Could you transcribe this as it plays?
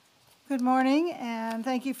Good morning, and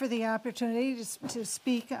thank you for the opportunity to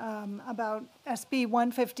speak about SB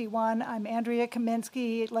 151. I'm Andrea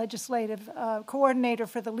Kaminsky, Legislative Coordinator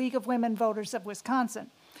for the League of Women Voters of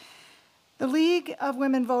Wisconsin. The League of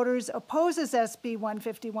Women Voters opposes SB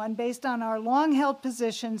 151 based on our long-held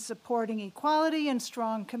positions supporting equality and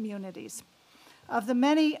strong communities. Of the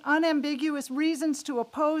many unambiguous reasons to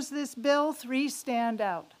oppose this bill, 3 stand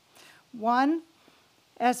out. 1,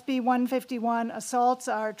 SB 151 assaults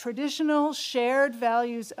our traditional shared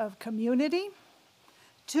values of community.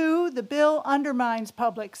 2, the bill undermines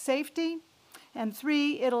public safety. And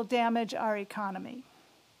 3, it'll damage our economy.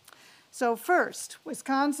 So first,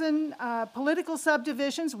 Wisconsin political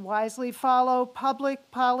subdivisions wisely follow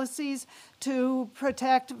public policies to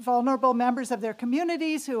protect vulnerable members of their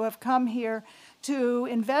communities who have come here to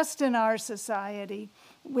invest in our society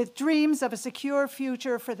with dreams of a secure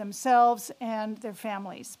future for themselves and their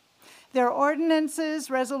families. Their ordinances,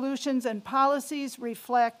 resolutions, and policies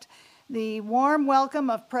reflect the warm welcome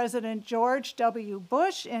of President George W.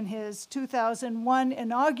 Bush in his 2001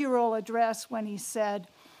 inaugural address when he said,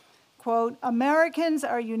 quote, "Americans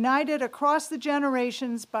are united across the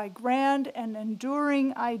generations by grand and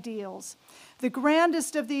enduring ideals. The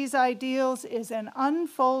grandest of these ideals is an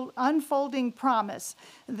unfolding promise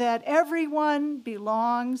that everyone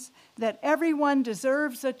belongs, that everyone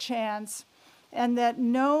deserves a chance, and that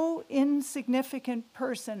no insignificant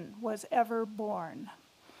person was ever born.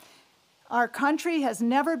 Our country has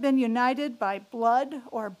never been united by blood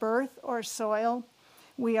or birth or soil.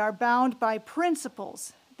 We are bound by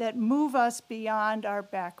principles that move us beyond our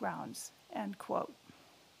backgrounds," end quote.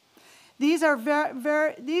 These are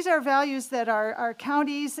values that our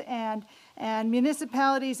counties and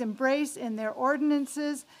municipalities embrace in their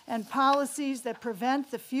ordinances and policies that prevent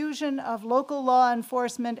the fusion of local law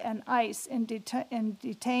enforcement and ICE in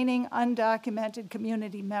detaining undocumented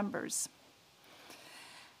community members.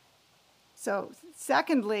 So,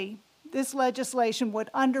 secondly, this legislation would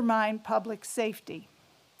undermine public safety.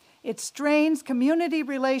 It strains community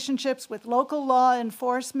relationships with local law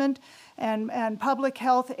enforcement and public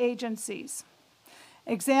health agencies.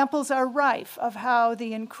 Examples are rife of how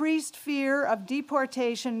the increased fear of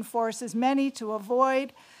deportation forces many to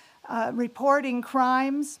avoid reporting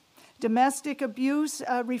crimes. Domestic abuse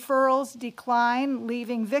referrals decline,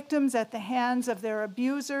 leaving victims at the hands of their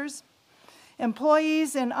abusers.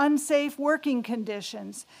 Employees in unsafe working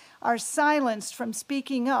conditions are silenced from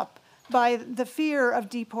speaking up by the fear of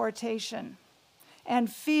deportation.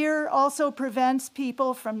 And fear also prevents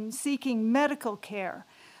people from seeking medical care,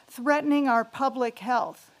 threatening our public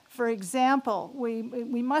health. For example, we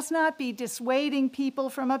must not be dissuading people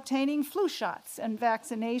from obtaining flu shots and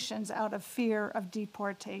vaccinations out of fear of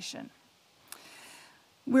deportation.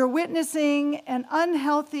 We're witnessing an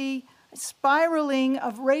unhealthy spiraling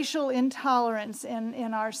of racial intolerance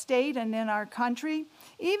in our state and in our country,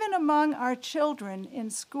 even among our children in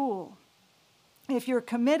school. If you're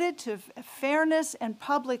committed to fairness and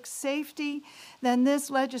public safety, then this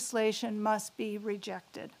legislation must be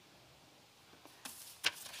rejected.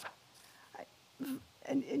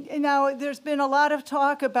 And now, there's been a lot of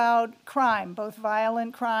talk about crime, both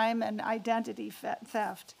violent crime and identity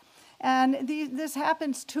theft. And this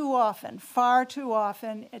happens too often, far too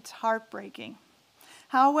often. It's heartbreaking.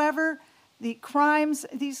 However,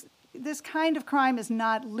 this kind of crime is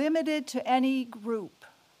not limited to any group.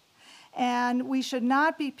 And we should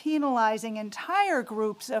not be penalizing entire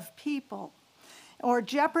groups of people or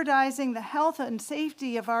jeopardizing the health and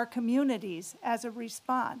safety of our communities as a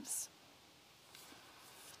response.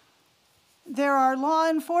 There are law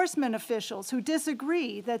enforcement officials who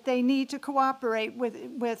disagree that they need to cooperate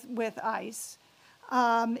with ICE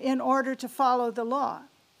in order to follow the law.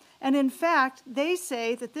 And in fact, they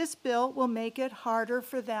say that this bill will make it harder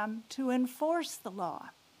for them to enforce the law.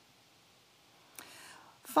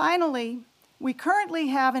 Finally, we currently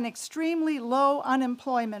have an extremely low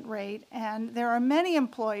unemployment rate, and there are many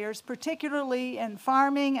employers, particularly in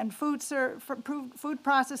farming and food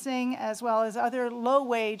processing, as well as other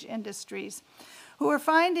low-wage industries, who are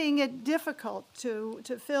finding it difficult to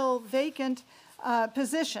fill vacant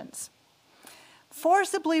positions.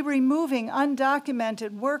 Forcibly removing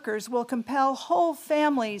undocumented workers will compel whole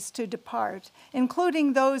families to depart,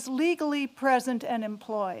 including those legally present and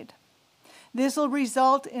employed. This will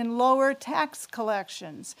result in lower tax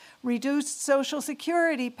collections, reduced Social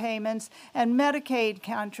Security payments, and Medicaid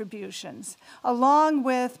contributions, along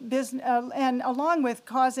with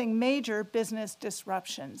causing major business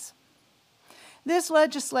disruptions. This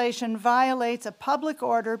legislation violates a public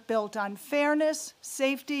order built on fairness,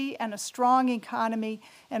 safety, and a strong economy,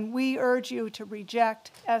 and we urge you to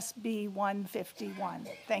reject SB 151.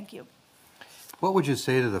 Thank you. What would you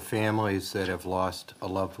say to the families that have lost a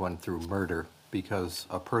loved one through murder because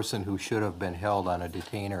a person who should have been held on a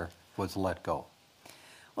detainer was let go?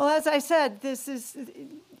 Well, as I said,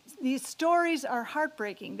 these stories are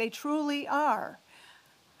heartbreaking. They truly are.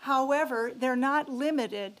 However, they're not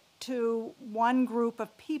limited to one group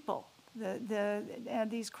of people,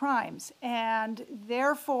 these crimes. And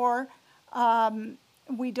therefore,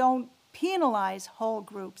 we don't penalize whole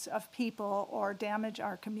groups of people or damage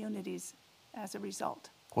our communities as a result.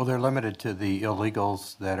 Well, they're limited to the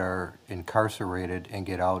illegals that are incarcerated and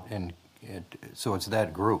get out, and so it's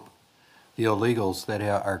that group. The illegals that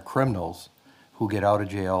are criminals who get out of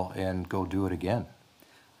jail and go do it again.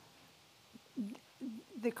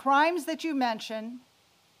 The crimes that you mention,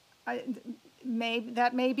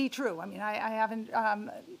 that may be true. I mean, I haven't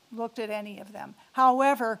looked at any of them.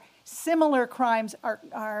 However, similar crimes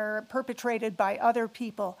are perpetrated by other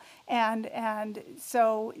people, and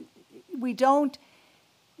so we don't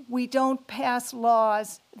pass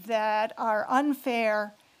laws that are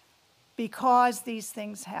unfair because these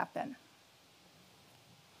things happen.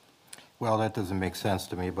 Well, that doesn't make sense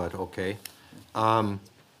to me, but okay. Now,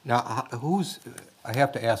 I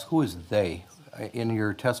have to ask, who is they? In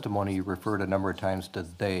your testimony, you referred a number of times to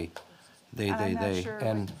they. I'm not sure.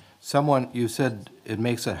 And you said it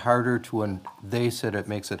makes it harder they said it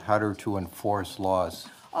makes it harder to enforce laws.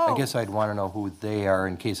 Oh. I guess I'd want to know who they are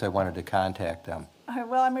in case I wanted to contact them.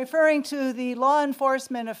 Well, I'm referring to the law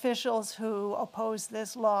enforcement officials who oppose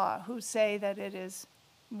this law, who say that it is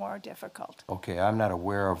more difficult. Okay, I'm not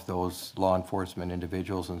aware of those law enforcement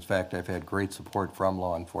individuals. In fact, I've had great support from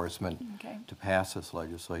law enforcement to pass this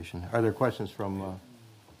legislation. Are there questions from? Go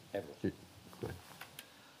ahead.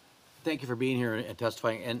 Thank you for being here and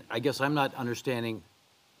testifying. And I guess I'm not understanding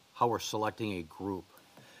how we're selecting a group,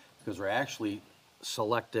 because we're actually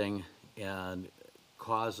selecting and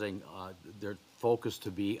causing their focus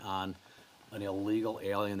to be on an illegal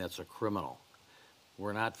alien that's a criminal.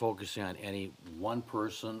 We're not focusing on any one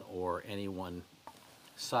person or any one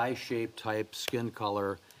size, shape, type, skin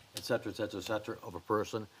color, et cetera, et cetera, et cetera, of a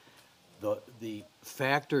person. The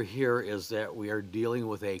factor here is that we are dealing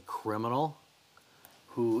with a criminal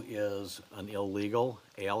who is an illegal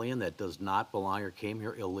alien that does not belong or came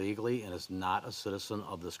here illegally and is not a citizen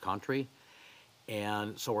of this country.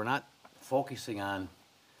 And so we're not focusing on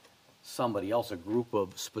somebody else, a group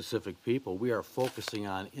of specific people. We are focusing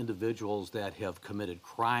on individuals that have committed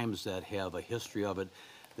crimes, that have a history of it,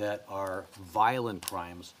 that are violent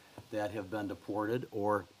crimes, that have been deported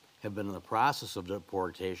or have been in the process of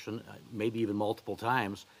deportation, maybe even multiple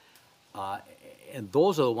times. And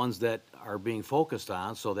those are the ones that are being focused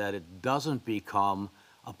on so that it doesn't become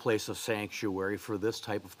a place of sanctuary for this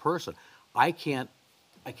type of person. I can't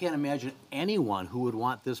imagine anyone who would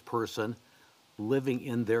want this person living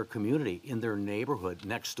in their community, in their neighborhood,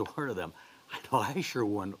 next door to them. I know I sure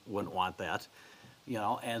wouldn't want that,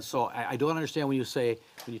 and so I don't understand when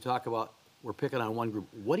you talk about we're picking on one group.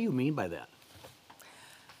 What do you mean by that?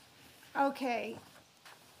 Okay.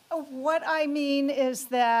 What I mean is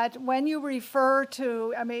that when you refer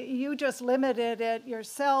to, you just limited it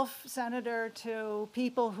yourself, Senator, to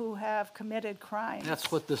people who have committed crimes.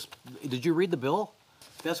 That's what did you read the bill?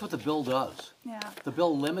 That's what the bill does. Yeah. The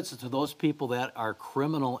bill limits it to those people that are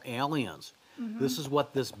criminal aliens. Mm-hmm. This is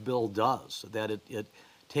what this bill does, that it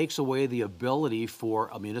takes away the ability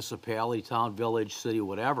for a municipality, town, village, city,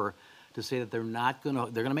 whatever, to say that they're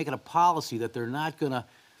going to make it a policy that they're not going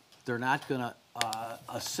to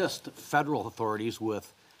assist federal authorities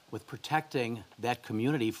with protecting that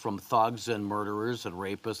community from thugs and murderers and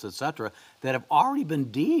rapists, et cetera, that have already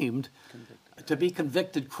been deemed to be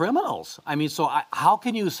convicted criminals. So how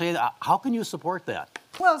can you say that? How can you support that?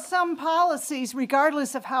 Well, some policies,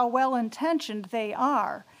 regardless of how well-intentioned they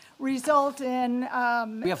are, result in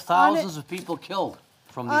we have thousands of people killed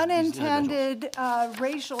from these unintended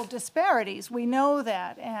racial disparities. We know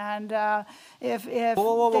that, and if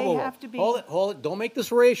whoa. have to be hold it. Don't make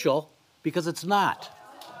this racial, because it's not.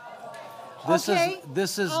 This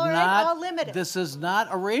is All right, not. I'll limit it. This is not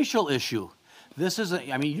a racial issue. This is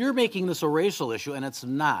you're making this a racial issue, and it's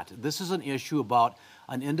not. This is an issue about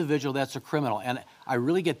an individual that's a criminal, and I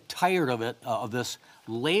really get tired of it, of this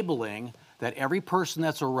labeling that every person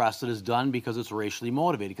that's arrested is done because it's racially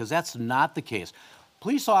motivated, because that's not the case.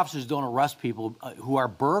 Police officers don't arrest people who are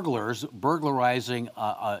burglarizing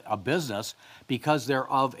a business because they're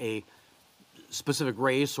of a specific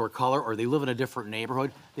race or color, or they live in a different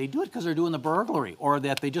neighborhood. They do it because they're doing the burglary, or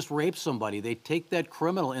that they just raped somebody. They take that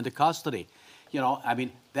criminal into custody.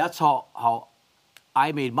 That's how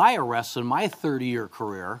I made my arrests in my 30-year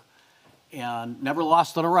career and never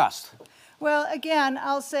lost an arrest. Well, again,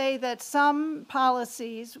 I'll say that some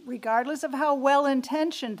policies, regardless of how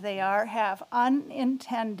well-intentioned they are, have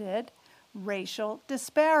unintended racial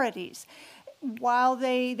disparities. While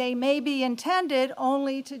they may be intended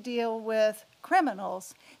only to deal with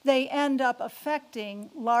criminals, they end up affecting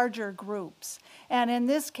larger groups. And in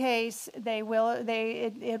this case, it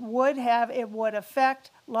would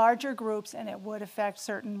affect larger groups, and it would affect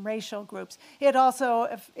certain racial groups. It also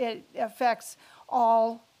affects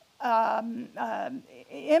all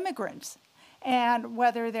immigrants, and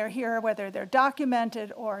whether they're here, whether they're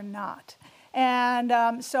documented or not.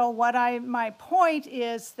 And so my point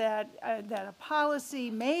is that a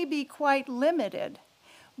policy may be quite limited,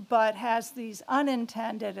 but has these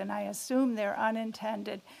unintended, and I assume they're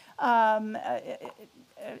unintended,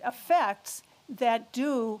 effects that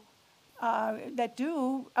do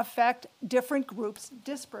affect different groups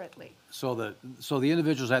disparately. So the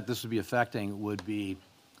individuals that this would be affecting would be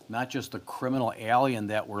not just the criminal alien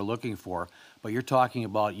that we're looking for, but you're talking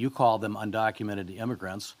about, you call them undocumented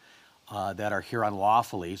immigrants that are here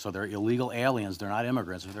unlawfully, so they're illegal aliens, they're not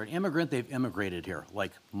immigrants. If they're an immigrant, they've immigrated here,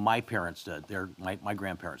 like my parents did, my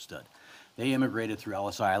grandparents did. They immigrated through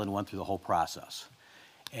Ellis Island, went through the whole process.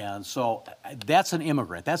 And so that's an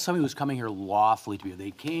immigrant. That's somebody who's coming here lawfully to be.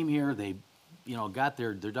 They came here, they got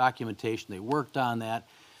their documentation, they worked on that.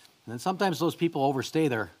 And then sometimes those people overstay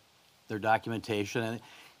their documentation. And,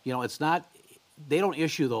 it's not, they don't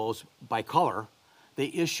issue those by color. They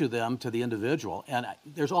issue them to the individual. And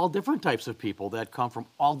there's all different types of people that come from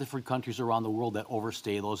all different countries around the world that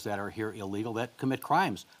overstay, those that are here illegal, that commit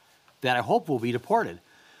crimes, that I hope will be deported.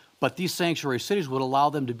 But these sanctuary cities would allow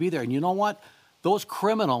them to be there. And you know what? Those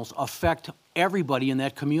criminals affect everybody in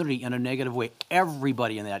that community in a negative way,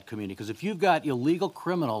 everybody in that community. Because if you've got illegal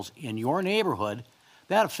criminals in your neighborhood,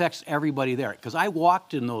 that affects everybody there. Because I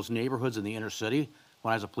walked in those neighborhoods in the inner city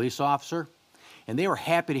when I was a police officer, and they were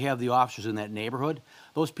happy to have the officers in that neighborhood.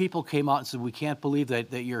 Those people came out and said, we can't believe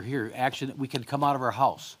that you're here. Actually, we can come out of our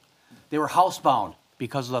house. They were housebound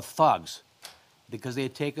because of the thugs, because they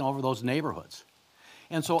had taken over those neighborhoods.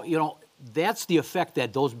 And so, that's the effect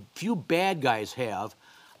that those few bad guys have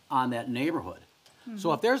on that neighborhood. Mm-hmm.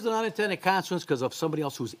 So if there's an unintended consequence because of somebody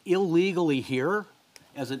else who's illegally here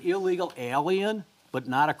as an illegal alien, but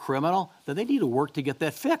not a criminal, then they need to work to get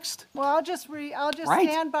that fixed. Well, I'll just Right.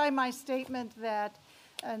 stand by my statement that,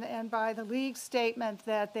 and by the league's statement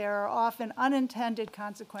that there are often unintended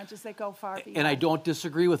consequences that go far beyond. And I don't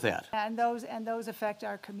disagree with that. And those affect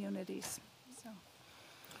our communities. So.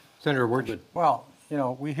 Senator Wurtz. Well,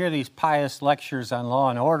 we hear these pious lectures on law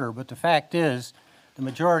and order, but the fact is the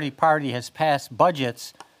majority party has passed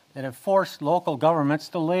budgets that have forced local governments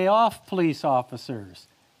to lay off police officers.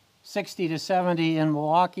 60 to 70 in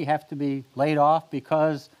Milwaukee have to be laid off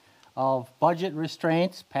because of budget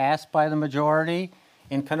restraints passed by the majority.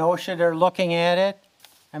 In Kenosha, they're looking at it.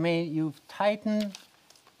 I mean, you've tightened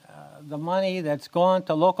the money that's gone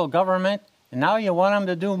to local government, and now you want them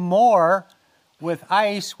to do more with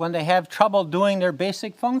ICE when they have trouble doing their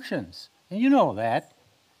basic functions. And you know that.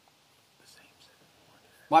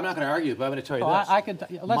 Well, I'm not going to argue, but I'm going to tell you So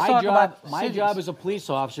this. let's talk about My cities. job as a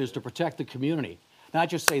police officer is to protect the community. Not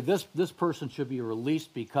just say this person should be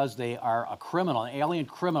released because they are a criminal, an alien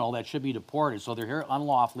criminal that should be deported. So they're here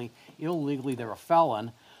unlawfully, illegally, they're a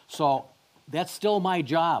felon. So that's still my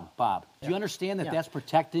job, Bob. Do you understand that that's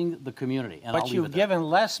protecting the community? And I'll But leave you've it there. given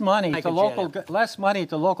less money I to can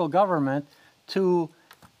local government to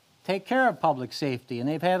take care of public safety, and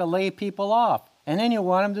they've had to lay people off. And then you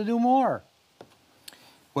want them to do more.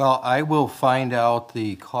 Well, I will find out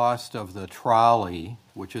the cost of the trolley,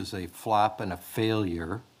 which is a flop and a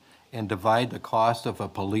failure, and divide the cost of a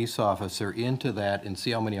police officer into that and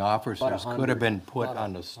see how many officers could have been put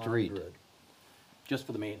on the street. Just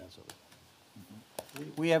for the maintenance of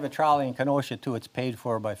it. We have a trolley in Kenosha, too. It's paid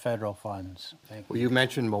for by federal funds. Thank you. Well, you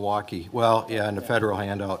mentioned Milwaukee. Well, yeah, in the federal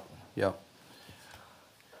handout, yep.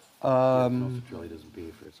 Really doesn't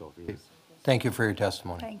pay for itself either. Thank you for your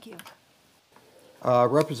testimony. Thank you.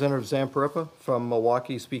 Representative Zamparippa from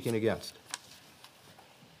Milwaukee speaking against.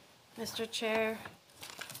 Mr. Chair,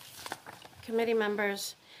 committee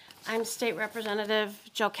members, I'm State Representative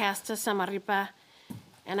Jocasta Samaripa,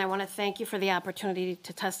 and I want to thank you for the opportunity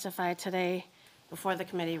to testify today before the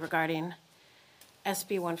committee regarding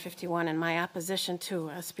SB 151 and my opposition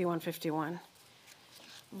to SB 151.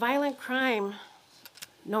 Violent crime,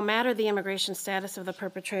 no matter the immigration status of the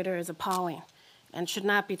perpetrator, is appalling and should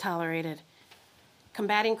not be tolerated.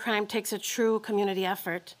 Combating crime takes a true community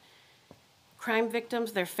effort. Crime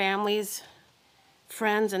victims, their families,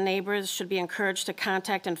 friends, and neighbors should be encouraged to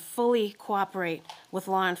contact and fully cooperate with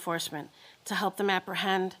law enforcement to help them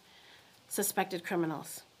apprehend suspected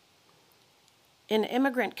criminals. In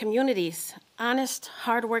immigrant communities, honest,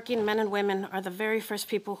 hardworking men and women are the very first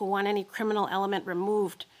people who want any criminal element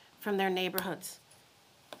removed from their neighborhoods.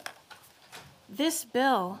 This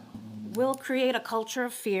bill will create a culture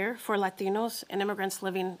of fear for Latinos and immigrants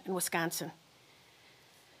living in Wisconsin.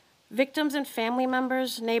 Victims and family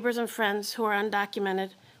members, neighbors and friends who are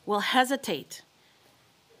undocumented will hesitate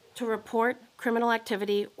to report criminal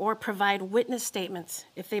activity or provide witness statements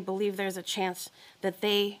if they believe there's a chance that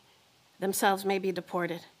they themselves may be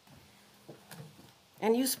deported.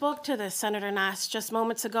 And you spoke to this, Senator Nass, just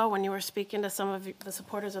moments ago when you were speaking to some of the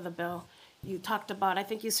supporters of the bill. You talked about, I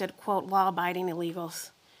think you said, quote, law-abiding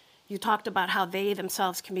illegals. You talked about how they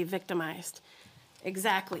themselves can be victimized.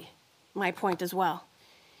 Exactly my point as well.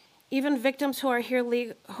 Even victims who are here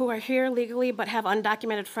legally but have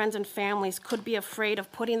undocumented friends and families could be afraid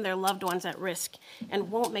of putting their loved ones at risk and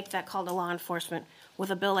won't make that call to law enforcement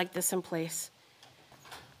with a bill like this in place.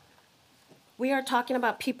 We are talking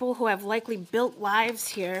about people who have likely built lives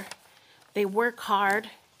here. They work hard.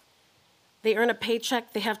 They earn a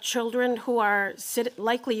paycheck. They have children who are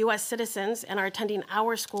likely U.S. citizens and are attending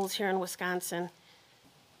our schools here in Wisconsin.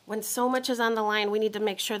 When so much is on the line, we need to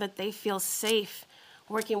make sure that they feel safe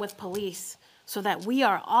working with police so that we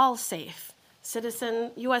are all safe,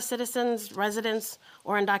 U.S. citizens, residents,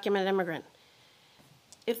 or undocumented immigrant.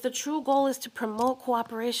 If the true goal is to promote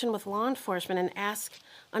cooperation with law enforcement and ask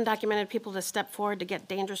undocumented people to step forward to get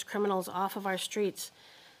dangerous criminals off of our streets,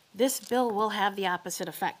 this bill will have the opposite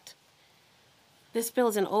effect. This bill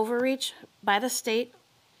is an overreach by the state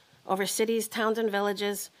over cities, towns, and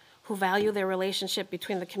villages who value their relationship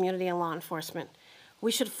between the community and law enforcement.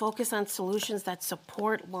 We should focus on solutions that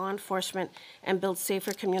support law enforcement and build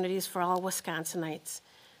safer communities for all Wisconsinites.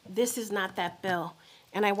 This is not that bill.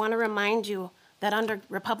 And I want to remind you that under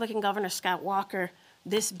Republican Governor Scott Walker,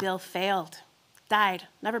 this bill failed, died,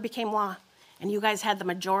 never became law. And you guys had the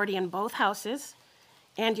majority in both houses,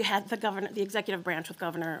 and you had the executive branch with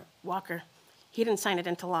Governor Walker. He didn't sign it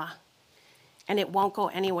into law. And it won't go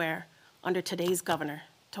anywhere under today's governor,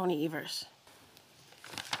 Tony Evers.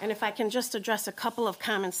 And if I can just address a couple of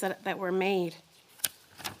comments that were made.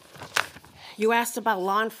 You asked about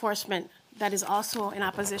law enforcement that is also in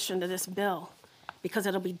opposition to this bill because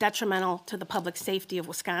it'll be detrimental to the public safety of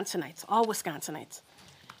Wisconsinites, all Wisconsinites.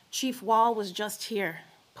 Chief Wall was just here,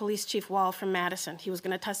 Police Chief Wall from Madison. He was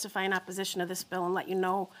going to testify in opposition to this bill and let you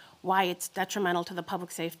know why it's detrimental to the public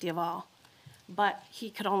safety of all. But he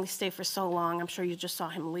could only stay for so long. I'm sure you just saw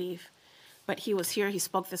him leave. But he was here, he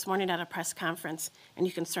spoke this morning at a press conference, and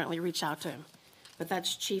you can certainly reach out to him. But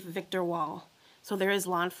that's Chief Victor Wall. So there is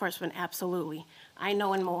law enforcement, absolutely. I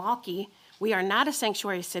know in Milwaukee, we are not a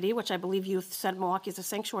sanctuary city, which I believe you said Milwaukee is a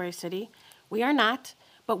sanctuary city. We are not,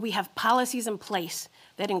 but we have policies in place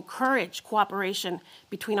that encourage cooperation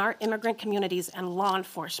between our immigrant communities and law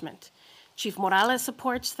enforcement. Chief Morales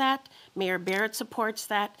supports that, Mayor Barrett supports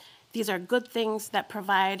that. These are good things that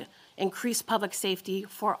provide increased public safety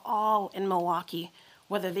for all in Milwaukee,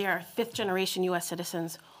 whether they are fifth-generation U.S.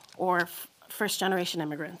 citizens or first-generation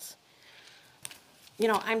immigrants. You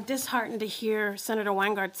know, I'm disheartened to hear Senator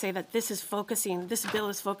Weingart say that this bill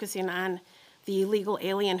is focusing on the illegal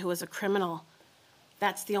alien who is a criminal.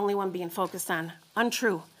 That's the only one being focused on.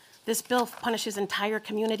 Untrue. This bill punishes entire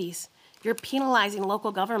communities. You're penalizing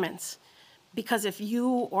local governments because if you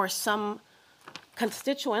or some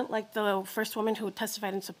constituent, like the first woman who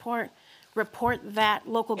testified in support, report that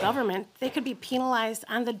local government, they could be penalized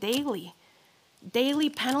on the daily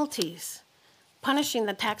penalties, punishing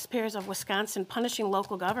the taxpayers of Wisconsin, punishing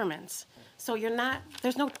local governments. So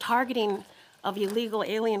there's no targeting of illegal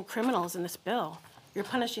alien criminals in this bill. You're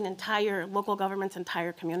punishing entire local governments,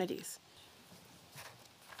 entire communities.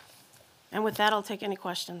 And with that, I'll take any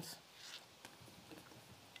questions.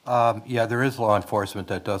 Yeah, there is law enforcement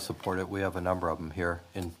that does support it. We have a number of them here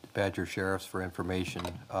in Badger Sheriffs for information.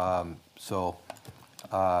 There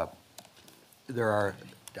are,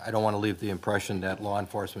 I don't want to leave the impression that law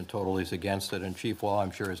enforcement totally is against it, and Chief Wall, I'm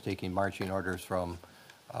sure, is taking marching orders from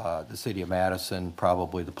the city of Madison,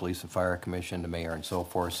 probably the Police and Fire Commission, the mayor, and so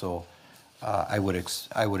forth. So I would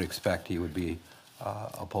expect he would be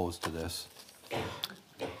opposed to this.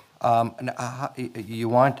 You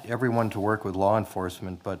want everyone to work with law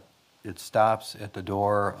enforcement, but it stops at the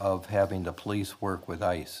door of having the police work with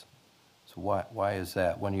ICE. So why is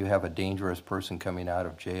that when you have a dangerous person coming out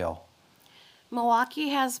of jail? Milwaukee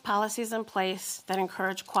has policies in place that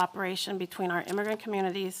encourage cooperation between our immigrant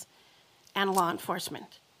communities and law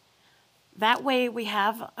enforcement. That way, we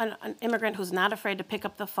have an immigrant who's not afraid to pick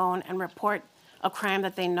up the phone and report a crime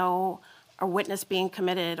that they know a witness being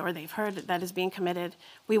committed or they've heard that is being committed,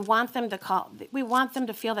 we want them to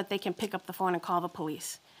feel that they can pick up the phone and call the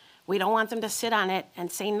police. We don't want them to sit on it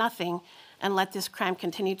and say nothing and let this crime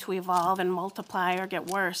continue to evolve and multiply or get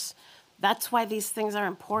worse. That's why these things are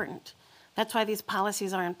important. That's why these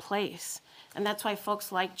policies are in place. And that's why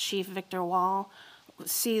folks like Chief Victor Wall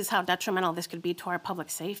sees how detrimental this could be to our public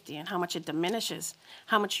safety and how much it diminishes,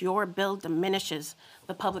 how much your bill diminishes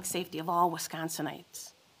the public safety of all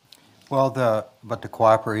Wisconsinites. Well, but the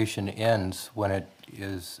cooperation ends when it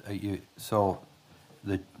is, so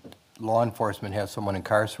the law enforcement has someone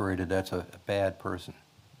incarcerated, that's a bad person.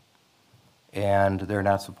 And they're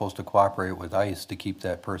not supposed to cooperate with ICE to keep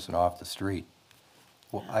that person off the street.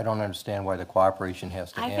 Well, I don't understand why the cooperation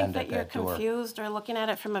has to I think end that at you're that door. confused or looking at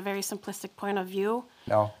it from a very simplistic point of view.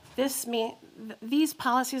 No? These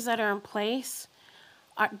policies that are in place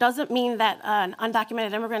doesn't mean that an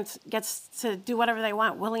undocumented immigrant gets to do whatever they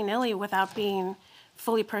want willy-nilly without being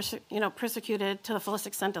fully persecuted to the fullest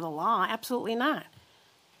extent of the law. Absolutely not.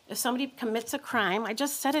 If somebody commits a crime, I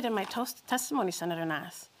just said it in my testimony, Senator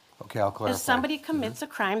Nass. Okay, I'll clarify. If somebody commits a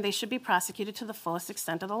crime, they should be prosecuted to the fullest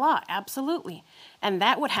extent of the law, absolutely. And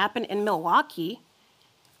that would happen in Milwaukee,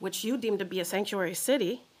 which you deem to be a sanctuary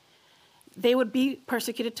city. They would be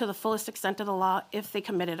persecuted to the fullest extent of the law if they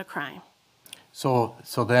committed a crime. So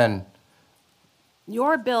then,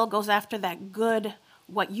 Your bill goes after that good,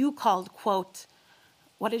 what you called, quote,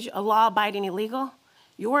 a law-abiding illegal?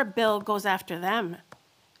 Your bill goes after them.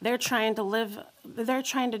 They're trying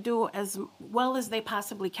to do as well as they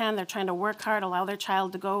possibly can. They're trying to work hard, allow their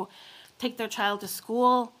child to go, take their child to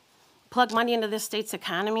school, plug money into this state's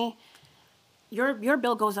economy. Your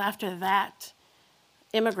bill goes after that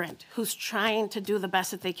immigrant who's trying to do the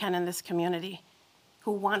best that they can in this community,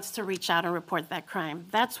 who wants to reach out and report that crime.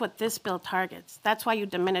 That's what this bill targets. That's why you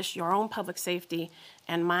diminish your own public safety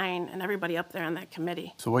and mine and everybody up there on that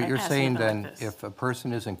committee. so what by you're passing a saying bill like then, this. if a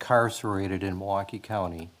person is incarcerated in Milwaukee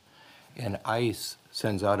County and ICE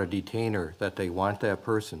sends out a detainer that they want that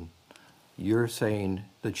person, you're saying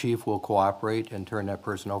the chief will cooperate and turn that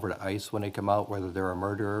person over to ICE when they come out, whether they're a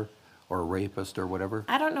murderer or a rapist or whatever?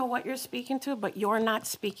 I don't know what you're speaking to, but you're not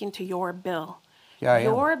speaking to your bill. Yeah, I am.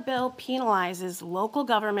 Your bill penalizes local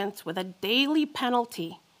governments with a daily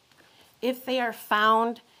penalty if they are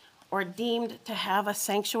found or deemed to have a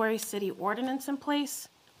sanctuary city ordinance in place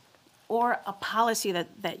or a policy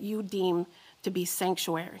that you deem to be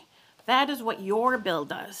sanctuary. That is what your bill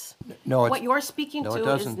does. No, What you're speaking no, it to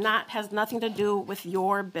doesn't. has nothing to do with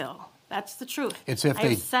your bill. That's the truth. It's if I have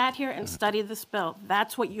they- sat here and studied this bill.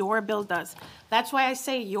 That's what your bill does. That's why I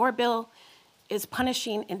say your bill is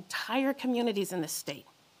punishing entire communities in this state.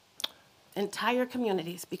 Entire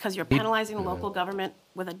communities, because you're penalizing local government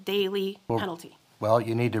with a daily penalty. Well,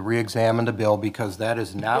 you need to reexamine the bill because that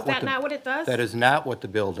is not Is what that not what it does? That is not what the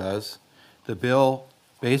bill does. The bill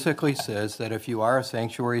basically says that if you are a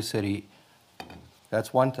sanctuary city,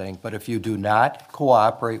 that's one thing, but if you do not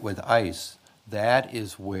cooperate with ICE, that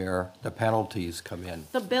is where the penalties come in.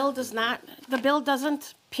 The bill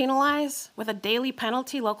doesn't penalize with a daily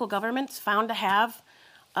penalty local governments found to have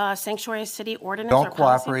a sanctuary city ordinance or Don't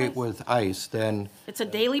policy in cooperate place? with ICE, then It's a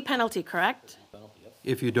daily penalty, correct?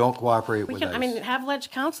 if you don't cooperate We with can, I mean, ICE. have Ledge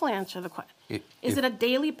Council answer the question. Is If- it a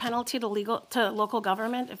daily penalty to local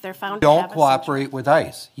government if they're found to have Don't a sanctuary? cooperate with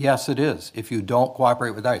ICE. Yes, it is, if you don't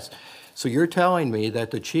cooperate with ICE. So you're telling me that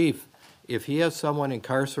the chief, if he has someone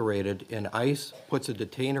incarcerated and ICE puts a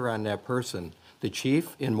detainer on that person, the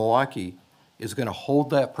chief in Milwaukee is going to hold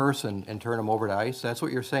that person and turn him over to ICE? That's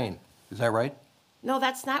what you're saying. Is that right? No,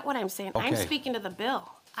 that's not what I'm saying. I'm Okay. speaking to the bill.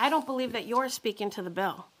 I don't believe that you're speaking to the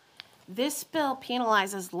bill. This bill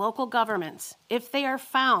penalizes local governments if they are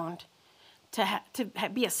found to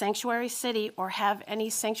be a sanctuary city or have any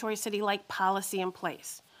sanctuary city-like policy in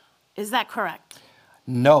place. Is that correct?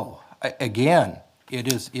 No. Again,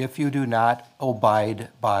 it is if you do not abide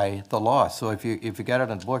by the law. So if you got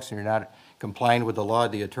it on the books and you're not complying with the law,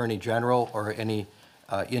 the Attorney General or any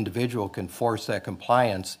individual can force that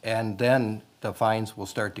compliance, and then the fines will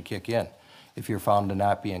start to kick in if you're found to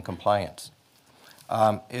not be in compliance.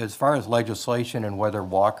 As far as legislation and whether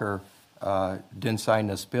Walker didn't sign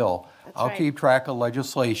this bill, I'll right. keep track of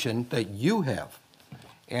legislation that you have.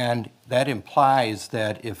 And that implies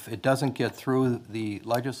that if it doesn't get through the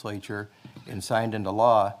legislature and signed into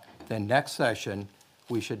law, then next session,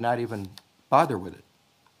 we should not even bother with it,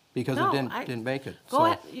 because it No, didn't make it. Go So-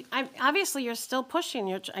 ahead. Obviously, you're still pushing.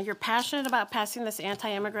 You're passionate about passing this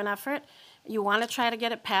anti-immigrant effort. You want to try to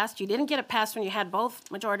get it passed. You didn't get it passed when you had both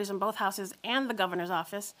majorities in both houses and the governor's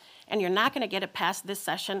office, and you're not going to get it passed this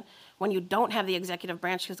session when you don't have the executive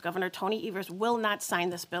branch, because Governor Tony Evers will not sign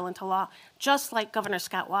this bill into law, just like Governor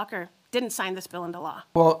Scott Walker didn't sign this bill into law.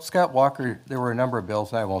 Well, Scott Walker, there were a number of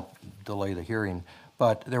bills, and I won't delay the hearing,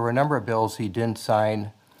 but there were a number of bills he didn't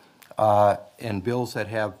sign, and bills that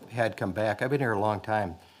had come back. I've been here a long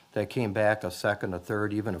time, that came back a second, a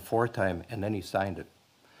third, even a fourth time, and then he signed it.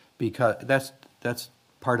 Because that's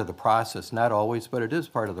part of the process, not always, but it is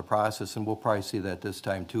part of the process, and we'll probably see that this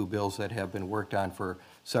time too, bills that have been worked on for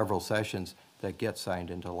several sessions that get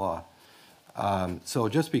signed into law. So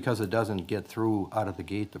just because it doesn't get through out of the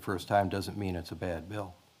gate the first time doesn't mean it's a bad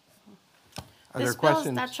bill. Are there This bill is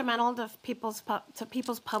questions? detrimental to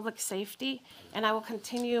people's public safety, and I will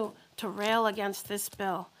continue to rail against this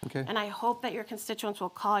bill. Okay. And I hope that your constituents will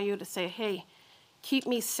call you to say, hey, keep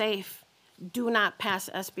me safe. Do not pass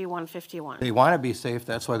SB 151. They want to be safe,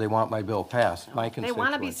 that's why they want my bill passed, my They constituents.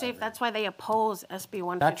 want to be safe, that's why they oppose SB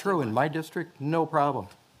 151. Not true, in my district, no problem.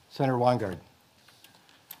 Senator Weingart.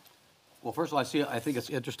 Well, first of all, I think it's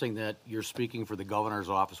interesting that you're speaking for the governor's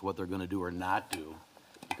office, what they're going to do or not do,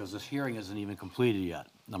 because this hearing isn't even completed yet,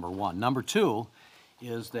 number one. Number two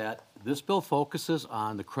is that this bill focuses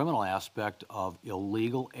on the criminal aspect of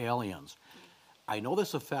illegal aliens. I know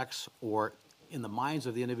this affects, or in the minds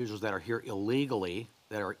of the individuals that are here illegally,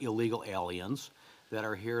 that are illegal aliens, that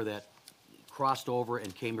are here that crossed over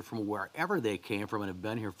and came from wherever they came from and have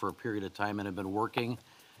been here for a period of time and have been working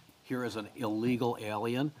here as an illegal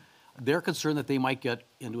alien, they're concerned that they might get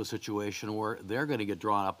into a situation where they're going to get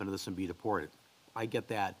drawn up into this and be deported. I get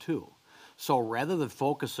that too. So rather than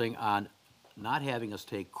focusing on not having us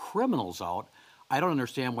take criminals out, I don't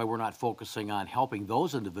understand why we're not focusing on helping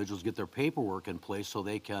those individuals get their paperwork in place so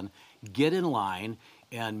they can get in line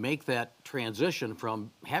and make that transition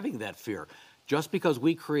from having that fear. Just because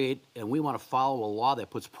we create and we want to follow a law that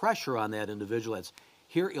puts pressure on that individual that's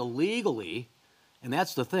here illegally, and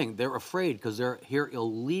that's the thing, they're afraid because they're here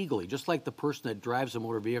illegally, just like the person that drives a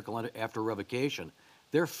motor vehicle after revocation.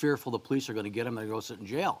 They're fearful the police are going to get them and they're going to go sit in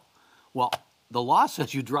jail. Well, the law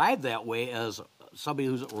says you drive that way as somebody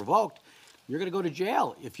who's revoked, you're going to go to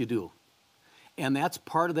jail if you do. And that's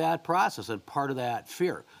part of that process and part of that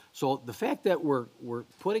fear. So the fact that we're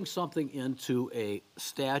putting something into a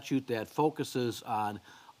statute that focuses on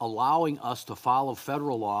allowing us to follow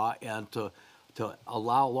federal law and to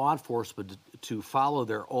allow law enforcement to follow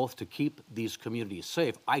their oath to keep these communities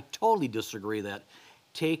safe, I totally disagree that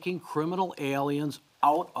taking criminal aliens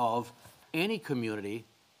out of any community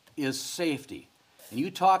is safety. And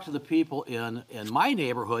you talk to the people in my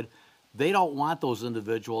neighborhood, they don't want those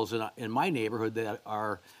individuals in my neighborhood that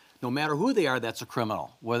are, no matter who they are, that's a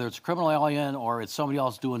criminal. Whether it's a criminal alien or it's somebody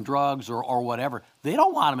else doing drugs or whatever, they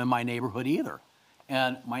don't want them in my neighborhood either.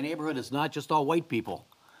 And my neighborhood is not just all white people.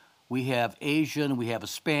 We have Asian, we have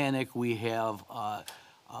Hispanic, we have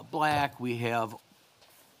black, we have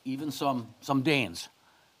even some Danes,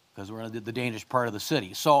 because we're in the Danish part of the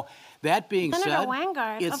city. So that being Senator said,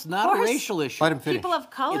 Weingart, it's of not a course. racial issue. Let him finish. People of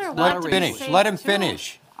color It's want not to a be Finish, safe, let him too.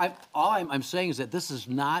 finish. All I'm saying is that this is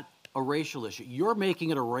not a racial issue. You're making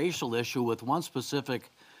it a racial issue with one specific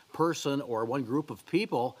person or one group of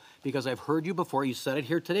people, because I've heard you before. You said it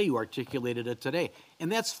here today. You articulated it today.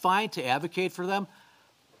 And that's fine to advocate for them.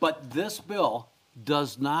 But this bill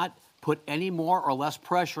does not put any more or less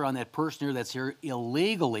pressure on that person here that's here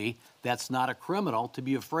illegally, that's not a criminal, to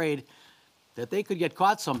be afraid that they could get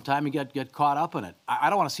caught sometime and get caught up in it. I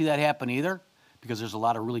don't want to see that happen either, because there's a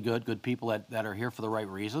lot of really good people that are here for the right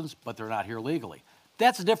reasons, but they're not here legally.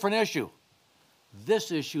 That's a different issue.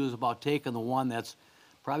 This issue is about taking the one that's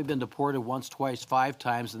probably been deported once, twice, 5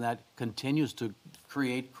 times, and that continues to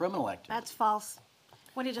create criminal activity. That's false.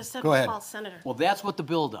 What he just said Go was ahead. false, Senator. Well, that's what the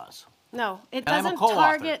bill does. No, it And I'm a doesn't co-author.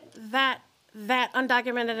 target that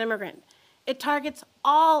undocumented immigrant. It targets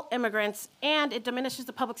all immigrants, and it diminishes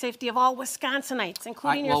the public safety of all Wisconsinites,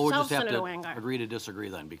 including Well, we'll yourself, just have Senator to Weingart. agree to disagree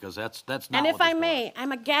then, because that's not And what if I this bill is. may,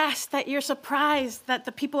 I'm aghast that you're surprised that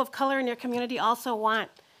the people of color in your community also want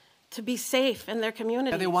to be safe in their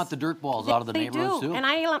communities. Yeah, they want the dirt balls out of the neighborhoods They do, too. and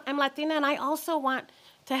I'm Latina, and I also want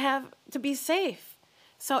to be safe.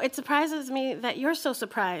 So it surprises me that you're so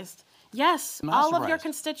surprised. Yes, I'm not all of your surprised.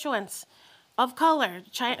 constituents of color,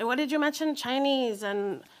 what did you mention? Chinese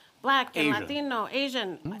and black and Asian. Latino,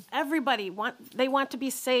 Asian, everybody they want to be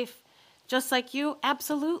safe, just like you.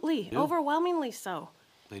 Absolutely, overwhelmingly so.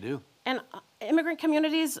 They do. And immigrant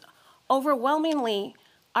communities overwhelmingly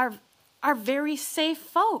are very safe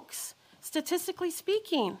folks, statistically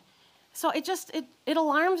speaking. So it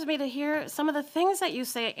alarms me to hear some of the things that you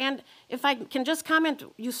say. And if I can just comment,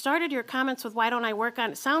 you started your comments with why don't I work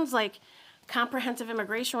on, it sounds like comprehensive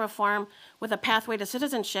immigration reform with a pathway to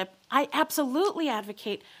citizenship. I absolutely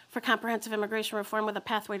advocate for comprehensive immigration reform with a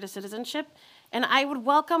pathway to citizenship. And I would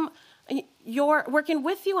welcome your working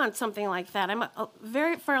with you on something like that.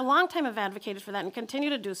 For a long time have advocated for that and continue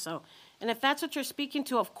to do so. And if that's what you're speaking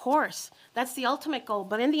to, of course, that's the ultimate goal.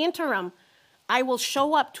 But in the interim, I will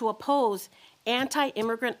show up to oppose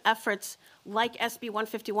anti-immigrant efforts like SB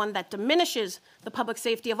 151 that diminishes the public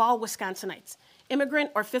safety of all Wisconsinites,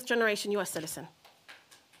 immigrant or fifth-generation U.S. citizen.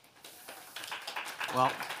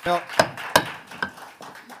 Well, Well,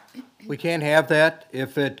 we can't have that.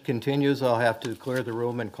 If it continues, I'll have to clear the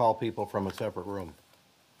room and call people from a separate room.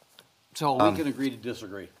 so we can agree to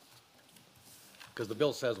disagree. Because the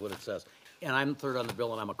bill says what it says. And I'm third on the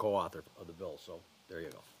bill, and I'm a co-author of the bill, so there you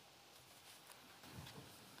go.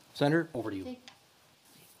 Senator? Over to you.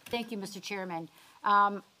 Thank you, Mr. Chairman.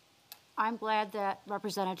 I'm glad that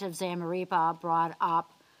Representative Zamarripa brought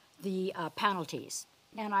up the penalties.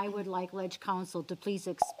 And I would like Ledge Council to please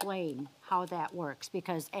explain how that works,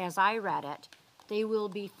 because as I read it, they will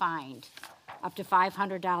be fined up to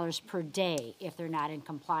 $500 per day if they're not in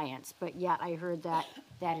compliance. But yet I heard that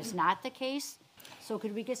that is not the case. So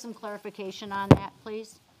could we get some clarification on that,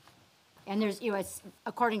 please? And there's, it's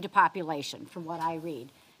according to population, from what I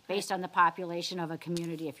read. Based on the population of a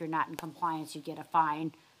community, if you're not in compliance, you get a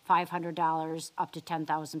fine, $500 up to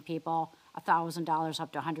 10,000 people, $1,000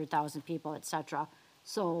 up to 100,000 people, et cetera.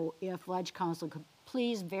 So if Ledge Council could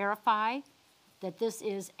please verify that this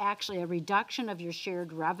is actually a reduction of your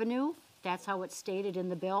shared revenue, that's how it's stated in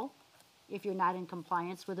the bill, if you're not in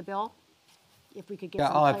compliance with the bill, if we could get Yeah,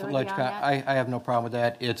 some I'll have to clarity let on you, that. I have no problem with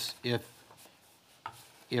that. It's, if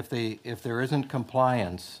there isn't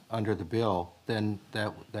compliance under the bill, then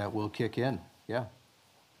that will kick in, yeah.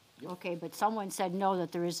 Okay, but someone said no,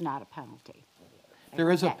 that there is not a penalty. There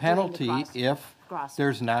is a That during the penalty cross- if crossing.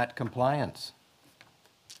 there's not compliance.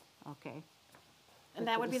 Okay. And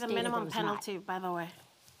that would be the Stated there minimum was not. penalty, by the way.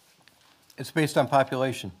 It's based on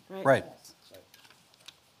population, Right. right.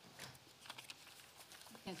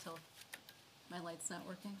 Can't tell. My light's not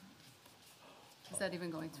working. Is that even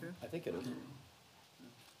going through? I think it is.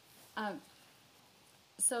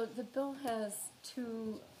 So the bill has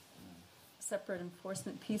two separate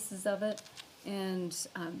enforcement pieces of it. And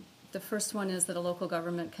the first one is that a local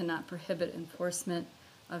government cannot prohibit enforcement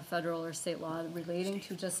of federal or state law relating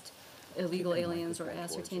to just illegal aliens or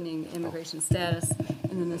ascertaining immigration status.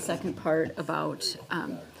 And then the second part about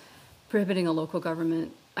prohibiting a local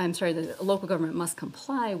government, that a local government must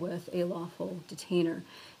comply with a lawful detainer.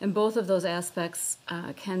 And both of those aspects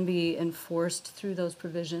can be enforced through those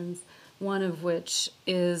provisions, one of which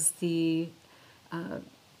is the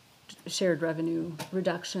shared revenue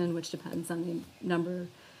reduction, which depends on the number,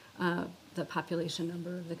 the population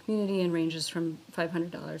number of the community, and ranges from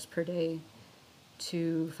 $500 per day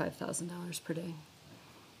to $5,000 per day.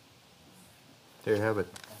 There you have it.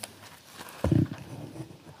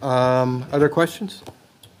 Other questions?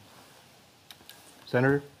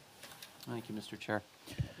 Senator? Thank you, Mr. Chair.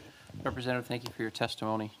 Representative, thank you for your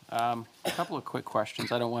testimony. A couple of quick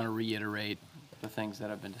questions. I don't want to reiterate the things that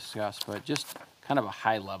have been discussed, but just kind of a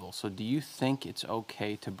high level. So do you think it's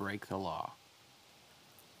okay to break the law?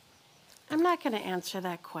 I'm not going to answer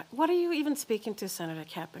that question. What are you even speaking to, Senator A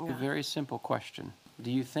Kapenga? very simple question. Do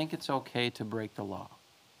you think it's okay to break the law?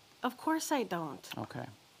 Of course I don't. Okay.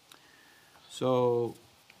 So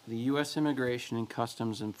the U.S. Immigration and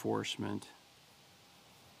Customs Enforcement,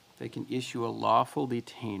 they can issue a lawful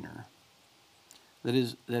detainer. That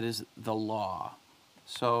is the law.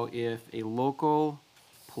 So if a local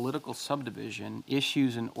political subdivision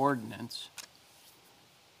issues an ordinance,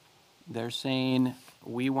 they're saying,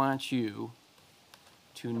 we want you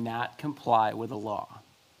to not comply with the law.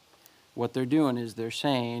 What they're doing is they're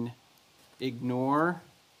saying, ignore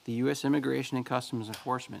the U.S. Immigration and Customs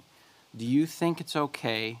Enforcement. Do you think it's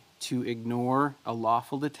okay to ignore a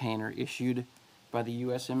lawful detainer issued by the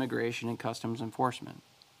U.S. Immigration and Customs Enforcement?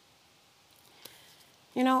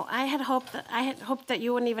 You know, I had hoped that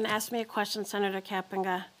you wouldn't even ask me a question, Senator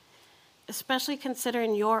Kapenga, especially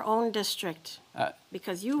considering your own district,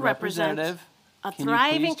 because you represent Representative, a can you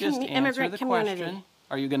thriving please just answer immigrant the community. question?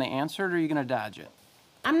 Are you going to answer it or are you going to dodge it?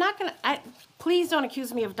 I'm not going to, please don't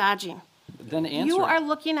accuse me of dodging. Then answer You it. are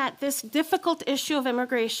looking at this difficult issue of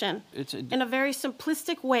immigration It's a- in a very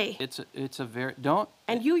simplistic way. It's a very, don't.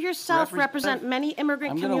 And you yourself represent many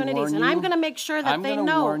immigrant I'm gonna communities, warn and I'm you- going to make sure that they I'm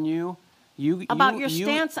gonna warn know. you, about your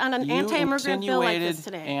stance on an you anti-immigrant bill like this insinuated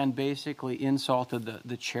today. and basically insulted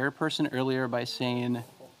the chairperson earlier by saying,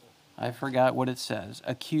 I forgot what it says,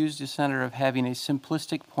 accused the senator of having a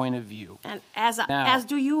simplistic point of view. And Now- as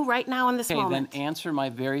do you right now in this Okay, then moment. answer my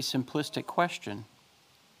very simplistic question.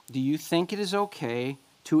 Do you think it is okay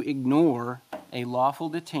to ignore a lawful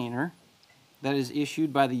detainer that is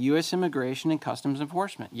issued by the U.S. Immigration and Customs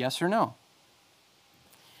Enforcement? Yes or no?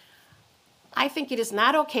 I think it is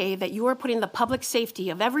not okay that you are putting the public safety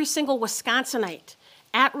of every single Wisconsinite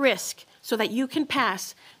at risk so that you can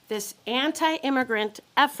pass this anti-immigrant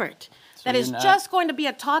effort that you're is not- just going to be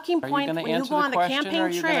a talking Are you point going to when you answer go the on the question, or are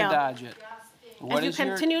campaign you going to trail. dodge it? What As you is your-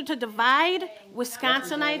 continue to divide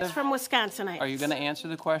Wisconsinites from Wisconsinites. Are you going to answer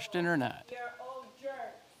the question or not?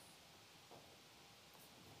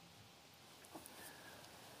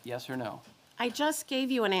 Yes or no? I just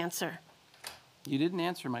gave you an answer. You didn't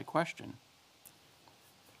answer my question.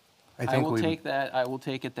 I I think will we,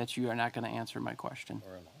 take it that you are not going to answer my question.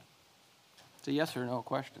 It's a yes or no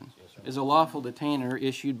question. Is a lawful detainer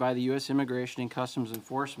issued by the U.S. Immigration and Customs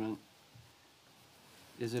Enforcement,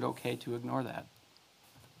 is it okay to ignore that?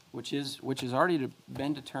 Which has already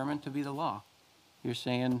been determined to be the law. You're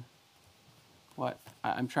saying, what?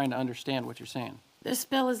 I'm trying to understand what you're saying. This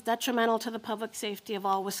bill is detrimental to the public safety of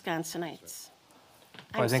all Wisconsinites.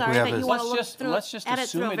 Well, I I'm think we sorry have that this- you want to look through, Let's just at it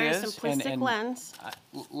through assume a it very is, and- simplistic and- lens.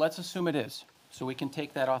 Let's assume it is, so we can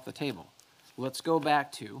take that off the table. Let's go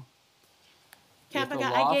back to, if a Kapaga,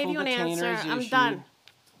 I gave lawful you an detainer answer. is I'm issued- done.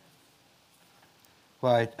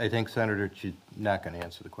 well, I think Senator, she's not going to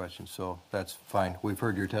answer the question, so that's fine. We've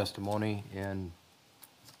heard your testimony, and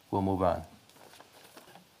we'll move on.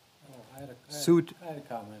 Suit, I had a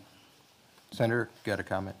comment. Senator, got a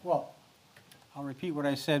comment? Well, I'll repeat what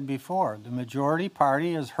I said before. The majority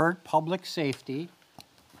party has hurt public safety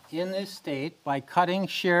in this state by cutting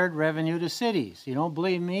shared revenue to cities. You don't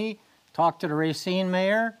believe me? Talk to the Racine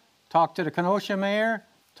mayor, talk to the Kenosha mayor,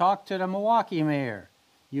 talk to the Milwaukee mayor.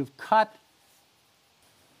 You've cut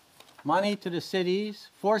money to the cities,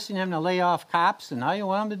 forcing them to lay off cops, and now you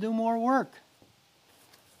want them to do more work.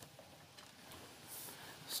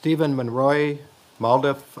 Stephen Monroy,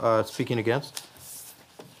 Maldiff, speaking against.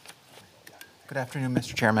 Good afternoon,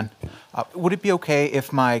 Mr. Chairman. Would it be okay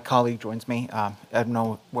if my colleague joins me? I don't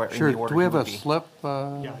know where in Sure, the order do we he have would a be. slip?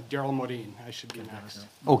 Yeah, Daryl Modine, I should be next.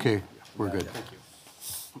 Okay, we're good. Thank you.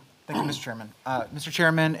 Thank you, Mr. Chairman. Mr.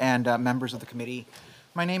 Chairman and members of the committee,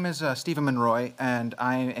 my name is Stephen Monroy, and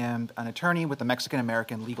I am an attorney with the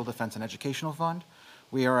Mexican-American Legal Defense and Educational Fund.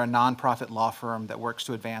 We are a nonprofit law firm that works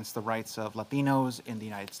to advance the rights of Latinos in the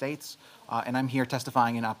United States, and I'm here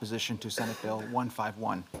testifying in opposition to Senate Bill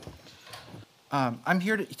 151. I'm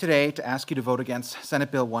here today to ask you to vote against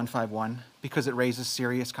Senate Bill 151 because it raises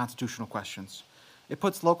serious constitutional questions. It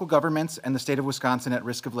puts local governments and the state of Wisconsin at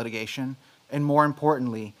risk of litigation, and more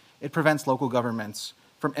importantly, it prevents local governments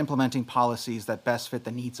from implementing policies that best fit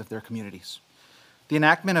the needs of their communities. The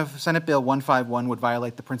enactment of Senate Bill 151 would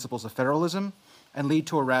violate the principles of federalism and lead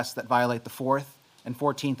to arrests that violate the 4th and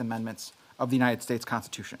 14th Amendments of the United States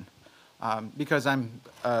Constitution. Because I'm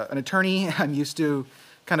an attorney, I'm used to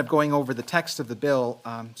kind of going over the text of the bill,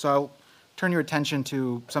 so I'll turn your attention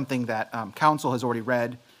to something that council has already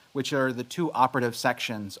read, which are the two operative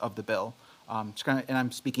sections of the bill. And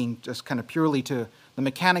I'm speaking just kind of purely to the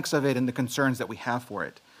mechanics of it and the concerns that we have for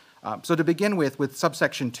it. So to begin with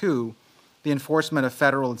subsection 2, the enforcement of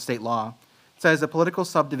federal and state law, it says a political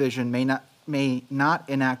subdivision may not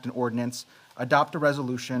enact an ordinance, adopt a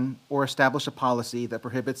resolution, or establish a policy that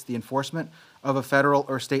prohibits the enforcement of a federal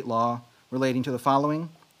or state law relating to the following: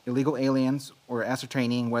 illegal aliens, or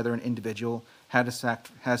ascertaining whether an individual has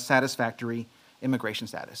satisfactory immigration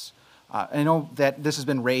status. I know that this has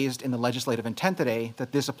been raised in the legislative intent today,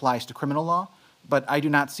 that this applies to criminal law, but I do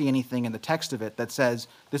not see anything in the text of it that says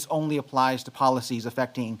this only applies to policies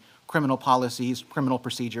affecting criminal policies, criminal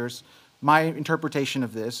procedures. My interpretation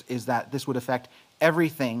of this is that this would affect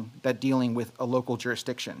everything that dealing with a local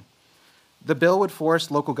jurisdiction. The bill would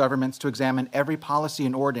force local governments to examine every policy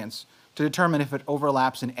and ordinance to determine if it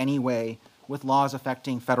overlaps in any way with laws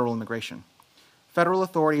affecting federal immigration. Federal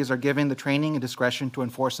authorities are given the training and discretion to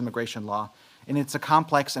enforce immigration law, and it's a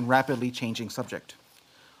complex and rapidly changing subject.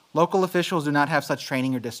 Local officials do not have such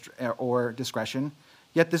training or discretion,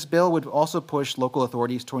 yet this bill would also push local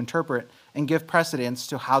authorities to interpret and give precedence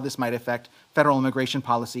to how this might affect federal immigration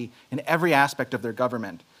policy in every aspect of their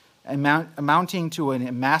government, amounting to a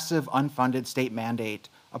massive unfunded state mandate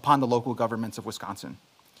upon the local governments of Wisconsin.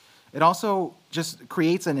 It also just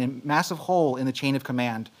creates a massive hole in the chain of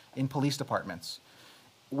command in police departments.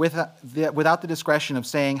 Without the discretion of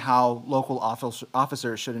saying how local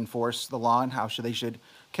officers should enforce the law and how they should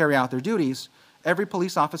carry out their duties, every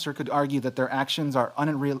police officer could argue that their actions are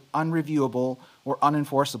unreviewable or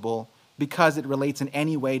unenforceable because it relates in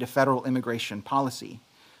any way to federal immigration policy.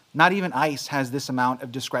 Not even ICE has this amount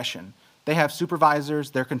of discretion. They have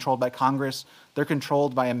supervisors, they're controlled by Congress, they're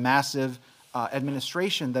controlled by a massive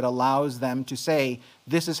administration that allows them to say,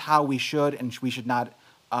 this is how we should and we should not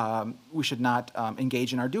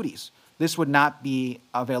engage in our duties. This would not be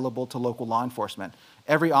available to local law enforcement.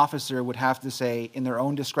 Every officer would have to say in their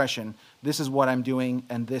own discretion, this is what I'm doing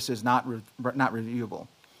and this is not reviewable.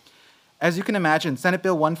 As you can imagine, Senate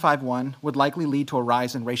Bill 151 would likely lead to a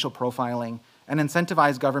rise in racial profiling and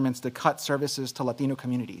incentivize governments to cut services to Latino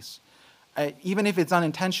communities. Even if it's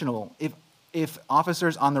unintentional, if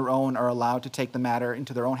officers on their own are allowed to take the matter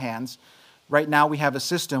into their own hands, right now we have a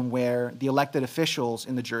system where the elected officials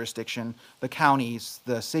in the jurisdiction, the counties,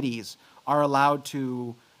 the cities, are allowed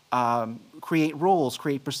to create rules,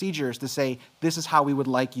 create procedures to say, this is how we would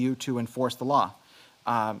like you to enforce the law.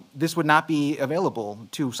 This would not be available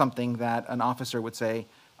to something that an officer would say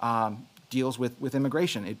deals with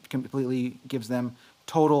immigration. It completely gives them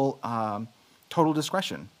total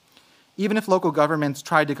discretion. Even if local governments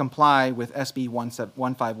tried to comply with SB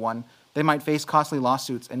 151, they might face costly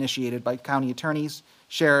lawsuits initiated by county attorneys,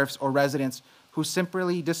 sheriffs, or residents who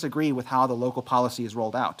simply disagree with how the local policy is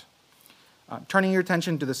rolled out. Turning your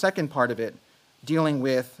attention to the second part of it, dealing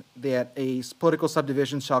with that a political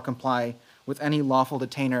subdivision shall comply with any lawful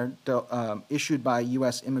detainer issued by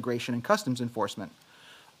U.S. Immigration and Customs Enforcement.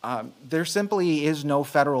 There simply is no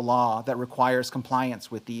federal law that requires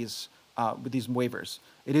compliance with these waivers.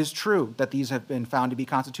 It is true that these have been found to be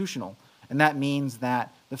constitutional, and that means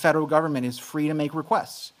that the federal government is free to make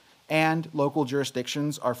requests, and local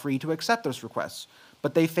jurisdictions are free to accept those requests.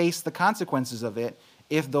 But they face the consequences of it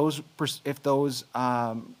if those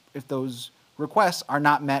requests are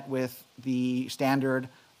not met with the standard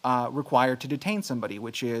required to detain somebody,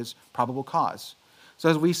 which is probable cause. So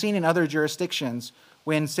as we've seen in other jurisdictions,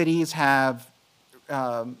 when cities have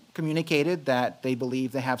communicated that they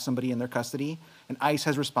believe they have somebody in their custody and ICE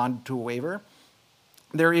has responded to a waiver,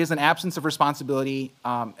 there is an absence of responsibility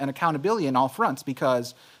and accountability in all fronts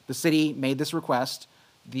because the city made this request,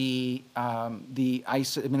 the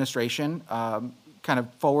ICE administration kind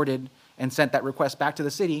of forwarded and sent that request back to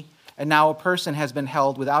the city, and now a person has been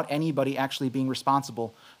held without anybody actually being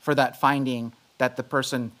responsible for that finding that the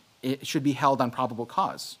person should be held on probable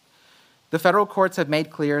cause. The federal courts have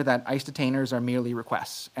made clear that ICE detainers are merely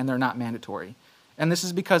requests, and they're not mandatory. And this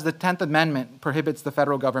is because the 10th Amendment prohibits the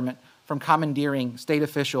federal government from commandeering state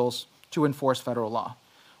officials to enforce federal law.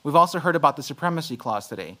 We've also heard about the Supremacy Clause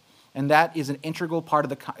today, and that is an integral part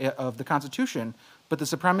of the Constitution, but the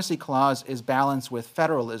Supremacy Clause is balanced with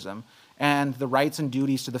federalism, and the rights and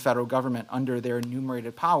duties to the federal government under their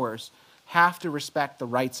enumerated powers have to respect the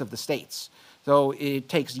rights of the states. So it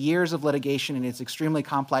takes years of litigation, and it's extremely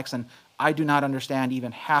complex, and I do not understand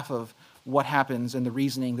even half of what happens in the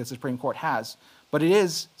reasoning that the Supreme Court has. But it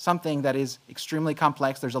is something that is extremely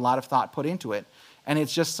complex. There's a lot of thought put into it. And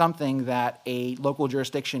it's just something that a local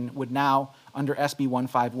jurisdiction would now, under SB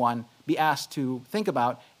 151, be asked to think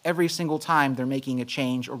about every single time they're making a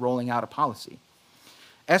change or rolling out a policy.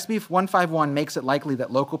 SB 151 makes it likely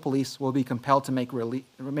that local police will be compelled to make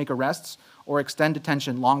arrests or extend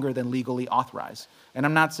detention longer than legally authorized. And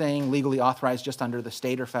I'm not saying legally authorized just under the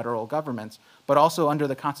state or federal governments, but also under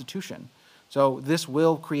the Constitution. So this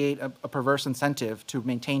will create a perverse incentive to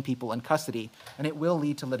maintain people in custody, and it will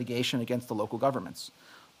lead to litigation against the local governments.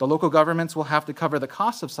 The local governments will have to cover the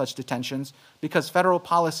costs of such detentions because federal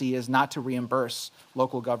policy is not to reimburse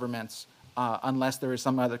local governments unless there is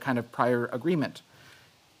some other kind of prior agreement.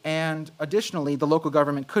 And additionally, the local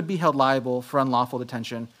government could be held liable for unlawful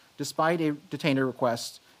detention despite a detainer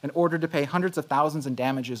request in order to pay hundreds of thousands in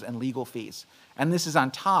damages and legal fees. And this is on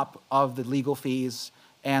top of the legal fees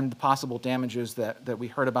and the possible damages that we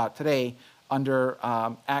heard about today under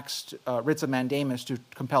writs of mandamus to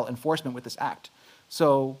compel enforcement with this act.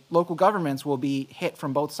 So local governments will be hit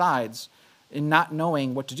from both sides in not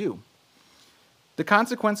knowing what to do. The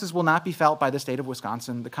consequences will not be felt by the state of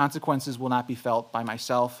Wisconsin. The consequences will not be felt by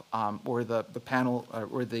myself or the panel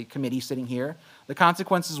or the committee sitting here. The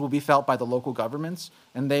consequences will be felt by the local governments,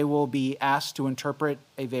 and they will be asked to interpret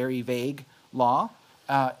a very vague law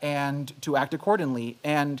and to act accordingly.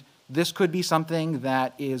 And this could be something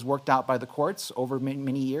that is worked out by the courts over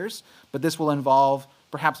many years, but this will involve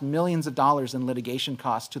perhaps millions of dollars in litigation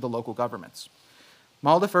costs to the local governments.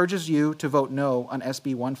 MALDF urges you to vote no on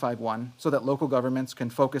SB 151 so that local governments can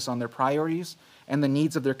focus on their priorities and the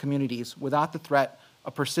needs of their communities without the threat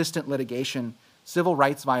of persistent litigation, civil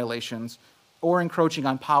rights violations, or encroaching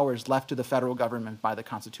on powers left to the federal government by the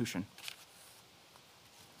Constitution.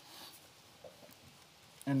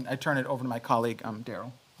 And I turn it over to my colleague,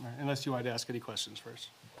 Daryl. All right, unless you wanted to ask any questions first.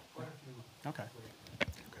 Okay. Okay,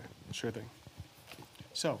 sure thing.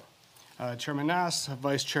 So, Chairman Nass,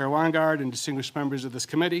 Vice Chair Wangard, and distinguished members of this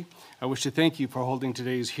committee, I wish to thank you for holding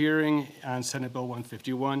today's hearing on Senate Bill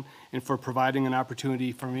 151 and for providing an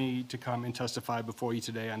opportunity for me to come and testify before you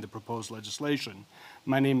today on the proposed legislation.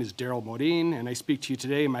 My name is Daryl Morin, and I speak to you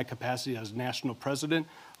today in my capacity as National President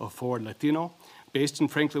of Forward Latino. Based in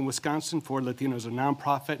Franklin, Wisconsin, Forward Latino is a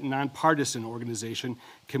nonprofit, nonpartisan organization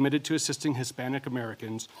committed to assisting Hispanic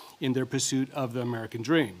Americans in their pursuit of the American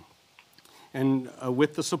dream. And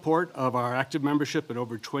with the support of our active membership in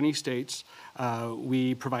over 20 states,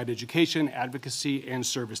 we provide education, advocacy, and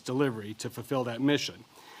service delivery to fulfill that mission.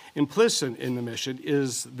 Implicit in the mission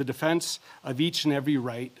is the defense of each and every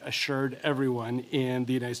right assured everyone in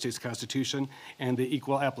the United States Constitution and the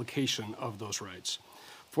equal application of those rights.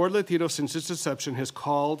 Forward Latino, since its inception, has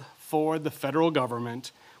called for the federal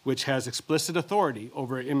government, which has explicit authority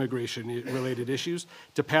over immigration-related issues,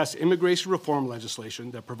 to pass immigration reform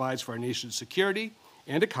legislation that provides for our nation's security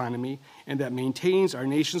and economy and that maintains our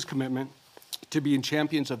nation's commitment to being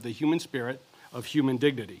champions of the human spirit of human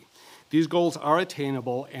dignity. These goals are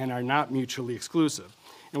attainable and are not mutually exclusive.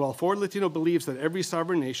 And while Forward Latino believes that every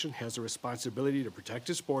sovereign nation has a responsibility to protect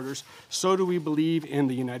its borders, so do we believe in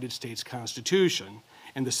the United States Constitution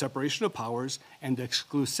and the separation of powers and the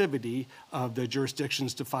exclusivity of the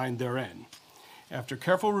jurisdictions defined therein. After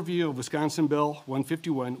careful review of Wisconsin Bill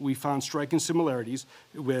 151, we found striking similarities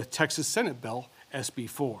with Texas Senate Bill SB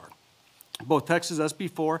 4. Both Texas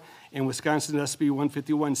SB 4 and Wisconsin SB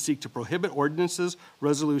 151 seek to prohibit ordinances,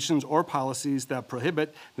 resolutions, or policies that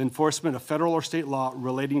prohibit the enforcement of federal or state law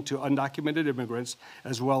relating to undocumented immigrants,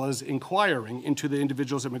 as well as inquiring into the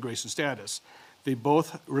individual's immigration status. They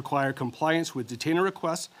both require compliance with detainer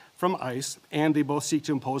requests from ICE, and they both seek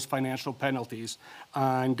to impose financial penalties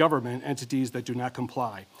on government entities that do not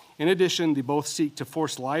comply. In addition, they both seek to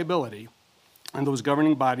force liability on those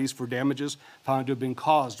governing bodies for damages found to have been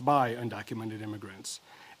caused by undocumented immigrants.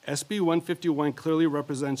 SB 151 clearly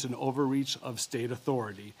represents an overreach of state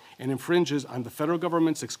authority and infringes on the federal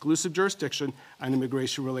government's exclusive jurisdiction on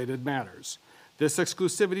immigration-related matters. This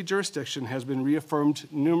exclusivity jurisdiction has been reaffirmed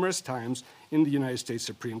numerous times in the United States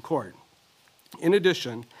Supreme Court. In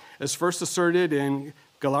addition, as first asserted in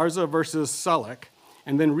Galarza versus Selleck,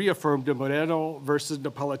 and then reaffirmed in Moreno versus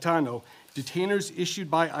Napolitano, detainers issued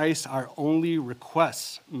by ICE are only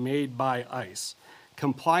requests made by ICE.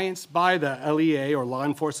 Compliance by the LEA or law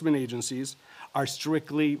enforcement agencies are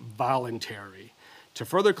strictly voluntary. To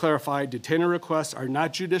further clarify, detainer requests are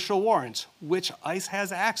not judicial warrants, which ICE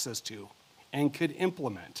has access to and could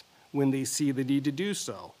implement when they see the need to do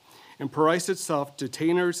so. And per ICE itself,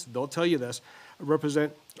 detainers, they'll tell you this,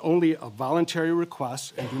 represent only a voluntary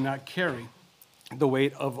request and do not carry the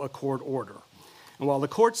weight of a court order. And while the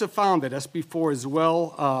courts have found that SB 4 as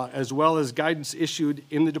well as guidance issued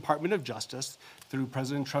in the Department of Justice through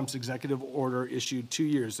President Trump's executive order issued 2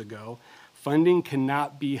 years ago, funding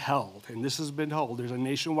cannot be held, and this has been held, there's a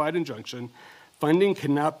nationwide injunction, funding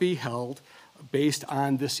cannot be held based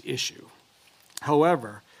on this issue.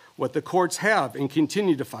 However, what the courts have and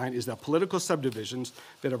continue to find is that political subdivisions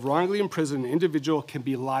that have wrongly imprisoned an individual can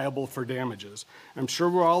be liable for damages. I'm sure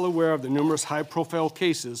we're all aware of the numerous high-profile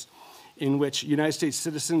cases in which United States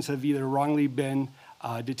citizens have either wrongly been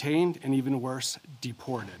detained and, even worse,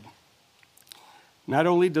 deported. Not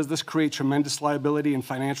only does this create tremendous liability and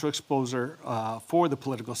financial exposure for the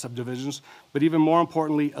political subdivisions, but even more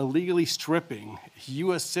importantly, illegally stripping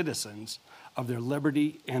U.S. citizens of their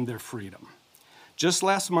liberty and their freedom. Just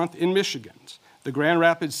last month in Michigan, the Grand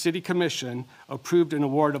Rapids City Commission approved an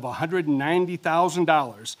award of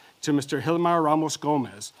 $190,000 to Mr. Hilmar Ramos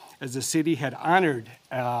Gomez, as the city had honored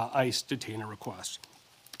ICE detainer request,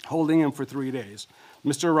 holding him for 3 days.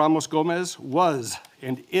 Mr. Ramos Gomez was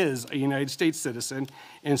and is a United States citizen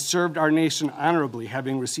and served our nation honorably,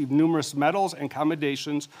 having received numerous medals and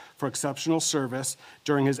commendations for exceptional service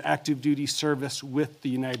during his active duty service with the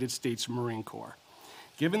United States Marine Corps.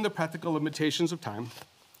 Given the practical limitations of time,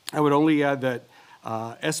 I would only add that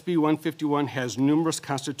SB 151 has numerous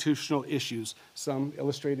constitutional issues, some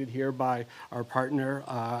illustrated here by our partner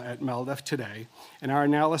at MALDEF today, and our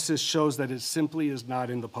analysis shows that it simply is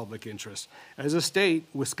not in the public interest. As a state,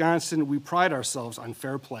 Wisconsin, we pride ourselves on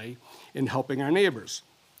fair play in helping our neighbors.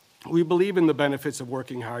 We believe in the benefits of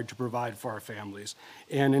working hard to provide for our families,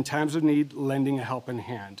 and in times of need, lending a helping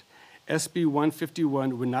hand. SB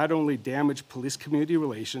 151 would not only damage police-community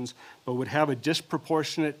relations, but would have a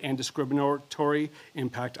disproportionate and discriminatory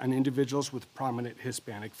impact on individuals with prominent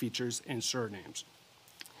Hispanic features and surnames.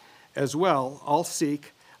 We all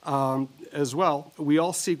seek what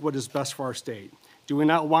is best for our state. Do we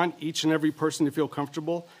not want each and every person to feel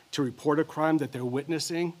comfortable to report a crime that they're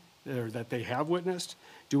witnessing or that they have witnessed?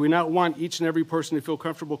 Do we not want each and every person to feel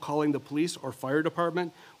comfortable calling the police or fire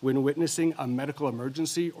department when witnessing a medical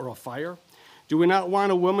emergency or a fire? Do we not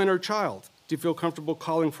want a woman or child to feel comfortable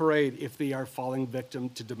calling for aid if they are falling victim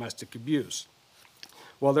to domestic abuse?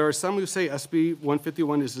 While there are some who say SB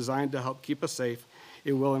 151 is designed to help keep us safe,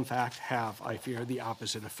 it will in fact have, I fear, the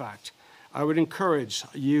opposite effect. I would encourage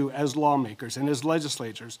you as lawmakers and as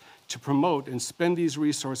legislators to promote and spend these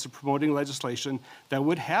resources promoting legislation that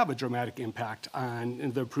would have a dramatic impact on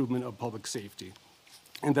the improvement of public safety,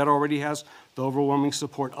 and that already has the overwhelming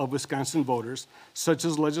support of Wisconsin voters, such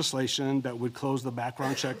as legislation that would close the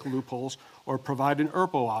background check loopholes or provide an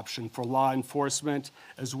ERPO option for law enforcement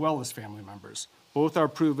as well as family members. Both are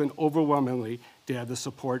proven overwhelmingly to have the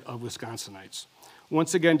support of Wisconsinites.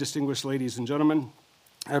 Once again, distinguished ladies and gentlemen,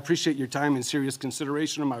 I appreciate your time and serious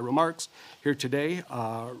consideration of my remarks here today.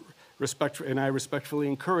 And I respectfully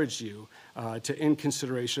encourage you to end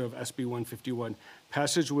consideration of SB 151.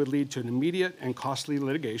 Passage would lead to an immediate and costly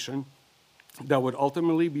litigation that would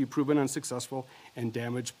ultimately be proven unsuccessful and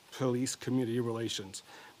damage police-community relations.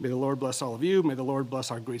 May the Lord bless all of you. May the Lord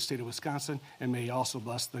bless our great state of Wisconsin, and may he also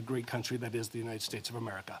bless the great country that is the United States of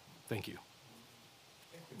America. Thank you.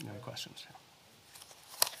 Any questions?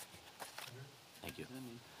 Thank you.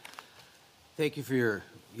 Thank you for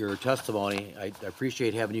your testimony. I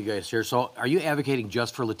appreciate having you guys here. So are you advocating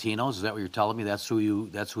just for Latinos? Is that what you're telling me? That's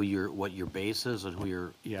what your base is and who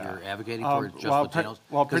you're advocating for, just Latinos?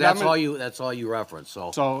 Because that's all you reference,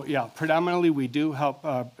 so. So, yeah, predominantly we do help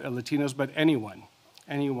Latinos, but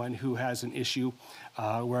anyone who has an issue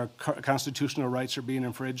where constitutional rights are being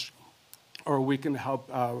infringed, or we can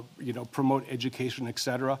help, promote education, et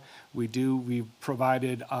cetera. We've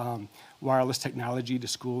provided wireless technology to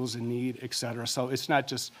schools in need, et cetera. So it's not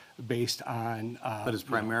just based on. But it's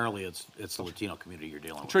primarily, it's the Latino community you're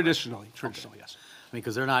dealing with. Traditionally, yes. I mean,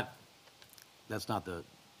 because that's not the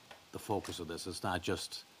focus of this. It's not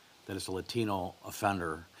just that it's a Latino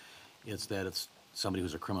offender. It's that it's somebody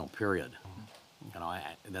who's a criminal, period.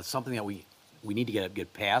 And that's something that we need to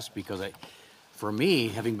get past, because for me,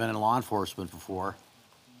 having been in law enforcement before,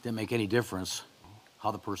 didn't make any difference how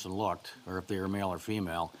the person looked or if they were male or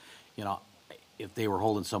female. If they were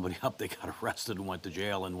holding somebody up, they got arrested and went to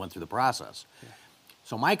jail and went through the process. Yeah.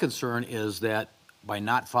 So my concern is that by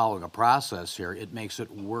not following a process here, it makes it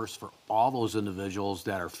worse for all those individuals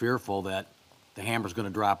that are fearful that the hammer's going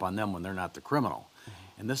to drop on them when they're not the criminal.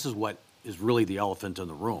 Mm-hmm. And this is what is really the elephant in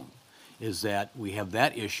the room, is that we have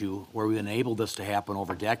that issue where we enabled this to happen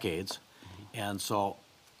over decades. And so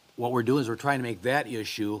what we're doing is we're trying to make that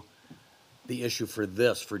issue the issue for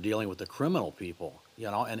dealing with the criminal people,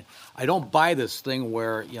 and I don't buy this thing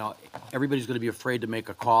where, everybody's going to be afraid to make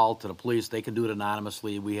a call to the police. They can do it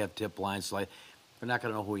anonymously. We have tip lines. So they're not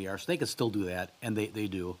going to know who we are. So they can still do that, and they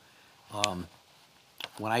do.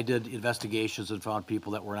 When I did investigations and found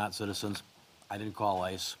people that were not citizens, I didn't call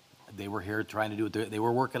ICE. They were here trying to do it. They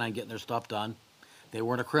were working on getting their stuff done. They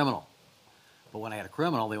weren't a criminal. But when I had a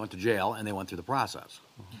criminal, they went to jail and they went through the process.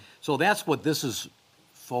 Mm-hmm. So that's what this is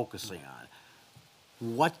focusing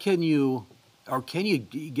on. What can you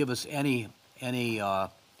give us any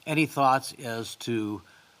thoughts as to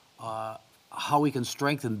how we can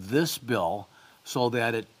strengthen this bill so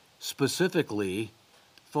that it specifically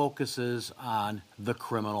focuses on the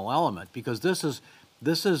criminal element? Because this is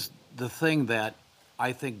the thing that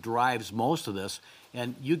I think drives most of this.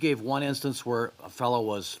 And you gave one instance where a fellow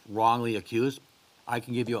was wrongly accused. I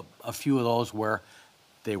can give you a few of those where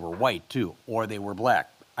they were white too, or they were black.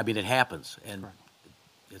 I mean, it happens, and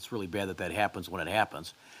it's really bad that happens when it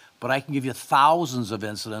happens. But I can give you thousands of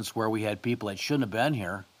incidents where we had people that shouldn't have been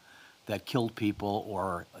here that killed people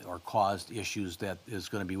or caused issues that is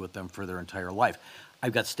going to be with them for their entire life.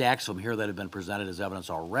 I've got stacks of them here that have been presented as evidence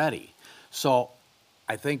already. So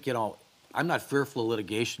I think, I'm not fearful of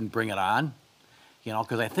litigation, bring it on.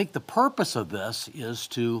 Because I think the purpose of this is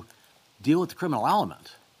to deal with the criminal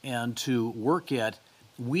element and to work at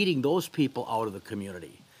weeding those people out of the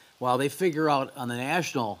community while they figure out on the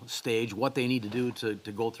national stage what they need to do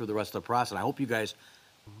to go through the rest of the process. I hope you guys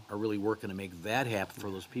are really working to make that happen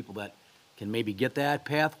for those people that can maybe get that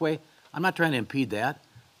pathway. I'm not trying to impede that.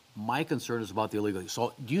 My concern is about the illegal.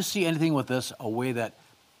 So do you see anything with this, a way that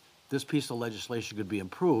this piece of legislation could be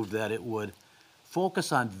improved, that it would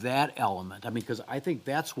focus on that element? I mean, because I think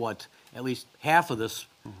that's what at least half of this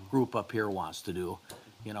group up here wants to do.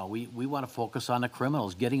 We want to focus on the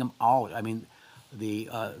criminals, getting them out. I mean, the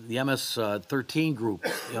MS-13 group,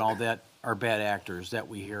 that are bad actors that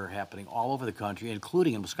we hear happening all over the country,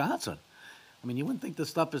 including in Wisconsin. I mean, you wouldn't think this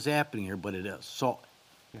stuff is happening here, but it is. So,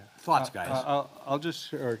 Yeah. thoughts, guys? I'll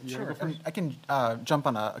just, or you wanna go Sure, first? I can jump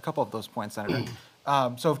on a couple of those points, Senator.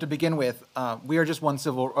 So to begin with, we are just one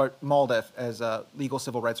civil, or MALDEF as a legal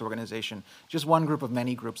civil rights organization, just one group of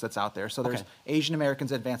many groups that's out there. So there's Okay. Asian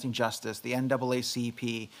Americans Advancing Justice, the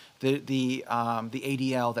NAACP, the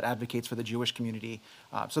ADL that advocates for the Jewish community.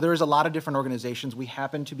 So there is a lot of different organizations. We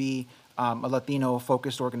happen to be a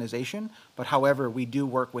Latino-focused organization, but however, we do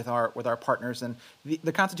work with our partners, and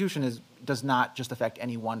the Constitution does not just affect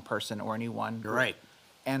any one person or any one You're group. right.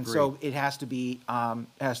 And so it has to be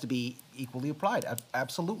equally applied,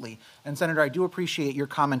 absolutely. And Senator, I do appreciate your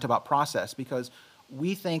comment about process, because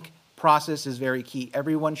we think process is very key.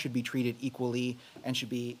 Everyone should be treated equally and should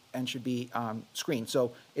be screened.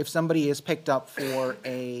 So if somebody is picked up for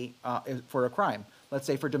a crime, let's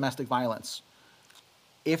say for domestic violence,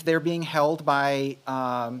 if they're being held by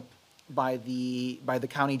the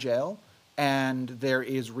county jail and there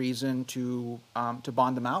is reason to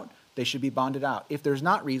bond them out, they should be bonded out. If there's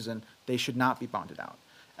not reason, they should not be bonded out.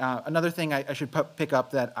 Another thing I should pick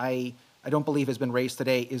up that I don't believe has been raised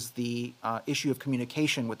today is the issue of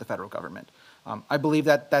communication with the federal government. I believe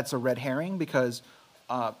that that's a red herring, because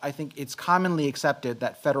I think it's commonly accepted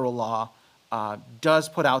that federal law does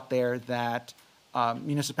put out there that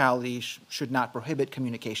municipalities should not prohibit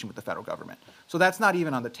communication with the federal government. So that's not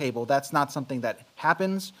even on the table. That's not something that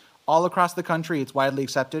happens all across the country. It's widely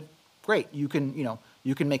accepted. Great, you can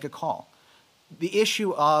make a call. The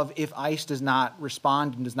issue of if ICE does not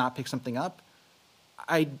respond and does not pick something up,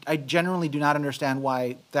 I generally do not understand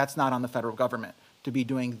why that's not on the federal government to be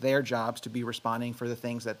doing their jobs, to be responding for the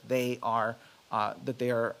things that they're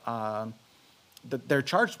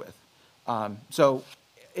charged with. So,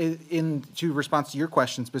 to response to your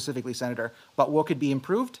question specifically, Senator, about what could be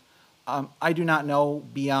improved, I do not know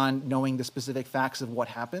beyond knowing the specific facts of what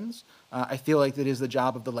happens. I feel like it is the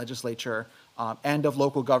job of the legislature and of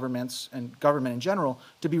local governments and government in general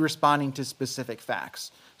to be responding to specific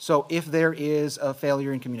facts. So if there is a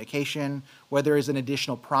failure in communication, where there is an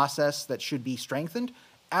additional process that should be strengthened,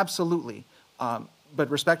 absolutely. But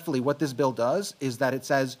respectfully, what this bill does is that it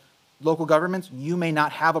says, local governments, you may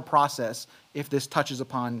not have a process if this touches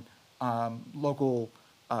upon local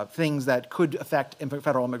things that could affect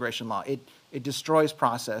federal immigration law. It destroys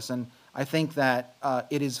process, and I think that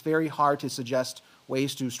it is very hard to suggest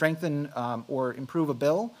ways to strengthen or improve a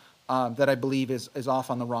bill that I believe is off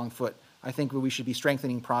on the wrong foot. I think we should be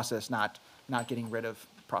strengthening process, not getting rid of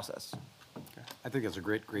process. I think that's a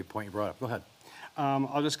great point you brought up. Go ahead.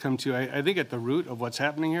 I'll just come to, I think at the root of what's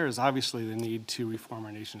happening here is obviously the need to reform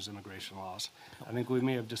our nation's immigration laws. I think we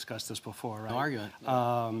may have discussed this before, right? No argument.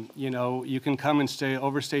 You can come and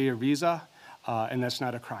overstay your visa, and that's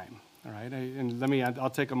not a crime, all right?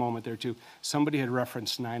 I'll take a moment there too. Somebody had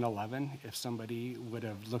referenced 9/11. If somebody would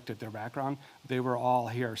have looked at their background, they were all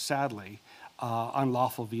here, sadly, on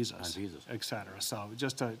lawful visas, et cetera. So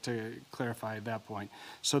just to clarify that point.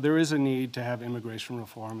 So there is a need to have immigration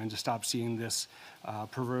reform and to stop seeing this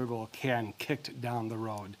proverbial can kicked down the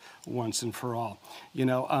road once and for all.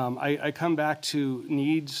 I come back to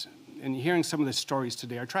needs, and hearing some of the stories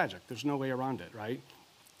today are tragic. There's no way around it, right?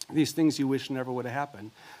 These things you wish never would have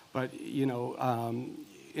happened. But, in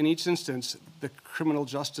each instance, the criminal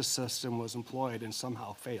justice system was employed and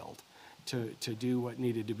somehow failed to do what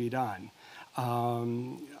needed to be done.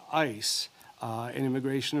 ICE and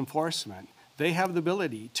immigration enforcement, they have the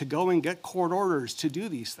ability to go and get court orders to do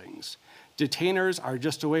these things. Detainers are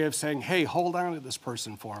just a way of saying, hey, hold on to this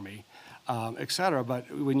person for me, et cetera.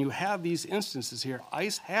 But when you have these instances here,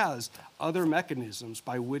 ICE has other mechanisms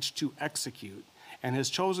by which to execute and has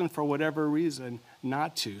chosen for whatever reason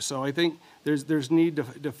not to. So I think there's need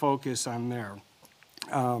to focus on there.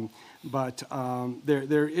 But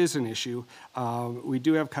there is an issue. We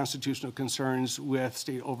do have constitutional concerns with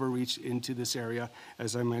state overreach into this area,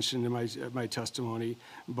 as I mentioned in my testimony.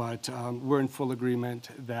 But we're in full agreement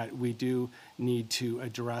that we do need to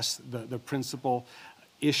address the principal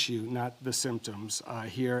issue, not the symptoms,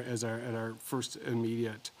 here as our first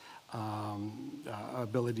immediate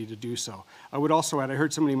ability to do so. I would also add, I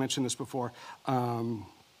heard somebody mention this before,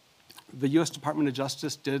 the U.S. Department of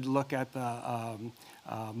Justice did look at the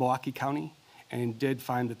Milwaukee County and did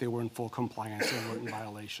find that they were in full compliance and weren't in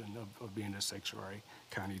violation of being a sanctuary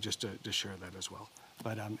county, just to share that as well.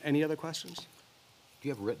 But any other questions? Do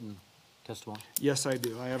you have written testimony? Yes, I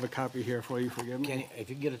do. I have a copy here for you, forgive me. If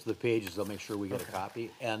you can get it to the pages, they'll make sure we get a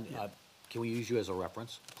copy. And can we use you as a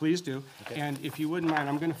reference? Please do. Okay. And if you wouldn't mind,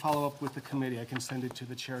 I'm going to follow up with the committee. I can send it to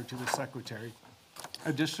the chair, to the secretary.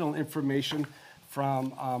 Additional information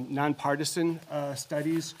from nonpartisan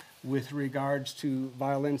studies with regards to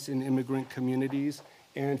violence in immigrant communities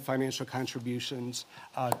and financial contributions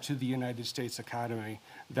to the United States economy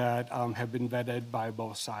that have been vetted by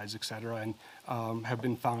both sides, et cetera, and have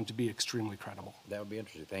been found to be extremely credible. That would be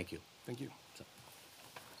interesting. Thank you. Thank you.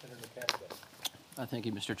 Thank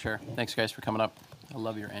you, Mr. Chair. Thanks, guys, for coming up. I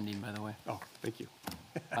love your ending, by the way. Oh, thank you.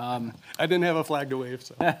 I didn't have a flag to wave,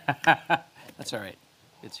 so. That's all right.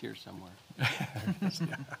 It's here somewhere.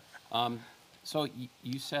 So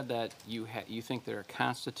you said that you think there are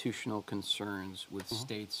constitutional concerns with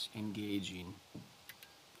states engaging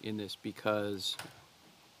in this because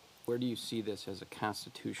where do you see this as a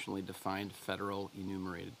constitutionally defined federal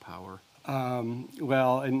enumerated power?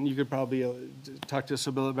 Well, and you could probably talk to us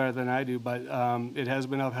a bit better than I do, but it has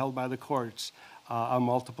been upheld by the courts on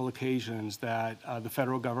multiple occasions that the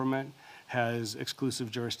federal government has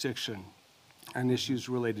exclusive jurisdiction on issues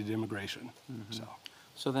related to immigration.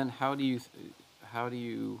 So then how do you,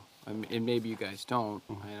 I mean, and maybe you guys don't,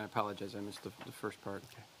 and I apologize, I missed the first part,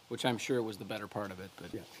 which I'm sure was the better part of it,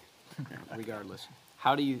 but regardless.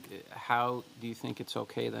 How do you think it's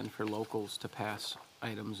okay then for locals to pass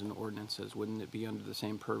items and ordinances? Wouldn't it be under the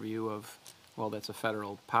same purview of, well, that's a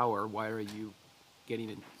federal power, why are you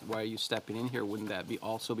stepping in here? Wouldn't that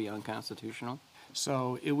also be unconstitutional?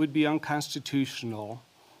 So it would be unconstitutional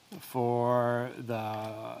for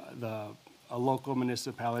a local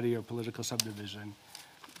municipality or political subdivision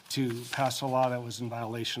to pass a law that was in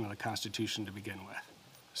violation of the Constitution to begin with.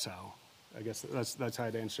 So I guess that's how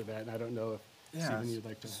I'd answer that, and I don't know if Stephen, you'd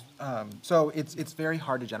like to. So it's very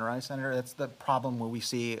hard to generalize, Senator. That's the problem where we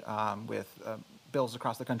see with bills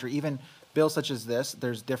across the country. Even bills such as this,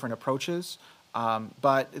 there's different approaches,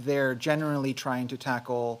 but they're generally trying to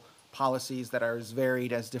tackle policies that are as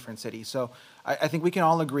varied as different cities. So I think we can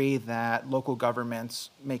all agree that local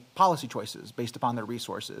governments make policy choices based upon their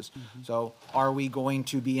resources. So are we going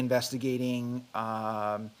to be investigating,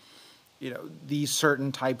 these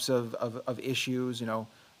certain types of issues?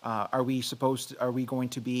 Are we going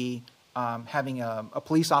to be having a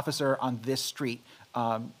police officer on this street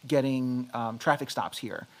getting traffic stops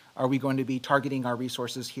here? Are we going to be targeting our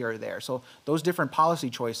resources here or there? So those different policy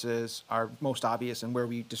choices are most obvious in where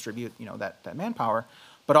we distribute, that manpower,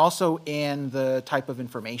 but also in the type of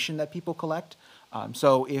information that people collect.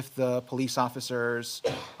 So if the police officers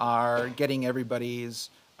are getting everybody's,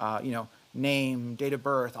 name, date of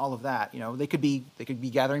birth, all of that, they could be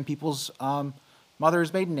gathering people's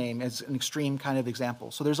mother's maiden name as an extreme kind of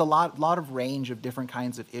example. So there's a lot of range of different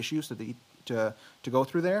kinds of issues to go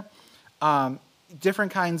through there.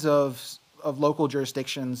 Different kinds of local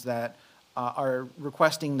jurisdictions that are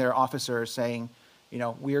requesting their officers saying,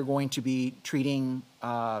 we are going to be treating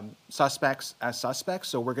suspects as suspects,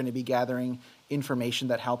 so we're going to be gathering information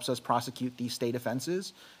that helps us prosecute these state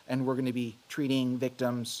offenses, and we're going to be treating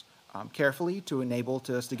victims carefully to enable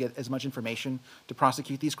us to get as much information to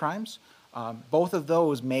prosecute these crimes. Both of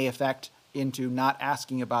those may affect into not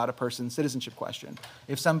asking about a person's citizenship question.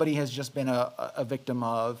 If somebody has just been a victim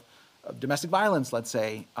of domestic violence, let's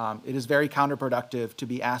say, it is very counterproductive to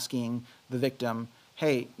be asking the victim,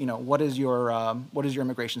 hey, what is your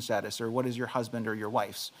immigration status, or what is your husband or your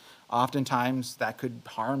wife's? Oftentimes, that could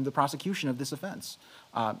harm the prosecution of this offense.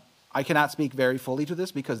 I cannot speak very fully to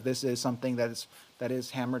this because this is something that is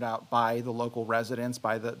hammered out by the local residents,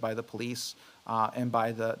 by the police, and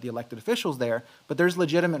by the elected officials there. But there's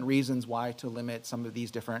legitimate reasons why to limit some of these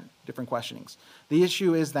different questionings. The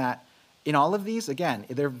issue is that in all of these, again,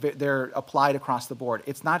 they're applied across the board.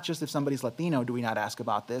 It's not just if somebody's Latino, do we not ask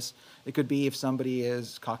about this? It could be if somebody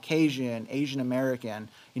is Caucasian, Asian American,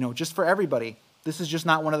 just for everybody. This is just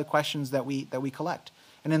not one of the questions that we collect.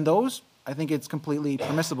 And in those, I think it's completely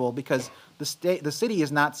permissible because the city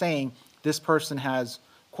is not saying this person has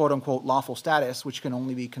quote unquote lawful status, which can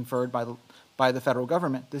only be conferred by the federal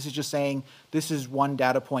government. This is just saying this is one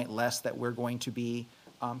data point less that we're going to be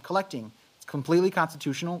collecting. It's completely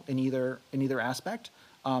constitutional in either aspect.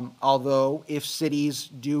 Although if cities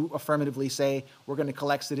do affirmatively say we're going to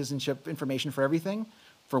collect citizenship information for everything,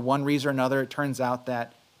 for one reason or another, it turns out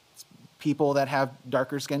that people that have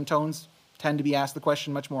darker skin tones tend to be asked the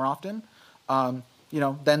question much more often. Then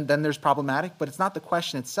there's problematic. But it's not the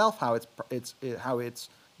question itself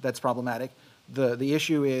that's problematic. The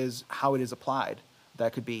issue is how it is applied.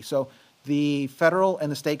 That could be. So the federal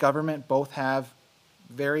and the state government both have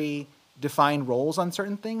very defined roles on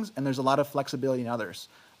certain things, and there's a lot of flexibility in others.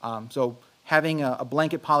 So having a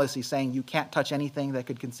blanket policy saying you can't touch anything that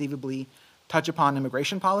could conceivably touch upon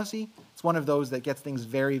immigration policy, it's one of those that gets things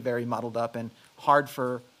very, very muddled up and hard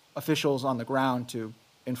for officials on the ground to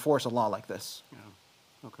enforce a law like this.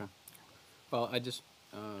 Yeah. Okay. Well, I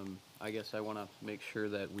guess I want to make sure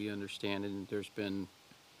that we understand, and there's been,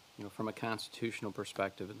 from a constitutional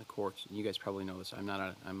perspective in the courts, and you guys probably know this, I'm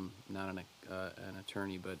not an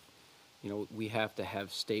attorney, but, we have to have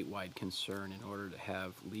statewide concern in order to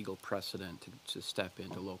have legal precedent to step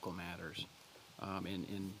into local matters,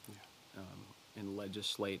 and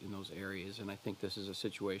legislate in those areas. And I think this is a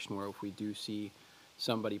situation where if we do see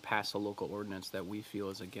somebody pass a local ordinance that we feel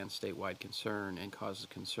is against statewide concern and causes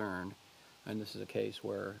concern, and this is a case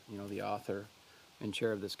where, the author and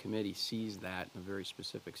chair of this committee sees that in a very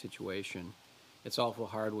specific situation, it's awful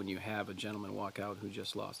hard when you have a gentleman walk out who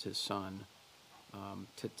just lost his son,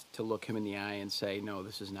 to look him in the eye and say, no,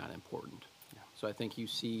 this is not important. So I think you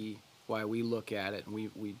see why we look at it, and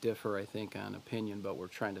we differ, I think, on opinion, but we're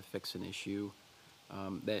trying to fix an issue.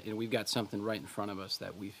 And we've got something right in front of us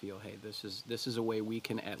that we feel, hey, this is a way we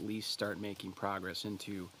can at least start making progress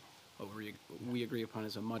into what we agree upon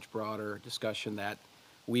is a much broader discussion that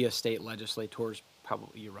we as state legislators,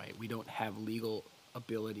 probably, you're right, we don't have legal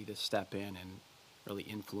ability to step in and really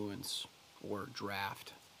influence or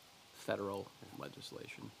draft federal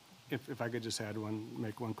legislation. If I could just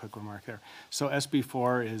make one quick remark there. So SB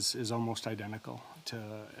 4 is almost identical to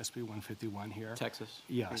SB 151 here. Texas?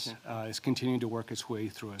 Yes. It's continuing to work its way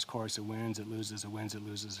through its course. It wins, it loses,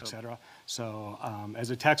 et cetera. So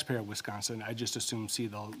as a taxpayer of Wisconsin, I just see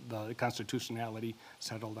the constitutionality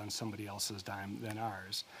settled on somebody else's dime than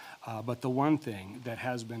ours. But the one thing that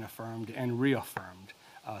has been affirmed and reaffirmed,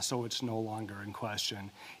 so it's no longer in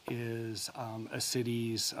question, is a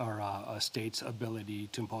city's or a state's ability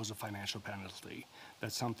to impose a financial penalty.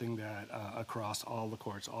 That's something that across all the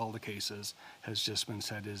courts, all the cases, has just been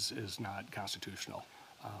said is not constitutional.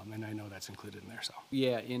 And I know that's included in there, so.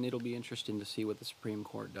 Yeah, and it'll be interesting to see what the Supreme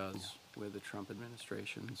Court does with the Trump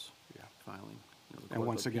administration's filing. The And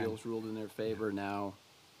once Court of again- Appeals ruled in their favor now.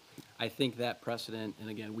 I think that precedent, and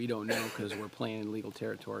again, we don't know because we're playing in legal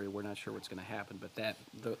territory, we're not sure what's going to happen, but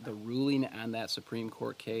the ruling on that Supreme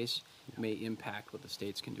Court case may impact what the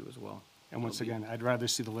states can do as well. And once again, I'd rather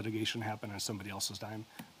see the litigation happen on somebody else's dime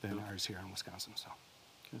than ours here in Wisconsin, so.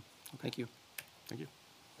 Okay. Thank you. Thank you.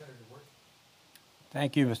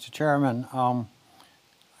 Thank you, Mr. Chairman. I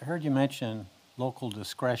heard you mention local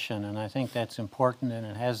discretion, and I think that's important, and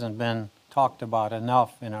it hasn't been talked about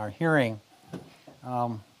enough in our hearing.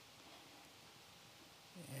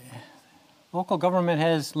 Local government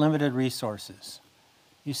has limited resources.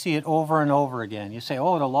 You see it over and over again. You say,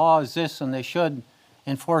 oh, the law is this, and they should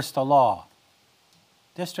enforce the law.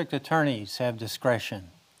 District attorneys have discretion.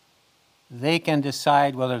 They can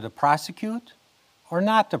decide whether to prosecute or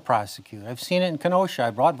not to prosecute. I've seen it in Kenosha. I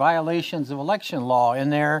brought violations of election law in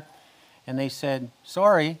there, and they said,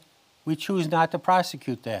 sorry, we choose not to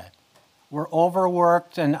prosecute that. We're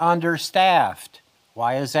overworked and understaffed.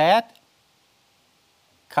 Why is that?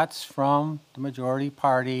 Cuts from the majority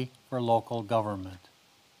party for local government.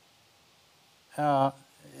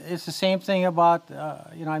 It's the same thing about,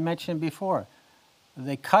 I mentioned before.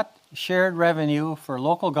 They cut shared revenue for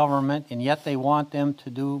local government, and yet they want them to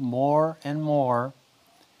do more and more.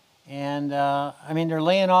 And, they're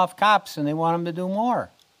laying off cops, and they want them to do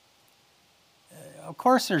more. Of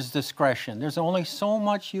course there's discretion. There's only so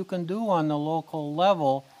much you can do on the local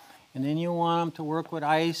level, and then you want them to work with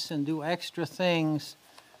ICE and do extra things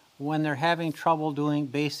when they're having trouble doing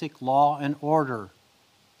basic law and order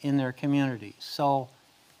in their communities. So,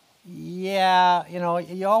 yeah,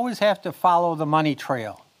 you always have to follow the money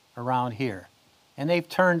trail around here. And they've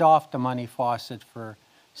turned off the money faucet for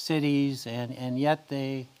cities, and yet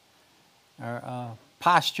they are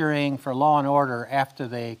posturing for law and order after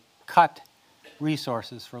they cut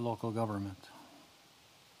resources for local government.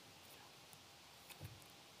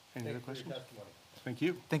 Any other questions? Thank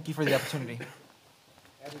you. Thank you for the opportunity.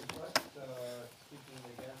 Abby Sweat, speaking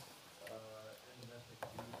against domestic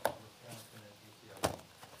abuse in Wisconsin at DCL.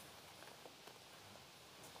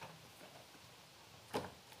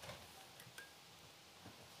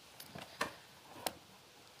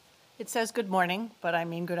 It says good morning, but I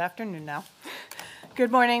mean good afternoon now.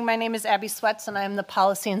 Good morning, my name is Abby Sweats, and I am the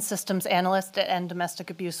Policy and Systems Analyst at End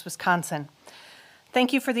Domestic Abuse Wisconsin.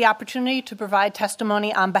 Thank you for the opportunity to provide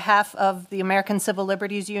testimony on behalf of the American Civil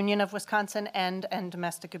Liberties Union of Wisconsin and End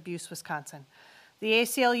Domestic Abuse Wisconsin. The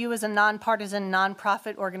ACLU is a nonpartisan,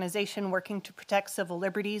 nonprofit organization working to protect civil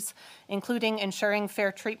liberties, including ensuring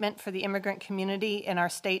fair treatment for the immigrant community in our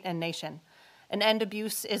state and nation. And End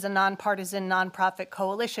Abuse is a nonpartisan, nonprofit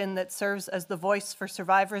coalition that serves as the voice for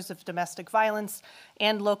survivors of domestic violence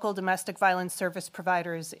and local domestic violence service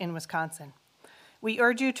providers in Wisconsin. We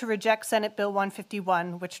urge you to reject Senate Bill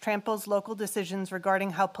 151, which tramples local decisions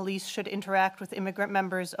regarding how police should interact with immigrant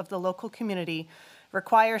members of the local community,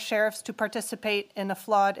 requires sheriffs to participate in a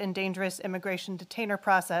flawed and dangerous immigration detainer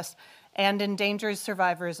process, and endangers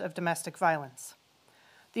survivors of domestic violence.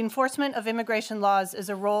 The enforcement of immigration laws is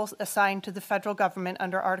a role assigned to the federal government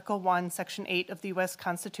under Article 1, Section 8 of the U.S.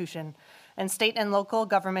 Constitution, and state and local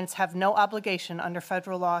governments have no obligation under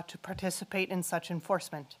federal law to participate in such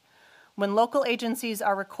enforcement. When local agencies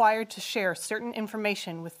are required to share certain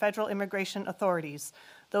information with federal immigration authorities,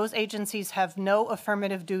 those agencies have no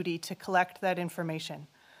affirmative duty to collect that information.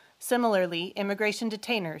 Similarly, immigration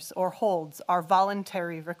detainers or holds are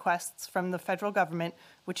voluntary requests from the federal government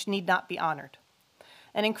which need not be honored.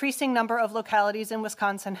 An increasing number of localities in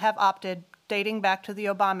Wisconsin have opted, dating back to the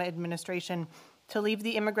Obama administration, to leave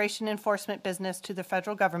the immigration enforcement business to the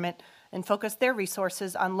federal government and focus their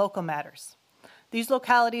resources on local matters. These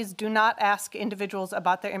localities do not ask individuals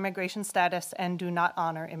about their immigration status and do not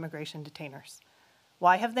honor immigration detainers.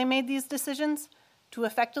 Why have they made these decisions? To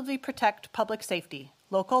effectively protect public safety,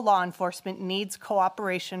 local law enforcement needs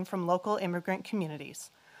cooperation from local immigrant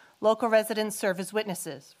communities. Local residents serve as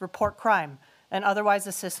witnesses, report crime, and otherwise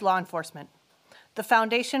assist law enforcement. The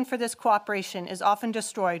foundation for this cooperation is often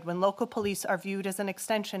destroyed when local police are viewed as an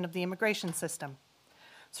extension of the immigration system.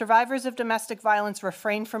 Survivors of domestic violence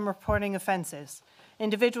refrain from reporting offenses.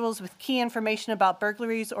 Individuals with key information about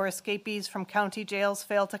burglaries or escapees from county jails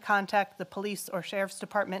fail to contact the police or sheriff's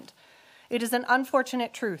department. It is an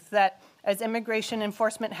unfortunate truth that, as immigration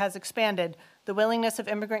enforcement has expanded, the willingness of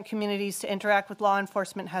immigrant communities to interact with law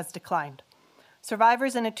enforcement has declined.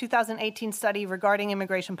 Survivors in a 2018 study regarding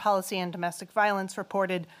immigration policy and domestic violence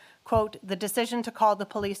reported, quote, "The decision to call the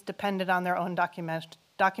police depended on their own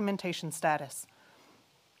documentation status."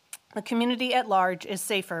 The community at large is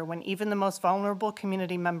safer when even the most vulnerable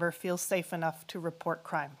community member feels safe enough to report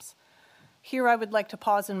crimes. Here I would like to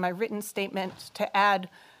pause in my written statement to add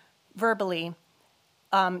verbally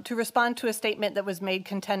to respond to a statement that was made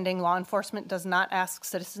contending law enforcement does not ask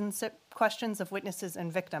citizenship questions of witnesses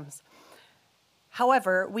and victims.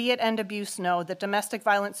 However, we at End Abuse know that domestic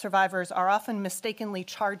violence survivors are often mistakenly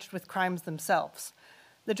charged with crimes themselves.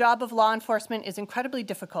 The job of law enforcement is incredibly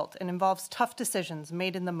difficult and involves tough decisions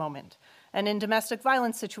made in the moment. And in domestic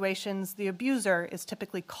violence situations, the abuser is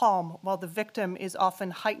typically calm while the victim is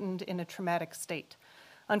often heightened in a traumatic state.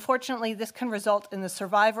 Unfortunately, this can result in the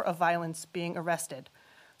survivor of violence being arrested.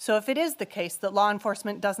 So if it is the case that law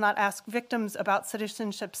enforcement does not ask victims about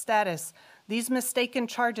citizenship status, these mistaken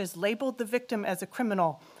charges labeled the victim as a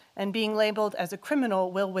criminal, and being labeled as a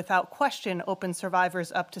criminal will without question open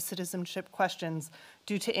survivors up to citizenship questions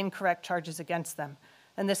due to incorrect charges against them.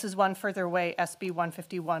 And this is one further way SB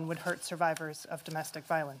 151 would hurt survivors of domestic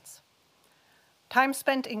violence. Time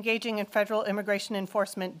spent engaging in federal immigration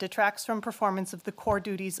enforcement detracts from performance of the core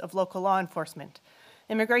duties of local law enforcement.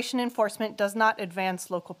 Immigration enforcement does not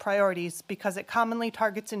advance local priorities because it commonly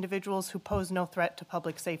targets individuals who pose no threat to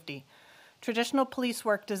public safety. Traditional police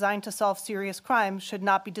work designed to solve serious crimes should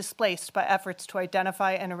not be displaced by efforts to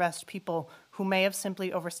identify and arrest people who may have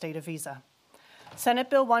simply overstayed a visa. Senate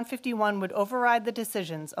Bill 151 would override the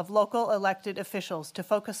decisions of local elected officials to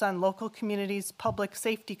focus on local communities' public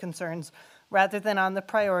safety concerns rather than on the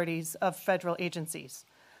priorities of federal agencies.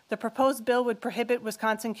 The proposed bill would prohibit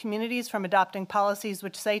Wisconsin communities from adopting policies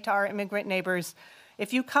which say to our immigrant neighbors,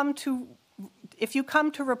 if you come to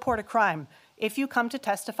report a crime, if you come to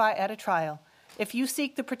testify at a trial, if you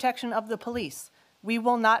seek the protection of the police, we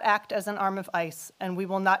will not act as an arm of ICE, and we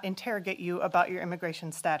will not interrogate you about your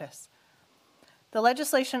immigration status. The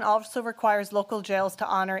legislation also requires local jails to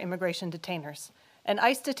honor immigration detainers. An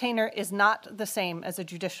ICE detainer is not the same as a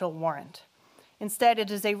judicial warrant. Instead, it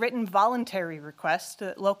is a written voluntary request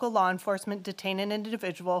that local law enforcement detain an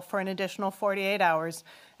individual for an additional 48 hours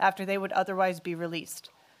after they would otherwise be released.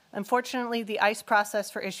 Unfortunately, the ICE process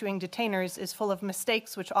for issuing detainers is full of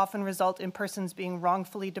mistakes which often result in persons being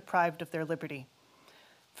wrongfully deprived of their liberty.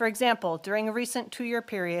 For example, during a recent 2-year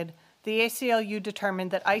period, the ACLU determined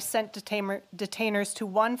that ICE sent detainers to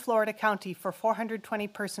one Florida county for 420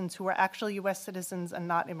 persons who were actual U.S. citizens and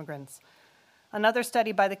not immigrants. Another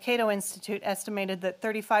study by the Cato Institute estimated that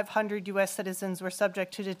 3,500 U.S. citizens were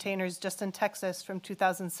subject to detainers just in Texas from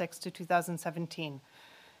 2006 to 2017.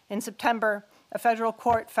 In September, a federal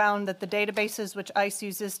court found that the databases which ICE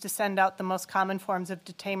uses to send out the most common forms of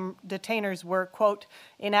detainers were, quote,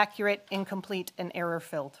 inaccurate, incomplete, and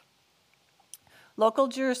error-filled. Local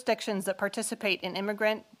jurisdictions that participate in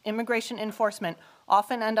immigration enforcement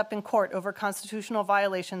often end up in court over constitutional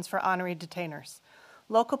violations for honorary detainers.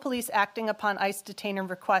 Local police acting upon ICE detainer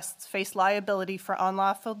requests face liability for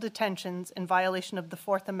unlawful detentions in violation of the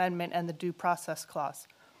Fourth Amendment and the Due Process Clause.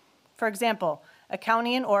 For example, a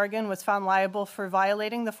county in Oregon was found liable for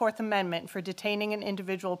violating the Fourth Amendment for detaining an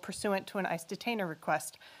individual pursuant to an ICE detainer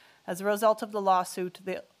request. As a result of the lawsuit,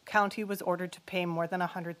 the county was ordered to pay more than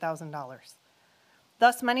 $100,000.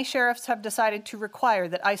 Thus, many sheriffs have decided to require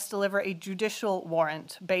that ICE deliver a judicial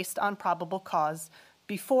warrant based on probable cause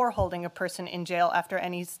before holding a person in jail after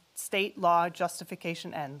any state law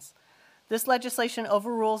justification ends. This legislation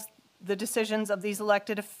overrules the decisions of these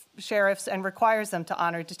elected sheriffs and requires them to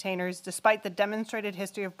honor detainers despite the demonstrated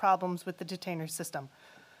history of problems with the detainer system.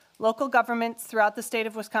 Local governments throughout the state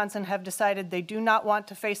of Wisconsin have decided they do not want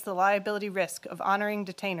to face the liability risk of honoring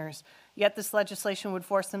detainers, yet this legislation would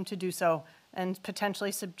force them to do so and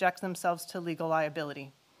potentially subject themselves to legal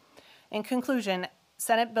liability. In conclusion,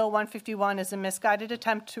 Senate Bill 151 is a misguided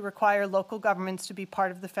attempt to require local governments to be part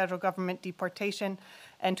of the federal government deportation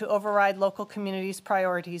and to override local communities'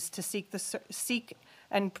 priorities to seek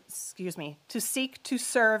to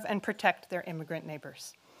serve and protect their immigrant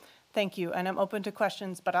neighbors. Thank you, and I'm open to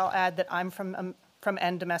questions, but I'll add that I'm from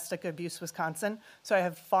End Domestic Abuse Wisconsin, so I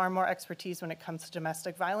have far more expertise when it comes to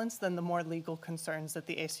domestic violence than the more legal concerns that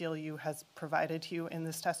the ACLU has provided to you in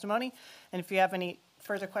this testimony. And if you have any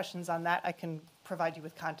further questions on that, I can provide you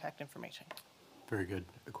with contact information. Very good.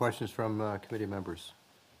 Questions from committee members?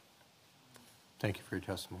 Thank you for your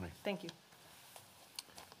testimony. Thank you.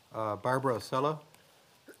 Barbara Acella,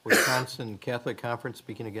 Wisconsin Catholic Conference,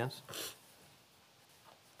 speaking against.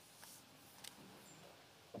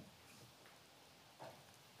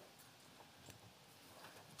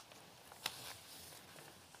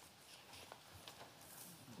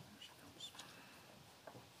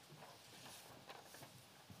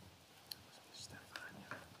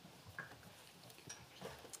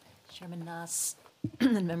 Chairman Nass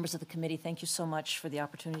and members of the committee, thank you so much for the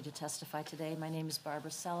opportunity to testify today. My name is Barbara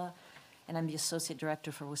Sella, and I'm the Associate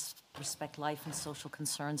Director for Respect Life and Social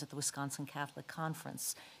Concerns at the Wisconsin Catholic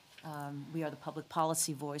Conference. We are the public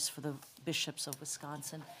policy voice for the bishops of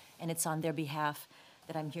Wisconsin, and it's on their behalf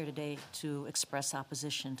that I'm here today to express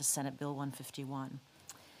opposition to Senate Bill 151.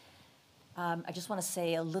 I just want to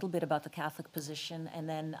say a little bit about the Catholic position, and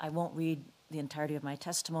then I won't read the entirety of my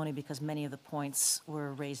testimony because many of the points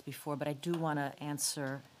were raised before, but I do want to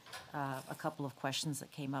answer a couple of questions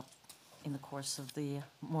that came up in the course of the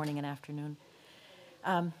morning and afternoon.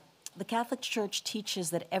 The Catholic Church teaches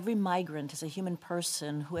that every migrant is a human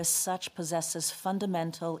person who as such possesses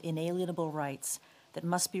fundamental, inalienable rights that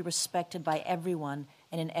must be respected by everyone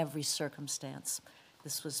and in every circumstance.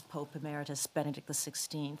 This was Pope Emeritus Benedict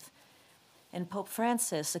XVI. And Pope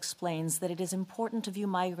Francis explains that it is important to view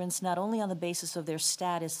migrants not only on the basis of their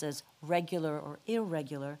status as regular or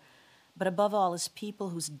irregular, but above all as people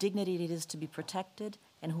whose dignity it is to be protected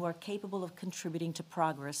and who are capable of contributing to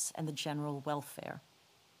progress and the general welfare.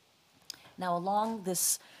 Now, alongside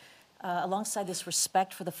this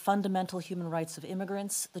respect for the fundamental human rights of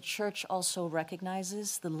immigrants, the Church also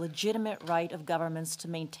recognizes the legitimate right of governments to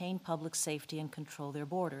maintain public safety and control their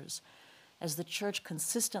borders. As the Church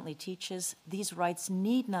consistently teaches, these rights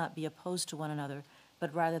need not be opposed to one another,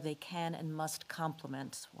 but rather they can and must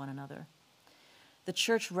complement one another. The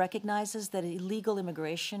Church recognizes that illegal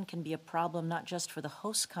immigration can be a problem not just for the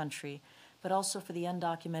host country, but also for the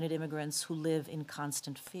undocumented immigrants who live in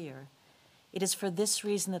constant fear. It is for this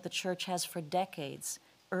reason that the Church has for decades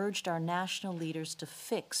urged our national leaders to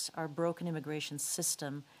fix our broken immigration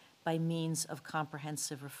system by means of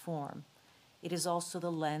comprehensive reform. It is also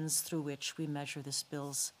the lens through which we measure this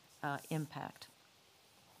bill's impact.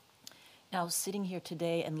 Now, sitting here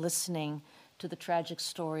today and listening to the tragic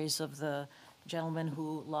stories of the gentleman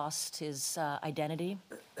who lost his identity,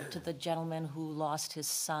 to the gentleman who lost his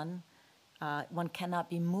son, one cannot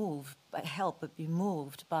be moved, help but be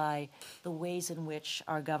moved by the ways in which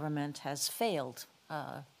our government has failed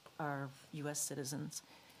our U.S. citizens.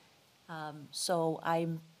 So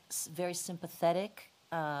I'm very sympathetic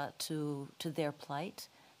to their plight,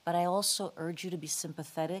 but I also urge you to be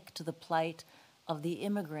sympathetic to the plight of the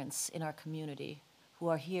immigrants in our community who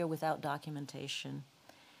are here without documentation,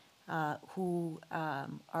 who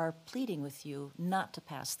are pleading with you not to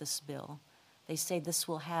pass this bill. They say this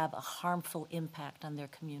will have a harmful impact on their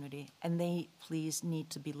community, and they please need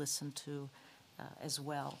to be listened to as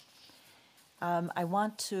well. I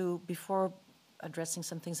want to, before addressing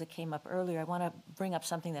some things that came up earlier, I want to bring up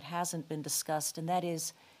something that hasn't been discussed, and that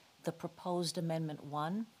is the proposed Amendment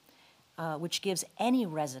 1, which gives any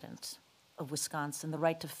resident of Wisconsin the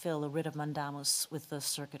right to fill a writ of mandamus with the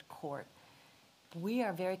circuit court. We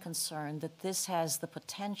are very concerned that this has the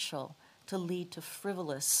potential to lead to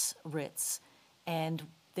frivolous writs and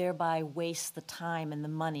thereby waste the time and the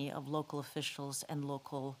money of local officials and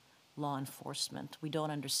local law enforcement. We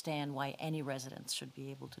don't understand why any residents should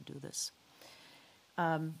be able to do this.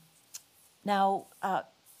 Now,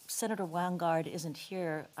 Senator Weingard isn't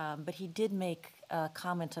here, but he did make a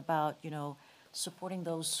comment about, supporting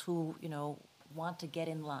those who, want to get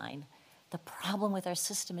in line. The problem with our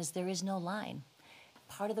system is there is no line.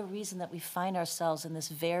 Part of the reason that we find ourselves in this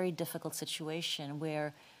very difficult situation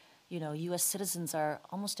where, U.S. citizens are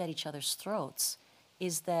almost at each other's throats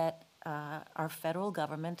is that our federal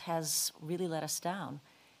government has really let us down.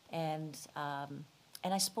 And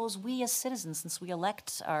I suppose we as citizens, since we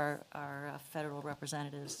elect our federal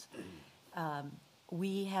representatives,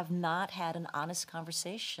 we have not had an honest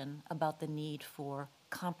conversation about the need for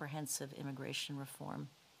comprehensive immigration reform.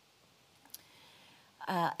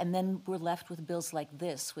 And then we're left with bills like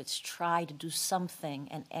this, which try to do something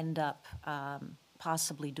and end up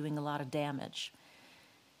possibly doing a lot of damage.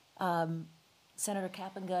 Senator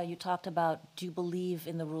Kapenga, you talked about, do you believe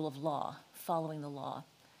in the rule of law, following the law?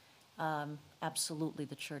 Absolutely,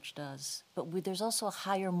 the church does. But there's also a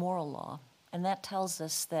higher moral law, and that tells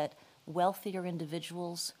us that wealthier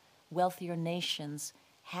individuals, wealthier nations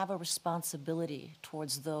have a responsibility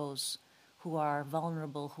towards those who are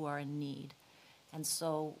vulnerable, who are in need. And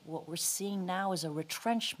so what we're seeing now is a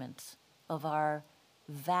retrenchment of our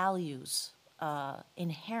values,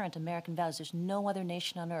 inherent American values. There's no other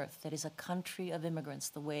nation on earth that is a country of immigrants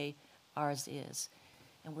the way ours is.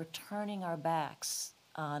 And we're turning our backs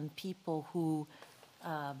on people who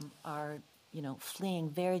are, fleeing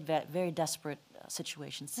very, very desperate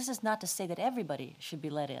situations. This is not to say that everybody should be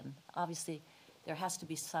let in. Obviously, there has to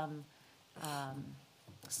be some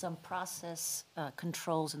process,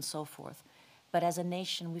 controls, and so forth. But as a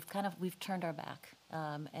nation, we've turned our back,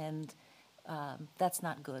 and that's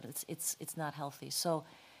not good. It's not healthy. So,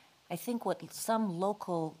 I think what some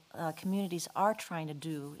local communities are trying to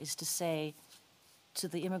do is to say to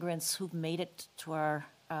the immigrants who've made it to our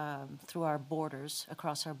through our borders,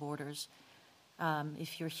 across our borders,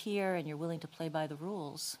 if you're here and you're willing to play by the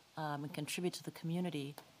rules and contribute to the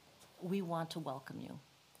community, we want to welcome you.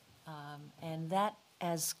 And that,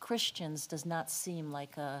 as Christians, does not seem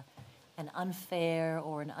like an unfair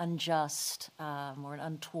or an unjust or an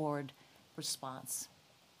untoward response.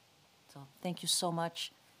 So thank you so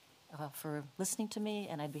much for listening to me,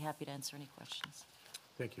 and I'd be happy to answer any questions.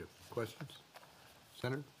 Thank you. Questions?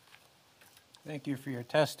 Senator? Thank you for your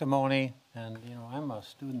testimony, and, I'm a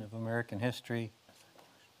student of American history.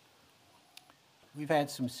 We've had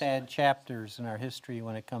some sad chapters in our history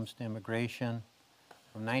when it comes to immigration.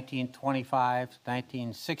 From 1925 to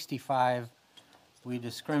 1965, we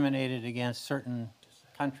discriminated against certain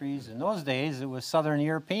countries. In those days, it was Southern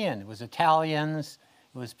European, it was Italians,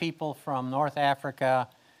 it was people from North Africa,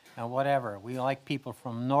 and whatever. We like people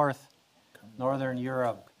from Northern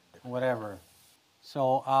Europe, whatever.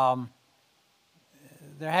 So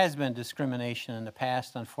there has been discrimination in the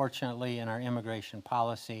past, unfortunately, in our immigration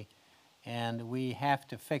policy, and we have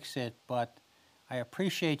to fix it. But I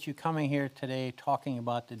appreciate you coming here today talking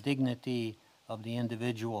about the dignity of the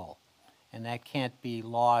individual, and that can't be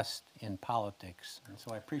lost in politics. And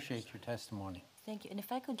so I appreciate your testimony. Thank you. And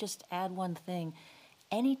if I could just add one thing,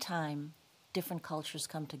 anytime different cultures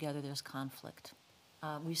come together, there's conflict.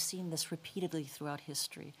 We've seen this repeatedly throughout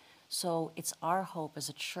history. So it's our hope as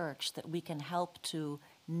a church that we can help to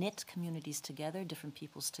knit communities together, different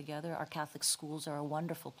peoples together. Our Catholic schools are a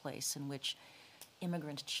wonderful place in which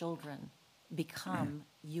immigrant children become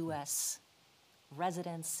U.S.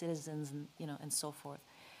 residents, citizens, and so forth.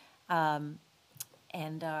 Our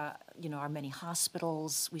many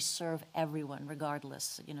hospitals, we serve everyone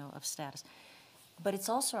regardless, of status. But it's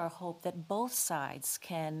also our hope that both sides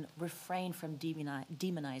can refrain from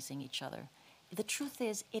demonizing each other. The truth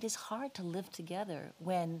is, it is hard to live together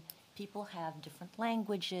when people have different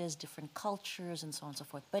languages, different cultures, and so on and so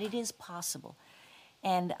forth. But it is possible.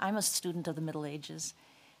 And I'm a student of the Middle Ages.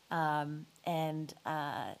 St.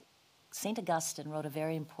 Augustine wrote a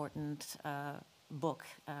very important book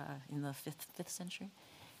in the 5th century.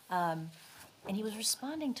 And he was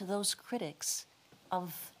responding to those critics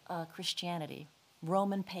of Christianity,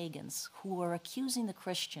 Roman pagans, who were accusing the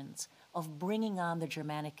Christians of bringing on the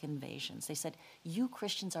Germanic invasions. They said, you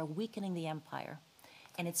Christians are weakening the empire,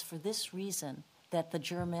 and it's for this reason that the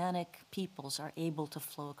Germanic peoples are able to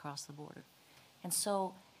flow across the border. And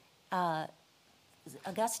so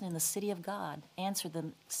Augustine in the City of God answered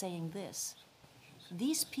them saying this: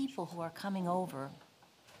 these people who are coming over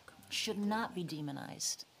should not be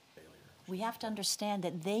demonized. We have to understand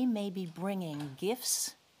that they may be bringing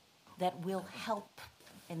gifts that will help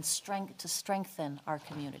and to strengthen our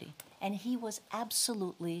community. And he was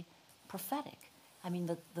absolutely prophetic. I mean,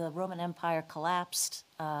 the Roman Empire collapsed,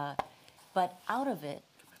 but out of it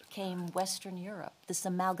came Western Europe, this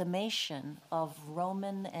amalgamation of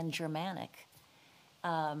Roman and Germanic,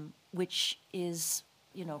 which is,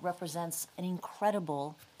 represents an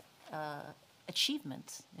incredible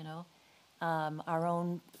achievement, Our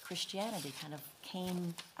own Christianity kind of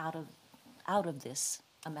came out of this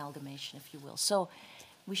amalgamation, if you will. So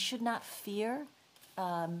we should not fear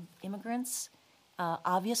immigrants.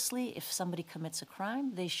 Obviously, if somebody commits a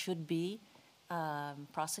crime, they should be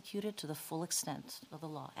prosecuted to the full extent of the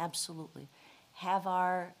law, absolutely. Have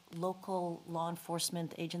our local law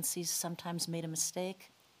enforcement agencies sometimes made a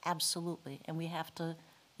mistake? Absolutely. And we have to,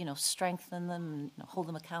 strengthen them and hold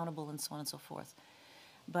them accountable and so on and so forth.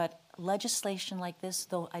 But legislation like this,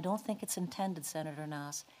 though I don't think it's intended, Senator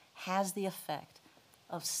Nass, has the effect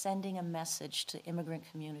of sending a message to immigrant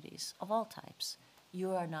communities of all types.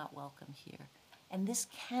 You are not welcome here. And this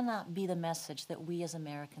cannot be the message that we as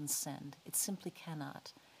Americans send. It simply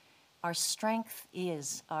cannot. Our strength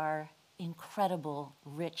is our incredible,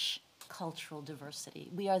 rich cultural diversity.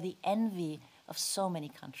 We are the envy of so many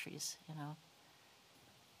countries,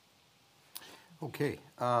 Okay.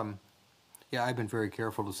 Yeah, I've been very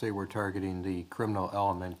careful to say we're targeting the criminal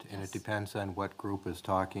element, and it depends on what group is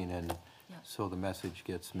talking, and so the message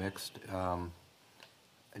gets mixed.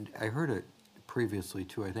 And I heard it previously,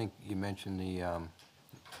 too. I think you mentioned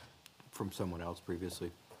from someone else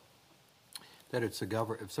previously, that it's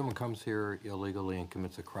if someone comes here illegally and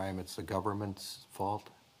commits a crime, it's the government's fault.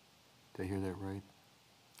 Did I hear that right?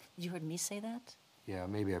 You heard me say that? Yeah,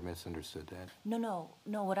 maybe I misunderstood that. No.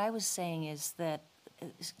 What I was saying is that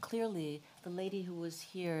clearly the lady who was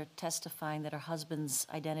here testifying that her husband's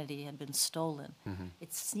identity had been stolen,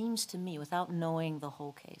 it seems to me, without knowing the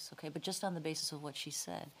whole case, okay, but just on the basis of what she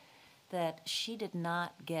said, that she did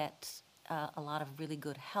not get a lot of really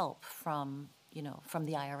good help from the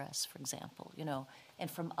IRS, for example,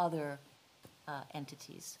 and from other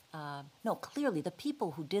entities. No, clearly the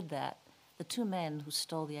people who did that, the two men who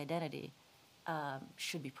stole the identity,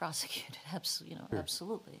 should be prosecuted.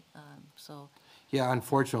 Absolutely. Yeah,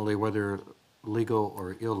 unfortunately, whether legal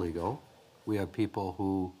or illegal, we have people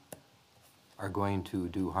who are going to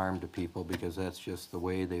do harm to people because that's just the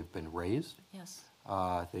way they've been raised. Yes.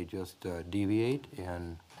 They just deviate,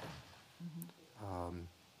 and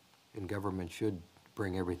government should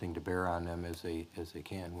bring everything to bear on them as they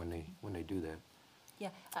can when they do that. Yeah,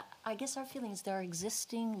 I guess our feeling is there are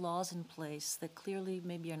existing laws in place that clearly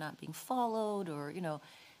maybe are not being followed, or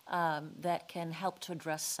that can help to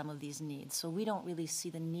address some of these needs. So we don't really see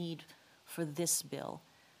the need for this bill.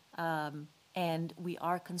 And we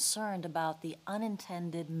are concerned about the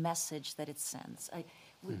unintended message that it sends.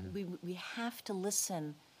 We have to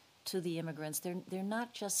listen to the immigrants. They're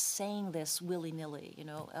not just saying this willy-nilly,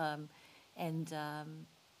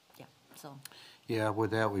 so. Yeah,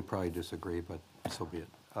 with that, we probably disagree, but so be it.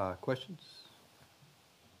 Questions?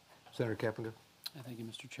 Senator Kappenga? Thank you,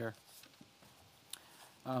 Mr. Chair.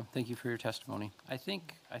 Thank you for your testimony. I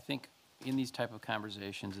think in these type of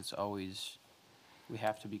conversations, it's always, we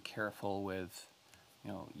have to be careful with,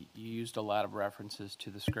 you used a lot of references to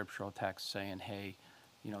the scriptural text saying, hey,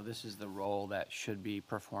 this is the role that should be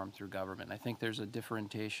performed through government. I think there's a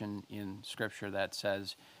differentiation in Scripture that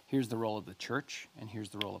says, here's the role of the church and here's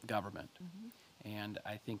the role of government. And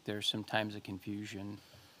I think there's sometimes a confusion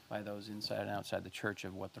by those inside and outside the church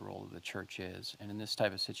of what the role of the church is. And in this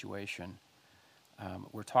type of situation,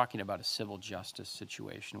 we're talking about a civil justice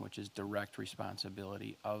situation, which is direct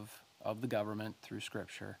responsibility of the government through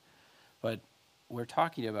Scripture. But we're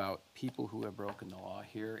talking about people who have broken the law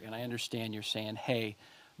here, and I understand you're saying, hey,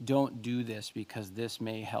 don't do this because this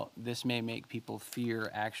may make people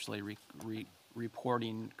fear actually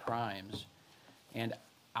reporting crimes. And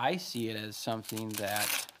I see it as something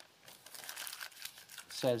that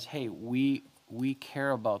says, hey, we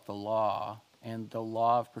care about the law, and the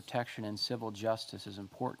law of protection and civil justice is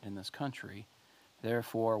important in this country.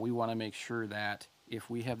 Therefore, we want to make sure that if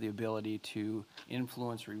we have the ability to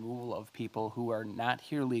influence removal of people who are not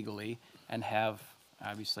here legally and have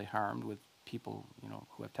obviously harmed with people,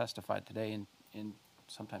 who have testified today in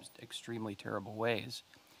sometimes extremely terrible ways,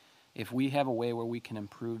 if we have a way where we can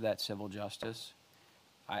improve that civil justice,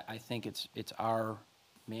 I think it's our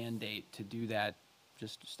mandate to do that,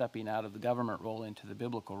 just stepping out of the government role into the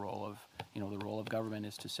biblical role of, the role of government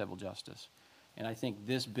is to civil justice. And I think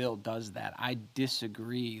this bill does that. I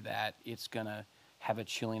disagree that it's going to have a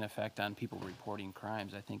chilling effect on people reporting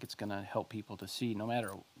crimes. I think it's going to help people to see, no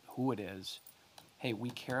matter who it is, hey,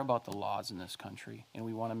 we care about the laws in this country, and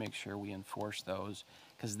we want to make sure we enforce those,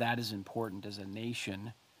 because that is important as a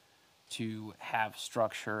nation to have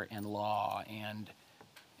structure and law, and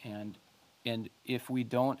if we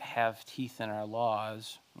don't have teeth in our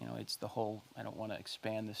laws, you know, it's the whole, I don't want to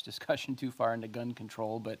expand this discussion too far into gun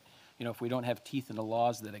control, but, you know, if we don't have teeth in the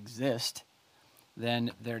laws that exist,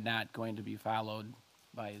 then they're not going to be followed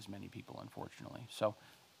by as many people, unfortunately. So,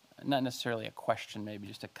 not necessarily a question, maybe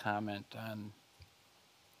just a comment on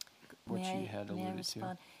what you had May I alluded to.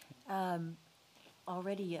 respond?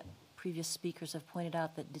 Already, previous speakers have pointed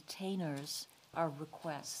out that detainers are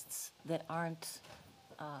requests that aren't,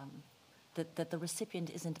 that the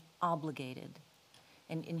recipient isn't obligated.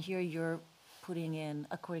 And here you're putting in,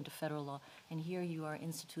 according to federal law, and here you are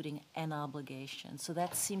instituting an obligation. So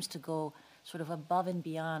that seems to go sort of above and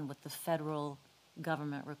beyond what the federal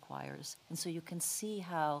government requires. And so you can see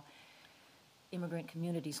how immigrant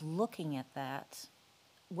communities looking at that,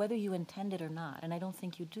 whether you intend it or not, and I don't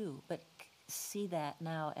think you do, but see that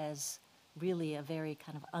now as really a very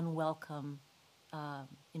kind of unwelcome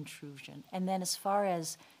intrusion. And then as far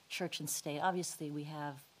as church and state, obviously we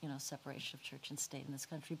have, you know, separation of church and state in this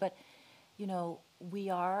country, but, you know, we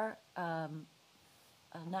are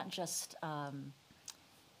not just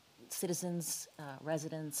citizens,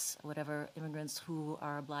 residents, whatever, immigrants who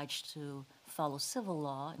are obliged to follow civil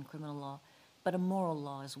law and criminal law, but a moral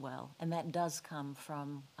law as well. And that does come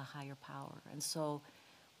from a higher power. And so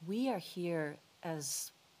we are here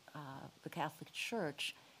as the Catholic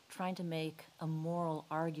Church trying to make a moral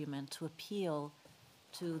argument to appeal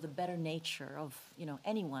to the better nature of, you know,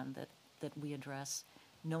 anyone that we address,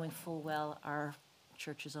 knowing full well our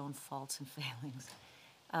church's own faults and failings.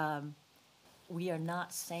 We are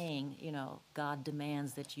not saying, you know, God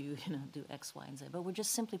demands that you know, do X, Y, and Z, but we're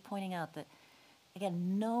just simply pointing out that,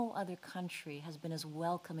 again, no other country has been as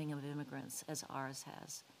welcoming of immigrants as ours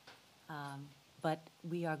has. But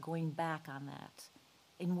we are going back on that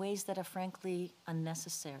in ways that are frankly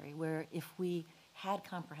unnecessary, where if we had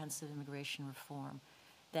comprehensive immigration reform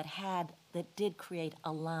that did create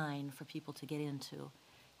a line for people to get into,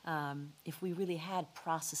 if we really had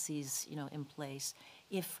processes, you know, in place,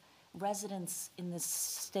 if residents in this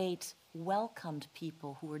state welcomed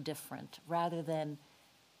people who were different rather than,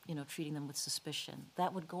 you know, treating them with suspicion,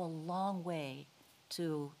 that would go a long way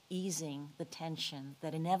to easing the tension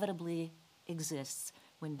that inevitably exists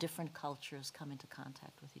when different cultures come into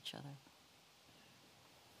contact with each other.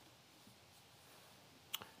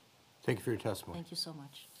 Thank you for your testimony. Thank you so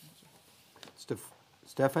much. Thank you.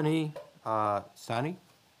 Stephanie Sani,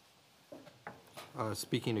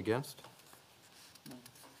 speaking against.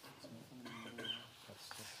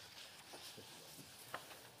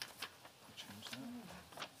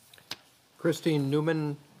 Christine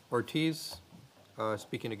Newman Ortiz,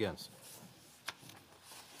 speaking against.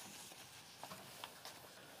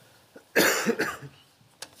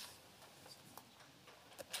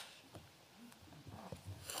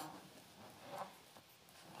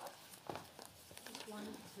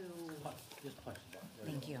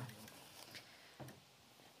 Thank you.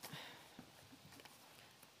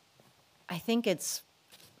 I think it's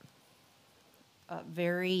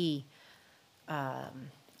very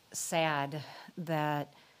sad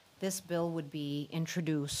that this bill would be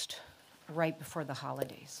introduced right before the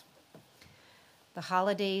holidays. The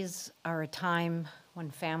holidays are a time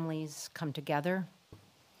when families come together,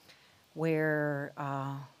 where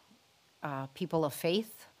people of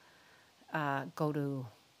faith go to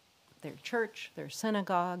their church, their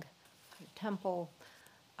synagogue, their temple,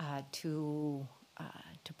 to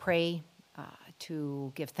pray,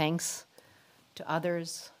 to give thanks to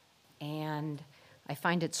others. And I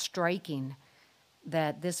find it striking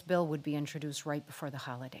that this bill would be introduced right before the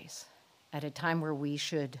holidays, at a time where we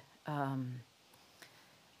should, and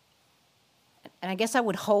I guess I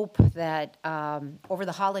would hope that over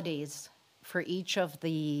the holidays, for each of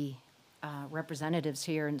the representatives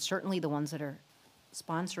here, and certainly the ones that are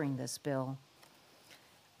sponsoring this bill,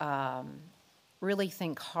 really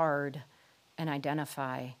think hard and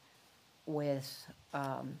identify with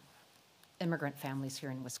immigrant families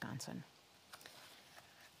here in Wisconsin.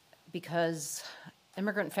 Because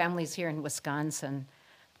immigrant families here in Wisconsin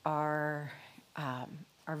are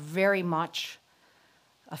very much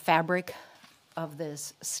a fabric of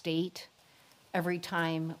this state. Every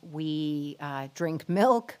time we drink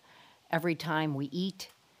milk, every time we eat,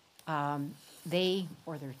 they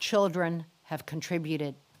or their children have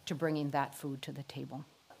contributed to bringing that food to the table.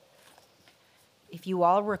 If you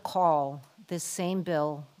all recall, this same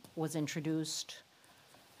bill was introduced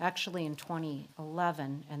actually in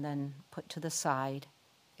 2011 and then put to the side.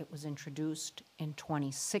 It was introduced in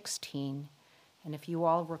 2016. And if you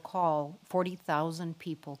all recall, 40,000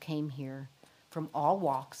 people came here from all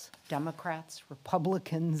walks, Democrats,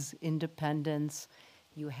 Republicans, independents.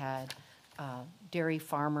 You had dairy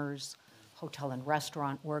farmers, hotel and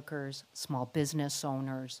restaurant workers, small business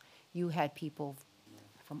owners. You had people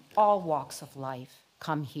from all walks of life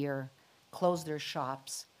come here, close their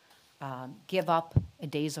shops, give up a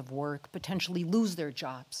days of work, potentially lose their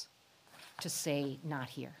jobs to say, not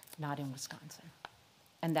here, not in Wisconsin.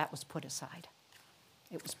 And that was put aside.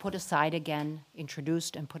 It was put aside again,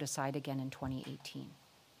 introduced and put aside again in 2018.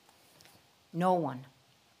 No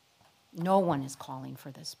one is calling for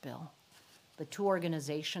this bill. The two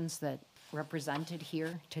organizations that represented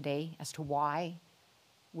here today as to why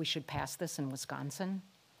we should pass this in Wisconsin,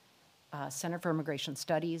 Center for Immigration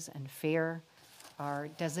Studies and FAIR, are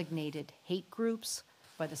designated hate groups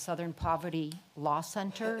by the Southern Poverty Law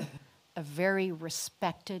Center, a very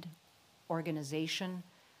respected organization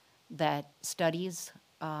that studies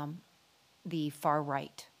the far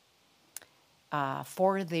right.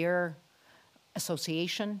 For their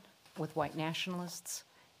association with white nationalists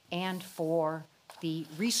and for the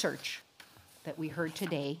research that we heard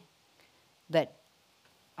today that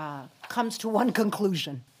comes to one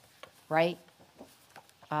conclusion, right?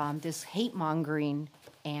 This hate-mongering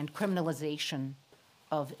and criminalization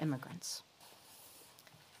of immigrants.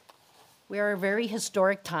 We are a very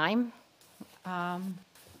historic time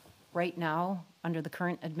right now under the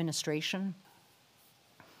current administration.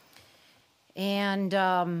 And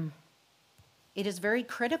it is very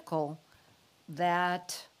critical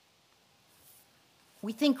that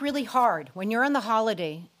we think really hard. When you're on the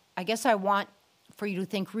holiday, I guess I want for you to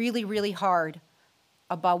think really, really hard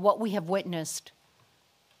about what we have witnessed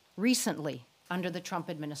recently under the Trump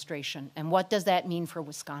administration, and what does that mean for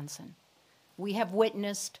Wisconsin? We have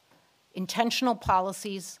witnessed intentional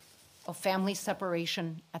policies of family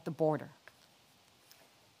separation at the border.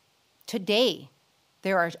 Today,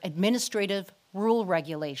 there are administrative rule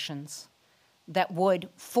regulations that would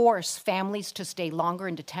force families to stay longer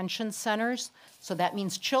in detention centers, so that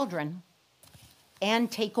means children,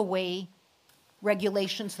 and take away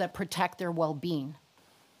regulations that protect their well-being.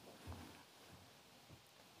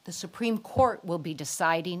 The Supreme Court will be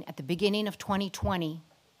deciding at the beginning of 2020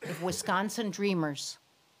 if Wisconsin Dreamers,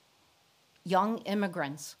 young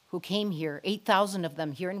immigrants who came here, 8,000 of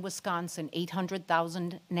them here in Wisconsin,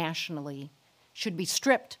 800,000 nationally, should be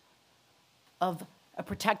stripped of a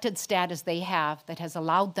protected status they have that has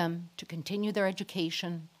allowed them to continue their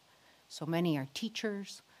education. So many are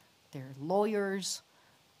teachers, they're lawyers,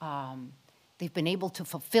 they've been able to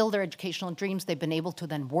fulfill their educational dreams, they've been able to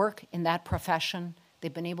then work in that profession,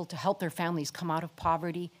 they've been able to help their families come out of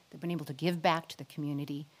poverty, they've been able to give back to the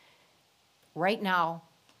community. Right now,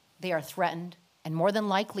 they are threatened and more than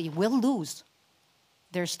likely will lose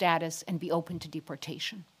their status and be open to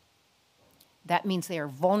deportation. That means they are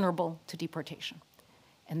vulnerable to deportation.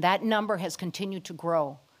 And that number has continued to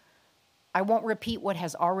grow. I won't repeat what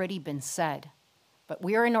has already been said, but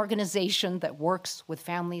we are an organization that works with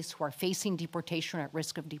families who are facing deportation or at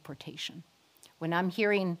risk of deportation. When I'm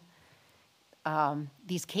hearing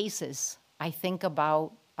these cases, I think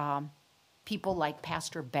about people like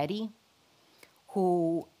Pastor Betty,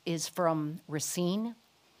 who is from Racine.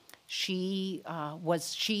 She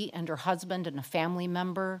and her husband and a family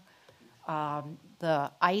member,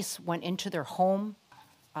 the ICE went into their home.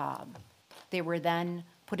 They were then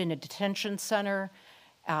put in a detention center,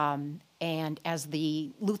 and as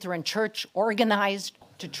the Lutheran Church organized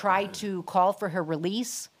to try to call for her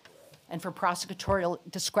release and for prosecutorial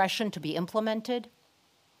discretion to be implemented.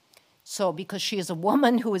 So because she is a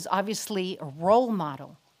woman who is obviously a role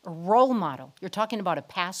model, you're talking about a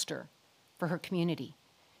pastor for her community.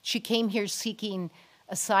 She came here seeking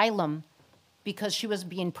asylum because she was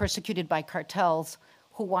being persecuted by cartels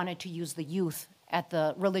who wanted to use the youth at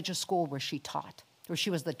the religious school where she taught, where she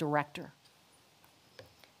was the director.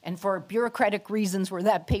 And for bureaucratic reasons where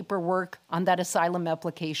that paperwork on that asylum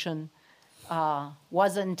application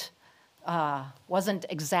wasn't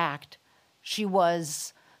exact, she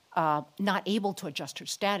was not able to adjust her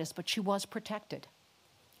status, but she was protected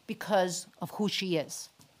because of who she is.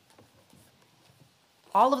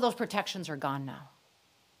 All of those protections are gone now.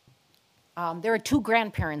 There are two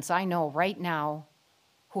grandparents I know right now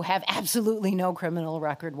who have absolutely no criminal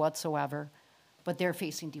record whatsoever, but they're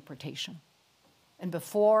facing deportation. And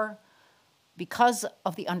because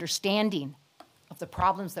of the understanding of the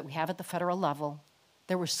problems that we have at the federal level,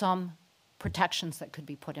 there were some protections that could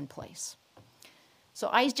be put in place. So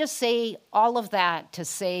I just say all of that to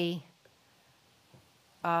say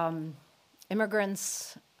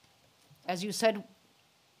immigrants, as you said,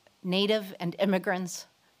 Native and immigrants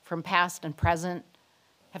from past and present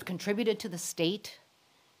have contributed to the state.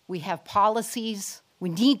 We have policies, we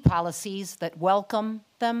need policies that welcome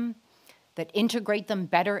them, that integrate them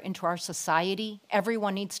better into our society.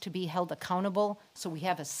 Everyone needs to be held accountable so we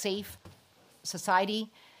have a safe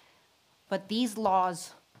society. But these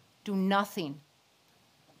laws do nothing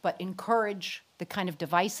but encourage the kind of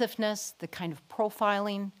divisiveness, the kind of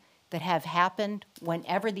profiling that have happened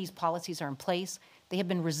whenever these policies are in place. They have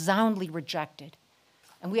been resoundingly rejected.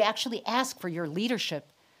 And we actually ask for your leadership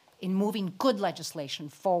in moving good legislation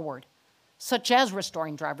forward, such as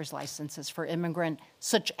restoring driver's licenses for immigrants,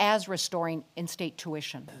 such as restoring in-state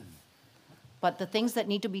tuition. But the things that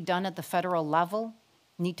need to be done at the federal level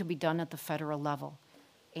need to be done at the federal level.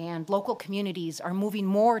 And local communities are moving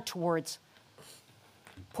more towards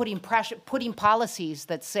putting policies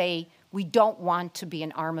that say we don't want to be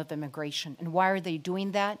an arm of immigration. And why are they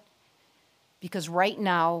doing that? Because right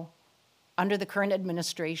now, under the current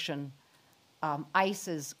administration, ICE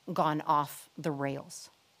has gone off the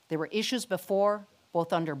rails. There were issues before,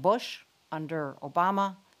 both under Bush, under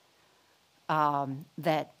Obama,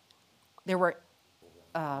 that there were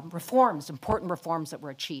reforms, important reforms that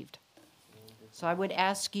were achieved. So I would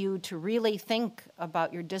ask you to really think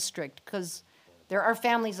about your district, because there are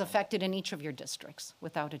families affected in each of your districts,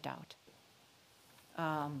 without a doubt.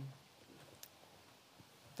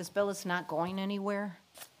 This bill is not going anywhere,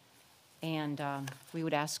 and we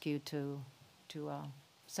would ask you to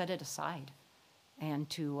set it aside and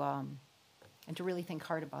to really think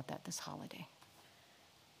hard about that this holiday.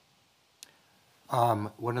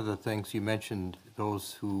 One of the things you mentioned,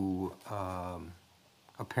 those who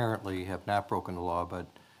apparently have not broken the law, but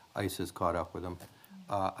ICE has caught up with them.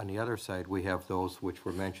 On the other side, we have those which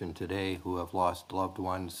were mentioned today who have lost loved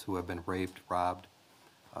ones, who have been raped, robbed,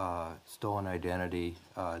 stolen identity.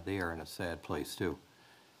 They are in a sad place too.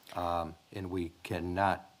 And we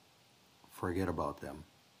cannot forget about them.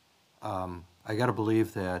 I got to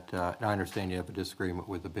believe that, now I understand you have a disagreement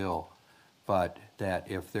with the bill, but that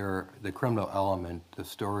if they're the criminal element, the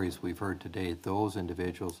stories we've heard today, those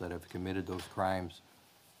individuals that have committed those crimes,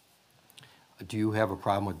 do you have a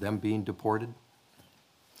problem with them being deported?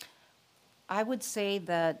 I would say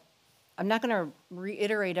that, I'm not going to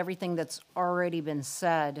reiterate everything that's already been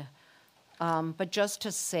said, but just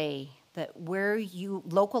to say that where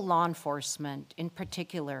local law enforcement in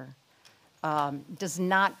particular, does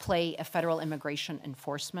not play a federal immigration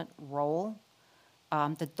enforcement role,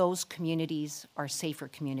 that those communities are safer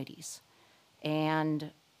communities.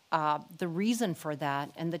 And the reason for that,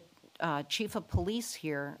 and the chief of police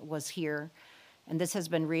here was here, and this has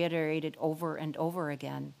been reiterated over and over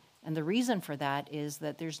again, and the reason for that is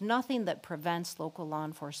that there's nothing that prevents local law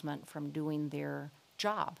enforcement from doing their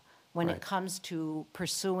job when Right. it comes to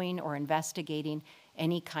pursuing or investigating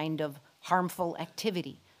any kind of harmful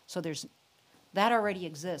activity. So that already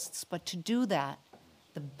exists, but to do that,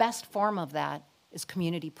 the best form of that is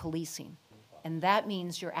community policing. And that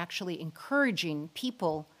means you're actually encouraging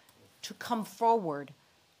people to come forward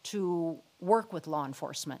to work with law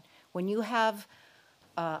enforcement. When you have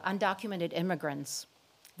undocumented immigrants,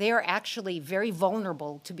 they are actually very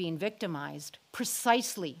vulnerable to being victimized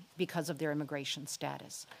precisely because of their immigration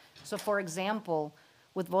status. So for example,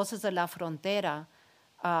 with Voces de la Frontera,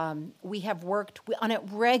 we have worked on a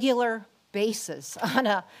regular basis, on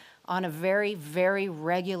a very, very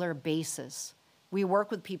regular basis. We work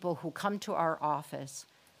with people who come to our office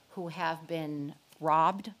who have been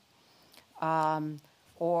robbed,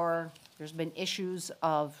 or there's been issues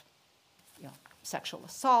of sexual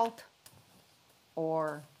assault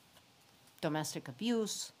or domestic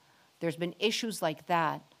abuse. There's been issues like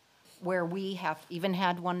that where we have even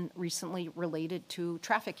had one recently related to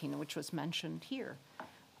trafficking, which was mentioned here.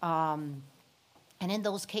 And in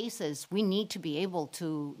those cases, we need to be able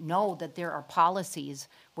to know that there are policies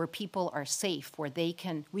where people are safe, where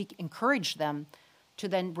we encourage them to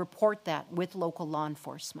then report that with local law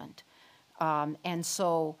enforcement. And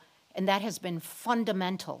that has been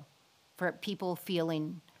fundamental for people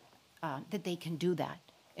feeling that they can do that.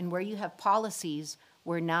 And where you have policies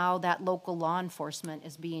where now that local law enforcement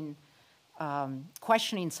is being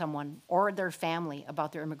questioning someone or their family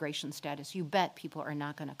about their immigration status, you bet people are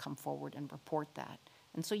not going to come forward and report that.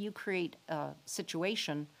 And so you create a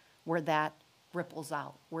situation where that ripples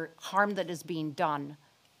out, where harm that is being done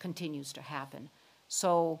continues to happen.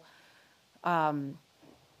 So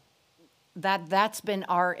that's been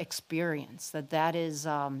our experience, that is,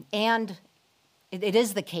 and it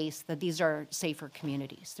is the case that these are safer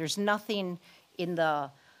communities. There's nothing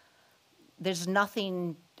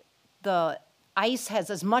the ICE has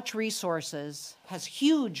as much resources, has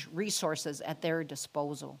huge resources at their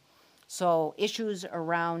disposal. So issues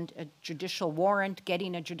around a judicial warrant,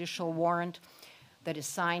 getting a judicial warrant, that is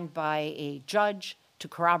signed by a judge to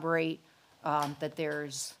corroborate that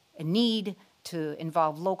there's a need to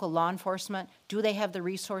involve local law enforcement. Do they have the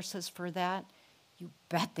resources for that? You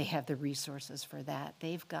bet they have the resources for that.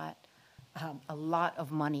 They've got a lot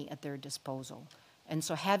of money at their disposal. And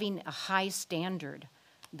so having a high standard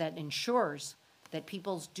that ensures that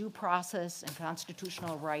people's due process and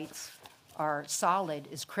constitutional rights are solid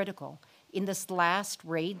is critical. In this last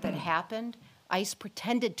raid that happened, ICE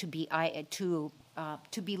pretended to be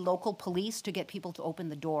local police to get people to open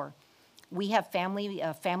the door. We have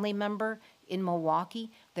a family member in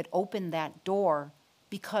Milwaukee that opened that door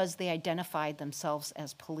because they identified themselves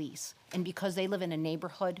as police and because they live in a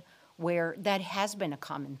neighborhood where that has been a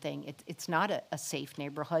common thing. It's not a safe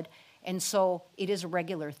neighborhood. And so it is a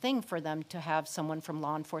regular thing for them to have someone from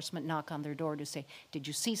law enforcement knock on their door to say, did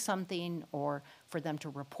you see something? Or for them to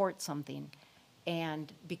report something.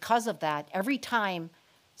 And because of that, every time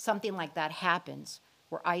something like that happens,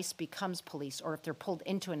 where ICE becomes police, or if they're pulled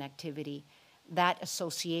into an activity, that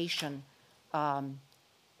association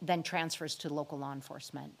then transfers to local law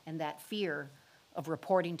enforcement. And that fear of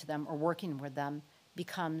reporting to them or working with them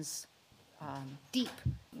becomes deep.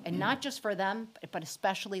 And not just for them, but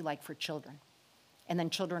especially like for children. And then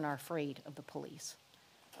children are afraid of the police.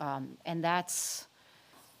 And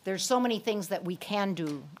there's so many things that we can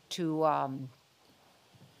do to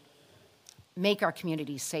make our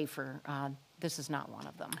communities safer. This is not one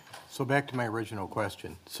of them. So back to my original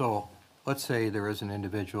question. So let's say there is an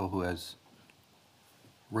individual who has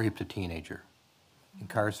raped a teenager,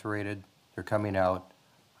 incarcerated, they're coming out,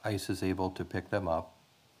 ICE is able to pick them up.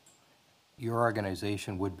 Your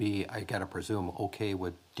organization would be, I gotta presume, okay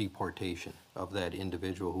with deportation of that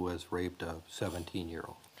individual who has raped a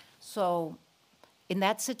 17-year-old. So in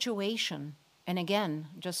that situation, and again,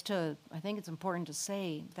 I think it's important to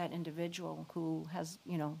say that individual who has,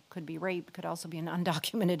 could be raped, could also be an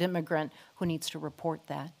undocumented immigrant who needs to report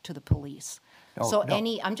that to the police. No.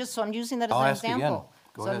 I'm using that as I'll an ask again. example.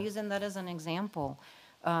 Go So I'm ahead. using that as an example,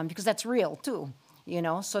 because that's real too,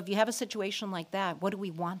 So if you have a situation like that, what do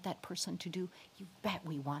we want that person to do? You bet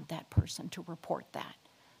we want that person to report that,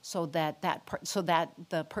 so that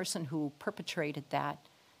the person who perpetrated that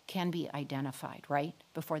can be identified, right,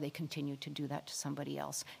 before they continue to do that to somebody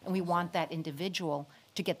else. And we want that individual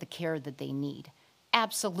to get the care that they need.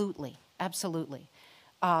 Absolutely, absolutely.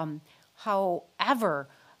 However,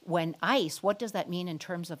 when ICE, what does that mean in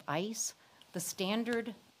terms of ICE? The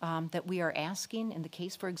standard that we are asking in the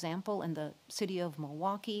case, for example, in the city of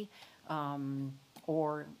Milwaukee,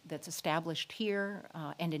 or that's established here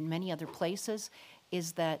and in many other places,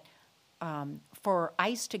 is that for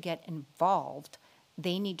ICE to get involved,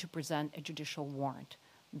 they need to present a judicial warrant.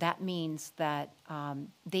 That means that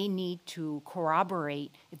they need to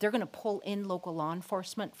corroborate, if they're going to pull in local law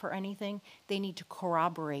enforcement for anything, they need to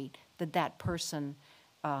corroborate that that person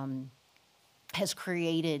has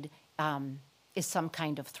created, is some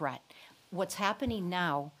kind of threat. What's happening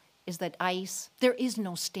now is that ICE, there is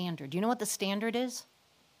no standard. You know what the standard is?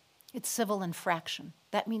 It's civil infraction.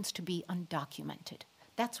 That means to be undocumented.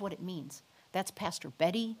 That's what it means. That's Pastor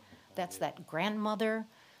Betty. That's that grandmother.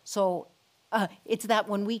 So it's that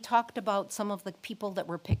when we talked about some of the people that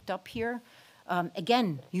were picked up here,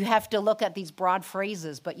 again, you have to look at these broad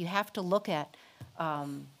phrases, but you have to look at,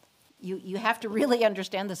 you have to really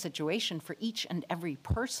understand the situation for each and every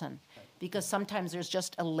person, because sometimes there's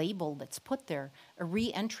just a label that's put there, a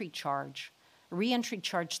re-entry charge. A re-entry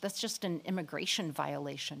charge, that's just an immigration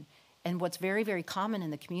violation. And what's very, very common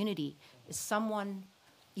in the community is someone,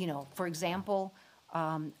 for example,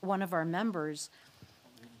 one of our members,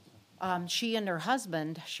 she and her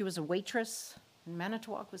husband, she was a waitress in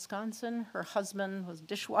Manitowoc, Wisconsin. Her husband was a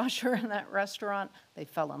dishwasher in that restaurant. They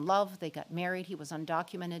fell in love. They got married. He was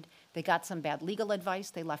undocumented. They got some bad legal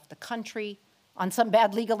advice. They left the country on some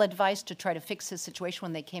bad legal advice to try to fix his situation.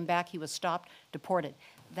 When they came back, he was stopped, deported.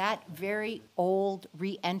 That very old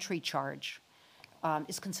re-entry charge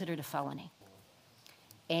is considered a felony.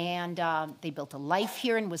 And they built a life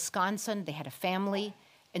here in Wisconsin. They had a family,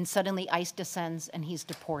 and suddenly ICE descends and he's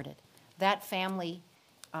deported. That family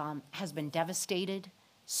has been devastated.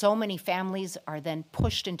 So many families are then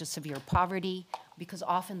pushed into severe poverty because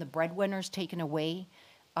often the breadwinner's taken away.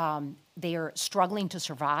 They are struggling to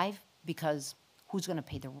survive because who's going to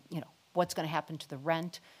pay what's going to happen to the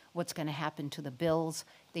rent? What's going to happen to the bills?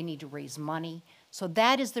 They need to raise money. So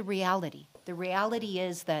that is the reality. The reality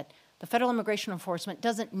is that the Federal Immigration Enforcement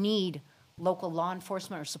doesn't need local law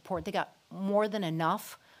enforcement or support. They got more than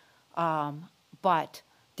enough, but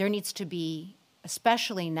there needs to be,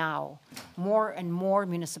 especially now, more and more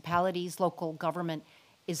municipalities, local government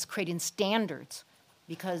is creating standards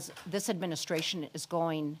because this administration is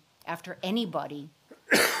going after anybody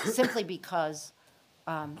simply because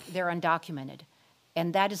they're undocumented.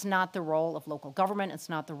 And that is not the role of local government. It's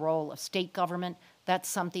not the role of state government. That's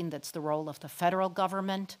something that's the role of the federal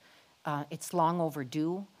government. It's long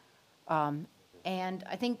overdue. And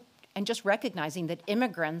I think, and just recognizing that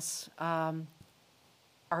immigrants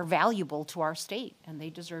are valuable to our state, and they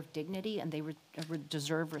deserve dignity, and they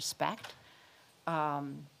deserve respect.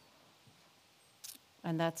 And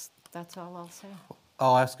that's all I'll say.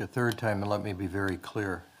 I'll ask a third time, and let me be very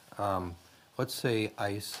clear. Let's say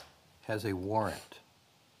ICE has a warrant.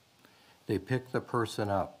 They pick the person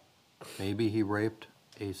up. Maybe he raped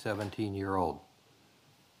a 17-year-old.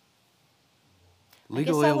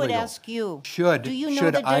 Legal, I guess I would illegal. ask you, Should do you know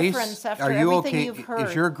should the ICE, difference after are you everything okay? you've heard?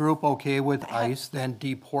 Is your group okay with ICE then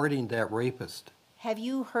deporting that rapist? Have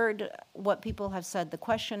you heard what people have said? The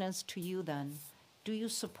question is to you then. Do you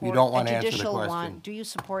support don't a wanna answer the judicial question. warrant? Do you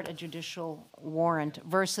support a judicial warrant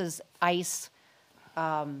versus ICE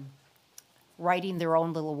writing their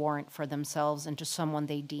own little warrant for themselves into someone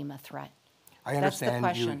they deem a threat? I That's the understand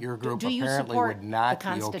question. your group Do you apparently support would not the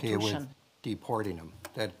be okay with Constitution? deporting him.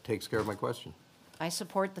 That takes care of my question. I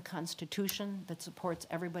support the Constitution that supports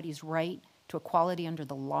everybody's right to equality under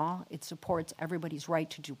the law. It supports everybody's right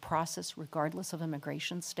to due process regardless of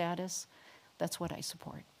immigration status. That's what I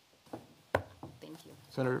support. Thank you.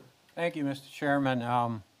 Senator? Thank you, Mr.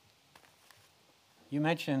 Chairman. You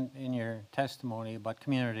mentioned in your testimony about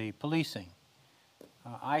community policing.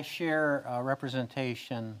 I share a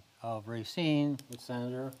representation of Racine with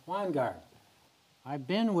Senator Weingart. I've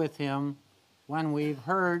been with him when we've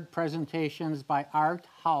heard presentations by Art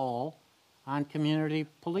Howell on community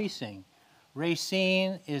policing.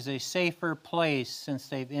 Racine is a safer place since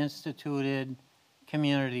they've instituted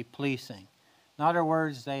community policing. In other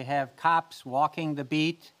words, they have cops walking the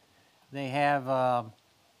beat. They have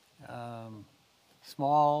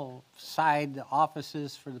small side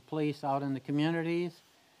offices for the police out in the communities.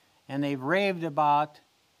 And they've raved about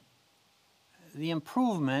the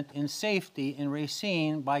improvement in safety in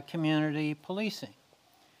Racine by community policing.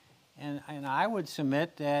 And I would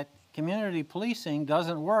submit that community policing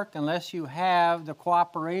doesn't work unless you have the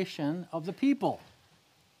cooperation of the people.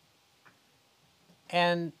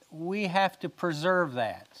 And we have to preserve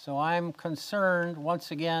that. So I'm concerned,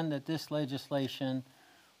 once again, that this legislation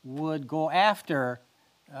would go after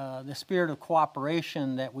the spirit of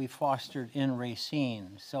cooperation that we fostered in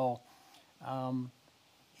Racine. So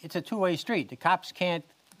it's a two-way street. The cops can't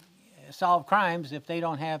solve crimes if they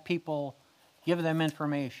don't have people give them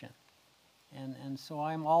information. And so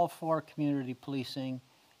I'm all for community policing,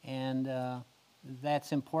 and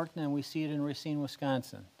that's important, and we see it in Racine,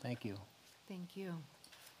 Wisconsin. Thank you. Thank you.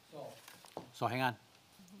 So hang on.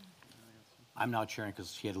 I'm now chairing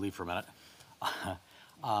because she had to leave for a minute.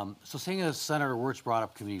 So seeing as Senator Wirtz brought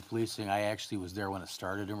up community policing, I actually was there when it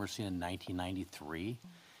started in Racine in 1993.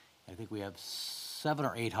 I think we have 7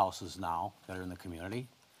 or 8 houses now that are in the community.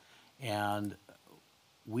 And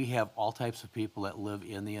we have all types of people that live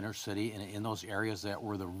in the inner city and in those areas that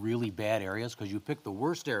were the really bad areas, because you pick the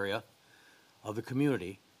worst area of the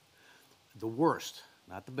community, the worst,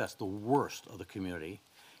 not the best, the worst of the community,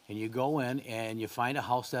 and you go in and you find a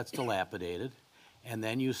house that's dilapidated, and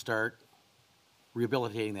then you start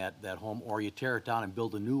rehabilitating that home, or you tear it down and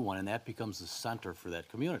build a new one, and that becomes the center for that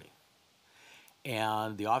community.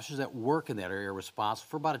 And the officers that work in that area are responsible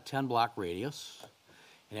for about a 10-block radius,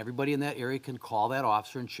 and everybody in that area can call that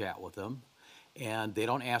officer and chat with them, and they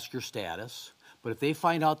don't ask your status. But if they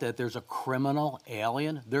find out that there's a criminal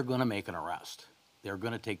alien, they're going to make an arrest. They're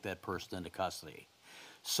going to take that person into custody.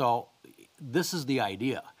 So this is the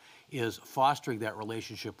idea, is fostering that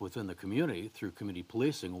relationship within the community through community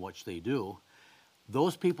policing, which they do.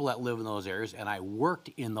 Those people that live in those areas, and I worked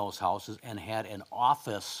in those houses and had an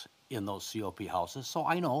office in those COP houses, so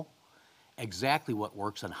I know exactly what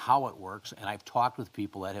works and how it works, and I've talked with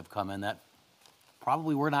people that have come in that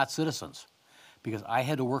probably were not citizens, because I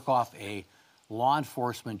had to work off a law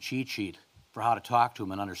enforcement cheat sheet for how to talk to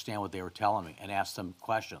them and understand what they were telling me and ask them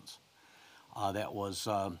questions. That was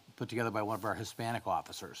put together by one of our Hispanic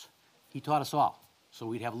officers. He taught us all, so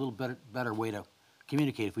we'd have a little better way to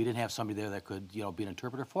communicate if we didn't have somebody there that could, be an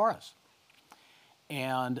interpreter for us.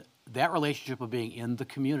 And that relationship of being in the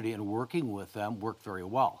community and working with them worked very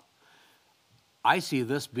well. I see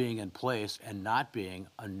this being in place and not being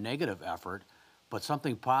a negative effort, but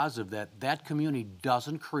something positive, that community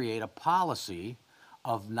doesn't create a policy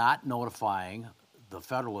of not notifying the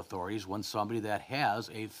federal authorities when somebody that has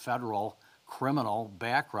a federal criminal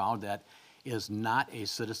background that is not a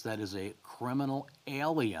citizen, that is a criminal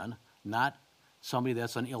alien, not somebody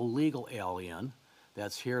that's an illegal alien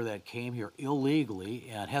that's here that came here illegally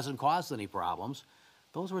and hasn't caused any problems,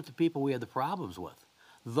 those weren't the people we had the problems with.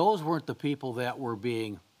 Those weren't the people that were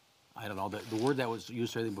being, I don't know, the word that was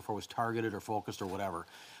used I think before was targeted or focused or whatever.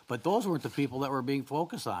 But those weren't the people that were being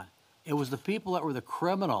focused on. It was the people that were the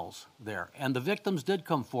criminals there. And the victims did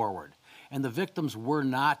come forward. And the victims were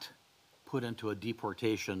not put into a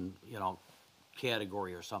deportation,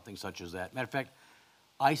 category or something such as that. Matter of fact,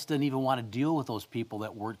 ICE didn't even want to deal with those people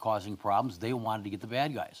that weren't causing problems. They wanted to get the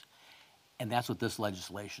bad guys. And that's what this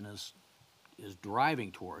legislation is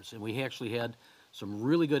driving towards. And we actually had some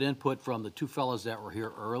really good input from the two fellows that were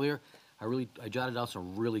here earlier. I jotted down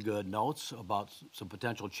some really good notes about some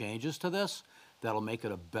potential changes to this that'll make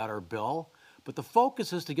it a better bill. But the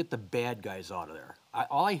focus is to get the bad guys out of there.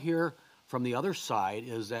 All I hear from the other side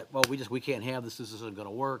is that, well, we can't have this isn't gonna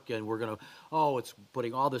work, and we're gonna, it's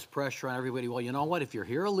putting all this pressure on everybody. Well, you know what, if you're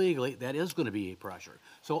here illegally, that is gonna be a pressure.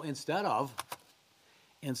 So instead of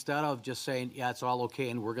just saying, yeah, it's all okay,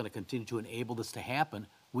 and we're gonna continue to enable this to happen,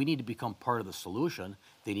 we need to become part of the solution.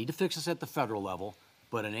 They need to fix this at the federal level,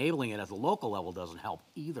 but enabling it at the local level doesn't help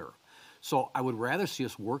either. So I would rather see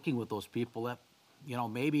us working with those people that,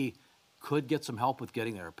 maybe could get some help with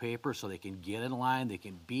getting their papers so they can get in line, they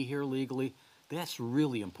can be here legally. That's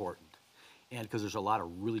really important. And because there's a lot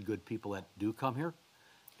of really good people that do come here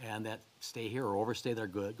and that stay here or overstay, they're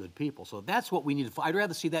good people. So that's what we need to, I'd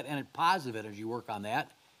rather see that and positive energy work on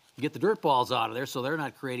that. Get the dirt balls out of there so they're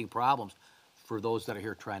not creating problems for those that are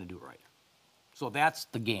here trying to do it right. So that's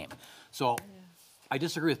the game. So I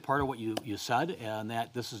disagree with part of what you said, and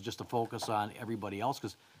that this is just a focus on everybody else,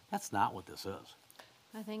 because that's not what this is.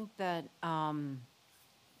 I think that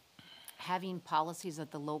having policies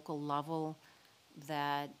at the local level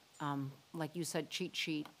that, like you said, cheat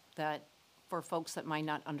sheet, that for folks that might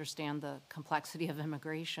not understand the complexity of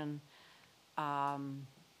immigration,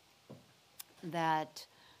 that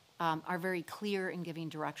are very clear in giving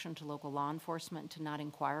direction to local law enforcement to not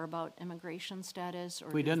inquire about immigration status or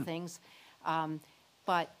We didn't. things.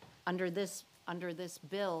 But under this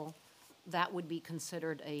bill, that would be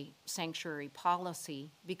considered a sanctuary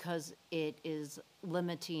policy because it is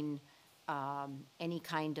limiting any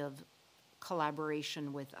kind of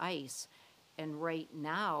collaboration with ICE. And right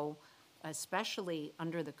now, especially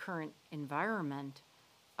under the current environment,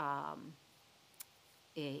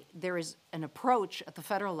 there is an approach at the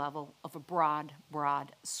federal level of a broad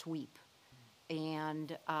sweep.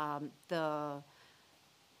 And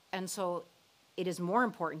so it is more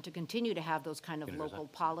important to continue to have those kind of local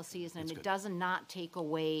policies, and it does not take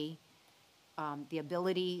away the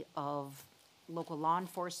ability of local law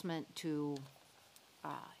enforcement to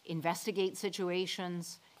investigate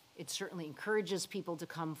situations. It certainly encourages people to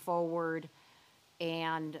come forward,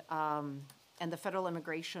 and the federal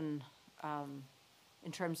immigration,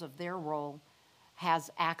 in terms of their role, has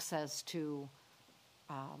access to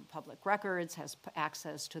public records, has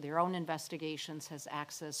access to their own investigations, has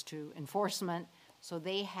access to enforcement, so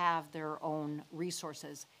they have their own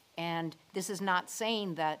resources. And this is not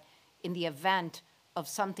saying that in the event of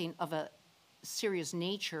something of a serious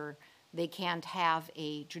nature, they can't have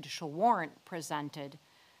a judicial warrant presented,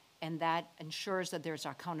 and that ensures that there's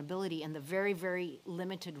accountability and the very, very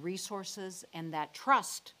limited resources and that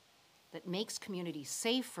trust that makes communities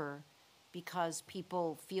safer because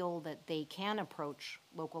people feel that they can approach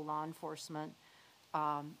local law enforcement,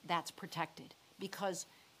 that's protected. Because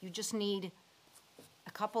you just need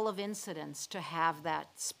a couple of incidents to have that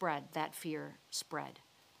spread, that fear spread.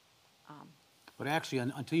 But actually,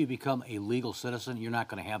 until you become a legal citizen, you're not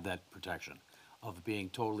going to have that protection of being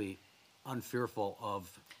totally unfearful of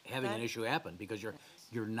having an issue happen, because you're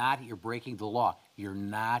breaking the law. You're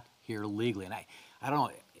not here legally. And I don't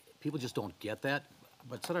know, people just don't get that.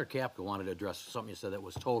 But Senator Kapka wanted to address something you said that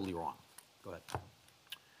was totally wrong. Go ahead.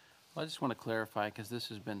 Well, I just want to clarify, because this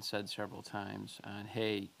has been said several times, and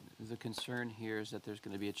hey, the concern here is that there's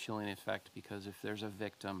going to be a chilling effect, because if there's a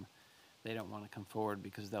victim, they don't want to come forward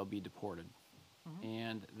because they'll be deported.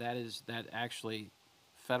 And that actually,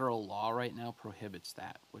 federal law right now prohibits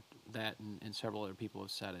that, and several other people have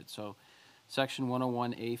said it. So Section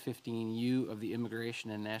 101A15U of the Immigration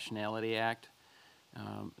and Nationality Act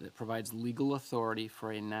that provides legal authority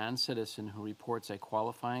for a non-citizen who reports a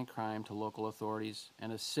qualifying crime to local authorities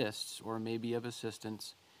and assists or may be of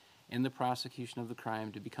assistance in the prosecution of the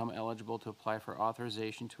crime to become eligible to apply for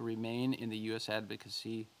authorization to remain in the U.S.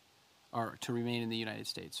 advocacy or to remain in the United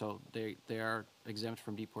States. So they are exempt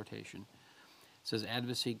from deportation. It says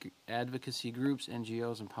advocacy groups,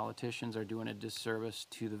 NGOs, and politicians are doing a disservice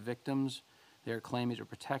to the victims they are claiming to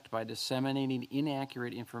protect by disseminating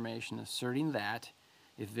inaccurate information asserting that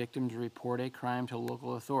If victims report a crime to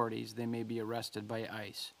local authorities, they may be arrested by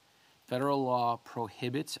ICE. Federal law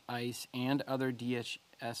prohibits ICE and other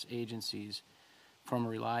DHS agencies from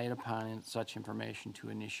relying upon such information to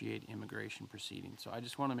initiate immigration proceedings. So I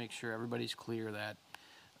just want to make sure everybody's clear that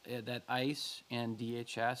that ICE and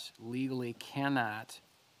DHS legally cannot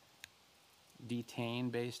detain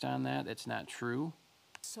based on that. It's not true.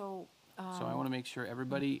 So, So I want to make sure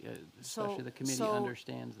everybody, especially the committee,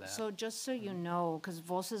 understands that. So just so you know, because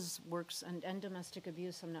VOSA's works, and domestic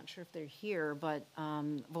abuse, I'm not sure if they're here, but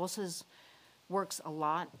VOSA's works a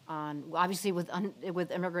lot on, obviously with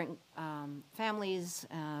immigrant families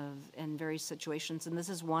in various situations, and this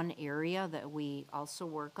is one area that we also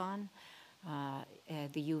work on,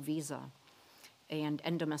 the U visa. And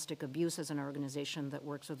End Domestic Abuse is an organization that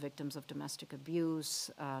works with victims of domestic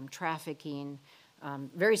abuse, trafficking,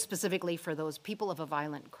 very specifically for those people of a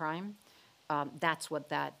violent crime. That's what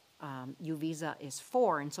that U visa is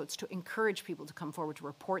for, and so it's to encourage people to come forward to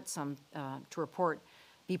report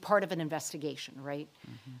be part of an investigation, right?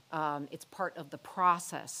 It's part of the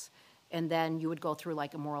process, and then you would go through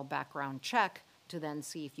like a moral background check to then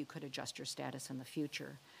see if you could adjust your status in the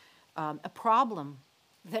future. A problem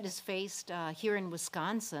that is faced here in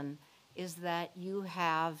Wisconsin is that you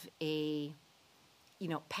have a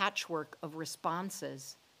patchwork of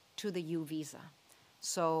responses to the U visa.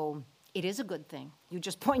 So it is a good thing. You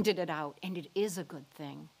just pointed it out, and it is a good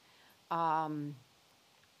thing.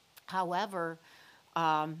 However,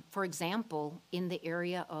 for example, in the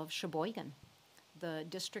area of Sheboygan, the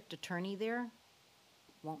district attorney there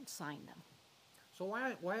won't sign them. So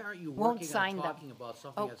why aren't you Won't working sign on them. talking about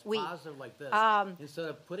something Oh, that's we- positive like this, instead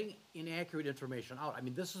of putting inaccurate information out? I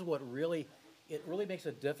mean, this is what really makes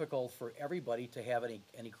it difficult for everybody to have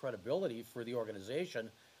any credibility for the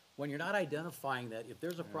organization when you're not identifying that if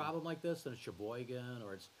there's a problem like this, then it's Sheboygan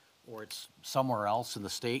or it's somewhere else in the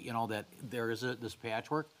state, that there is this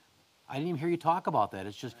patchwork. I didn't even hear you talk about that.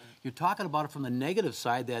 It's just, you're talking about it from the negative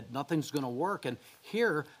side that nothing's gonna work. And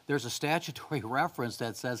here, there's a statutory reference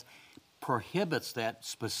that says prohibits that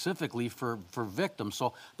specifically for victims.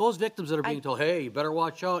 So those victims that are being told, hey, you better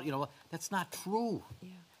watch out, that's not true.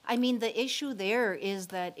 I mean, the issue there is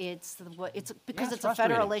that it's because it's a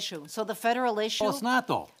frustrating. federal issue. So the federal issue. Well, it's not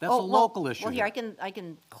though. That's Oh, a local issue. Well, here, I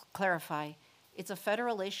can clarify. It's a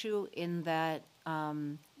federal issue in that,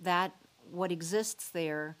 that what exists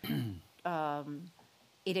there,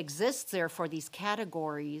 it exists there for these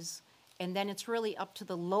categories, and then it's really up to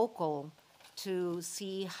the local to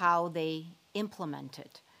see how they implement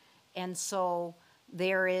it. And so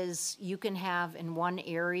you can have in one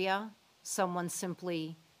area, someone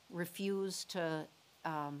simply refuse to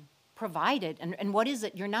provide it. And what is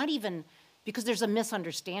it? You're not even, because there's a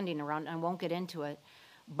misunderstanding around, I won't get into it,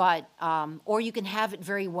 but, or you can have it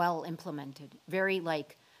very well implemented, very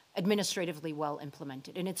administratively well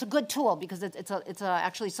implemented. And it's a good tool because it's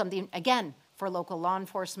actually something, again, for local law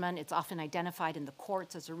enforcement. It's often identified in the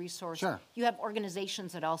courts as a resource. Sure. You have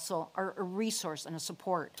organizations that also are a resource and a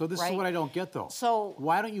support. So this is right? what I don't get though. So-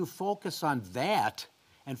 why don't you focus on that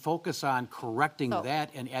and focus on correcting So-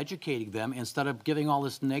 that and educating them instead of giving all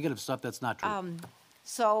this negative stuff that's not true?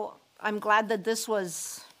 So I'm glad that this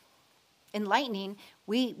was enlightening.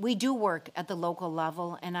 We do work at the local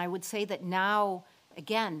level, and I would say that now,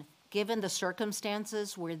 again, given the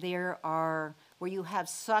circumstances where where you have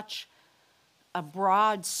such a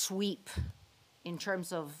broad sweep in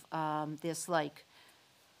terms of this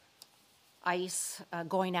ICE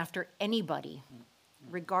going after anybody,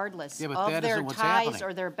 regardless Yeah, but of that their isn't what's ties happening.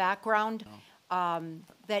 or their background,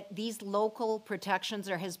 that these local protections,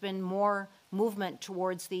 there has been more movement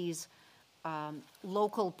towards these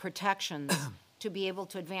local protections to be able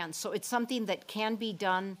to advance. So it's something that can be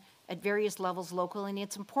done at various levels locally, and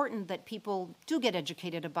it's important that people do get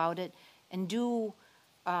educated about it and do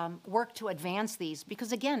work to advance these,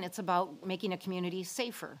 because again, it's about making a community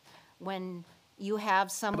safer. When you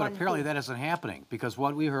have someone But apparently who- that isn't happening, because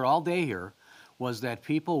what we heard all day here was that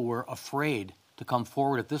people were afraid to come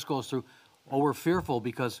forward if this goes through. Oh, we're fearful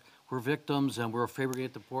because we're victims and we're afraid we're going to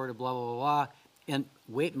get deported, blah, blah, blah, blah. And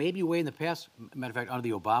maybe way in the past, matter of fact, under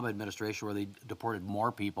the Obama administration, where they deported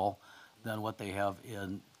more people than what they have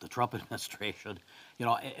in the Trump administration,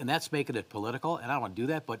 and that's making it political, and I don't want to do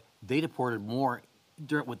that, but they deported more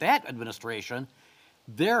with that administration.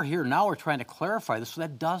 They're here now, we're trying to clarify this, so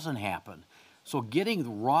that doesn't happen. So getting the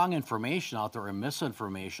wrong information out there or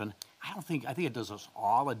misinformation, I think it does us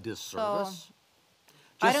all a disservice.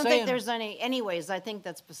 I Just don't saying. think there's anyways, I think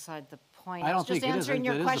that's beside the point. I was don't just think it is. I answering think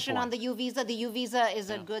your that is the question on point. the U visa. The U visa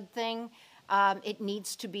is a good thing. It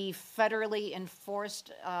needs to be federally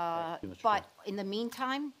enforced, Mr. but in the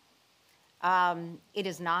meantime, It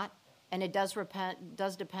is not, and it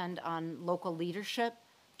does depend on local leadership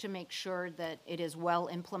to make sure that it is well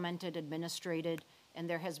implemented, administrated, and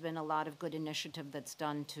there has been a lot of good initiative that's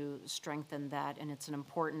done to strengthen that, and it's an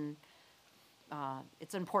important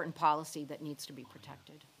policy that needs to be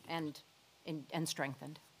protected and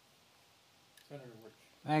strengthened.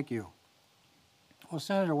 Thank you. Well,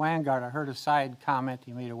 Senator Wangard, I heard a side comment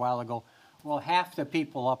you made a while ago. Well, half the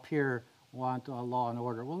people up here want law and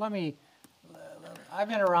order. Well, I've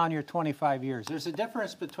been around here 25 years. There's a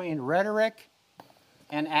difference between rhetoric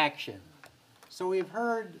and action. So we've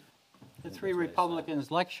heard the three Republicans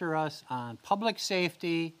lecture us on public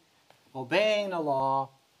safety, obeying the law,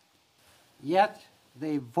 yet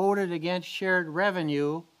they voted against shared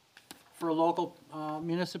revenue for local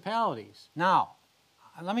municipalities. Now,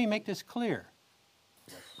 let me make this clear.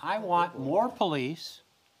 I want more police.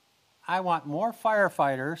 I want more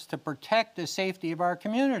firefighters to protect the safety of our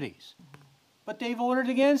communities. But they voted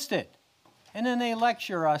against it. And then they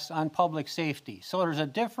lecture us on public safety. So there's a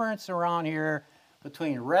difference around here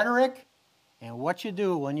between rhetoric and what you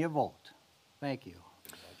do when you vote. Thank you.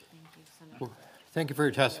 Thank you for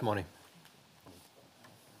your testimony.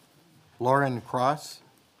 Lauren Cross,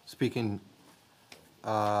 speaking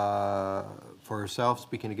for herself,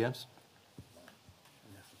 speaking against.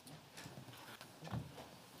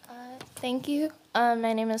 Thank you.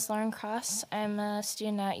 My name is Lauren Cross. I'm a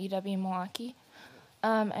student at UW-Milwaukee.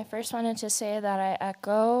 I first wanted to say that I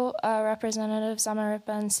echo Representative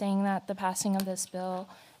Zamarripa in saying that the passing of this bill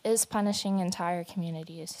is punishing entire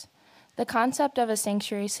communities. The concept of a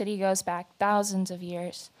sanctuary city goes back thousands of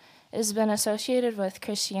years. It has been associated with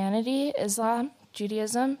Christianity, Islam,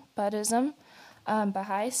 Judaism, Buddhism,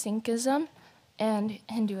 Baha'i, Sikhism, and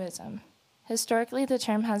Hinduism. Historically, the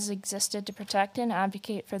term has existed to protect and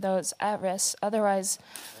advocate for those at risk, otherwise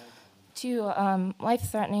to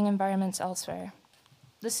life-threatening environments elsewhere.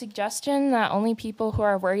 The suggestion that only people who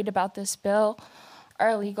are worried about this bill are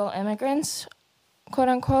illegal immigrants, quote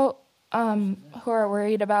unquote, who are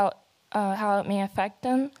worried about how it may affect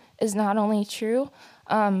them is not only true,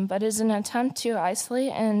 but is an attempt to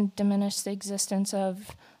isolate and diminish the existence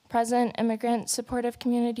of present immigrant supportive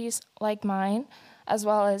communities like mine, as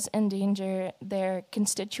well as endanger their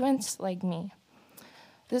constituents like me.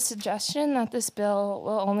 The suggestion that this bill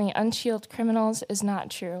will only unshield criminals is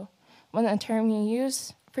not true, when the term you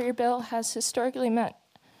use for your bill has historically meant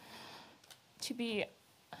to be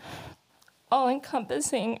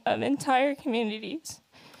all-encompassing of entire communities.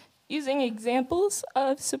 Using examples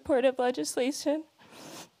of supportive legislation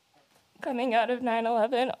coming out of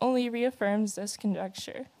 9/11 only reaffirms this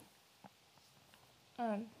conjecture.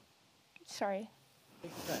 Sorry.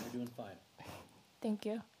 Take your time, you're doing fine. Thank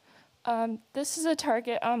you. This is a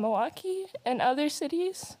target on Milwaukee and other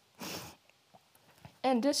cities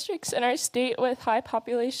and districts in our state with high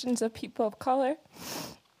populations of people of color.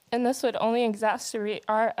 And this would only exacerbate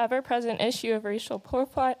our ever-present issue of racial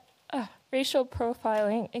profiling,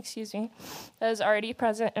 that is already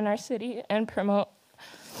present in our city and promote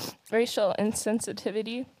racial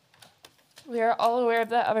insensitivity. We are all aware of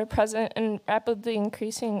the ever-present and rapidly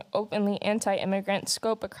increasing openly anti-immigrant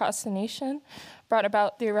scope across the nation, brought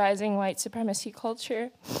about through rising white supremacy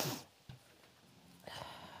culture.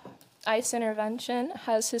 ICE intervention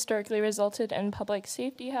has historically resulted in public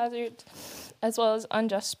safety hazards, as well as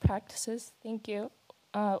unjust practices,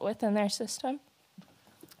 within their system.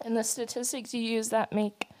 And the statistics you use that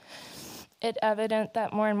make it evident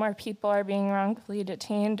that more and more people are being wrongfully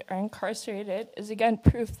detained or incarcerated is again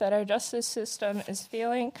proof that our justice system is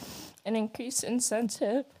failing. An increased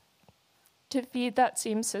incentive to feed that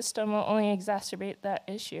same system will only exacerbate that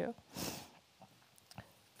issue.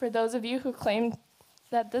 For those of you who claim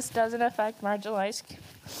that this doesn't affect marginalized,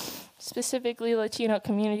 specifically Latino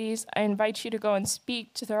communities, I invite you to go and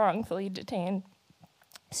speak to the wrongfully detained.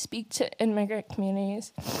 Speak to immigrant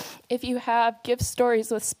communities. If you have, give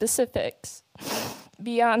stories with specifics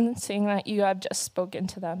beyond saying that you have just spoken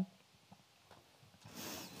to them.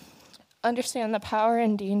 Understand the power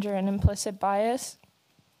and danger and implicit bias.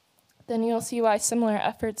 Then you'll see why similar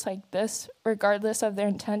efforts like this, regardless of their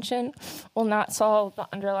intention, will not solve the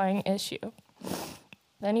underlying issue.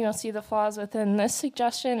 Then you'll see the flaws within this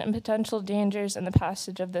suggestion and potential dangers in the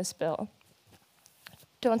passage of this bill.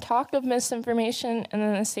 Don't talk of misinformation and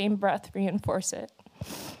in the same breath reinforce it.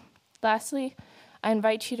 Lastly, I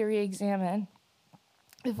invite you to re-examine.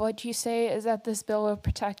 If what you say is that this bill will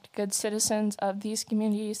protect good citizens of these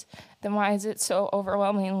communities, then why is it so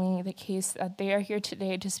overwhelmingly the case that they are here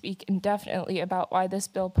today to speak indefinitely about why this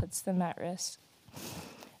bill puts them at risk?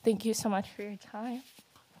 Thank you so much for your time.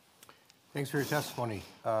 Thanks for your testimony.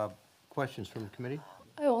 Questions from the committee?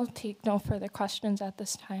 I will take no further questions at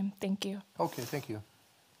this time. Thank you. Okay, thank you.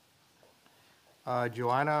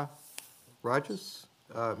 Joanna Rogers,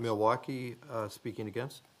 Milwaukee, speaking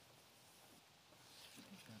against.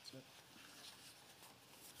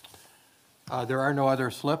 There are no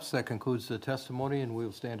other slips. That concludes the testimony, and we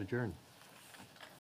will stand adjourned.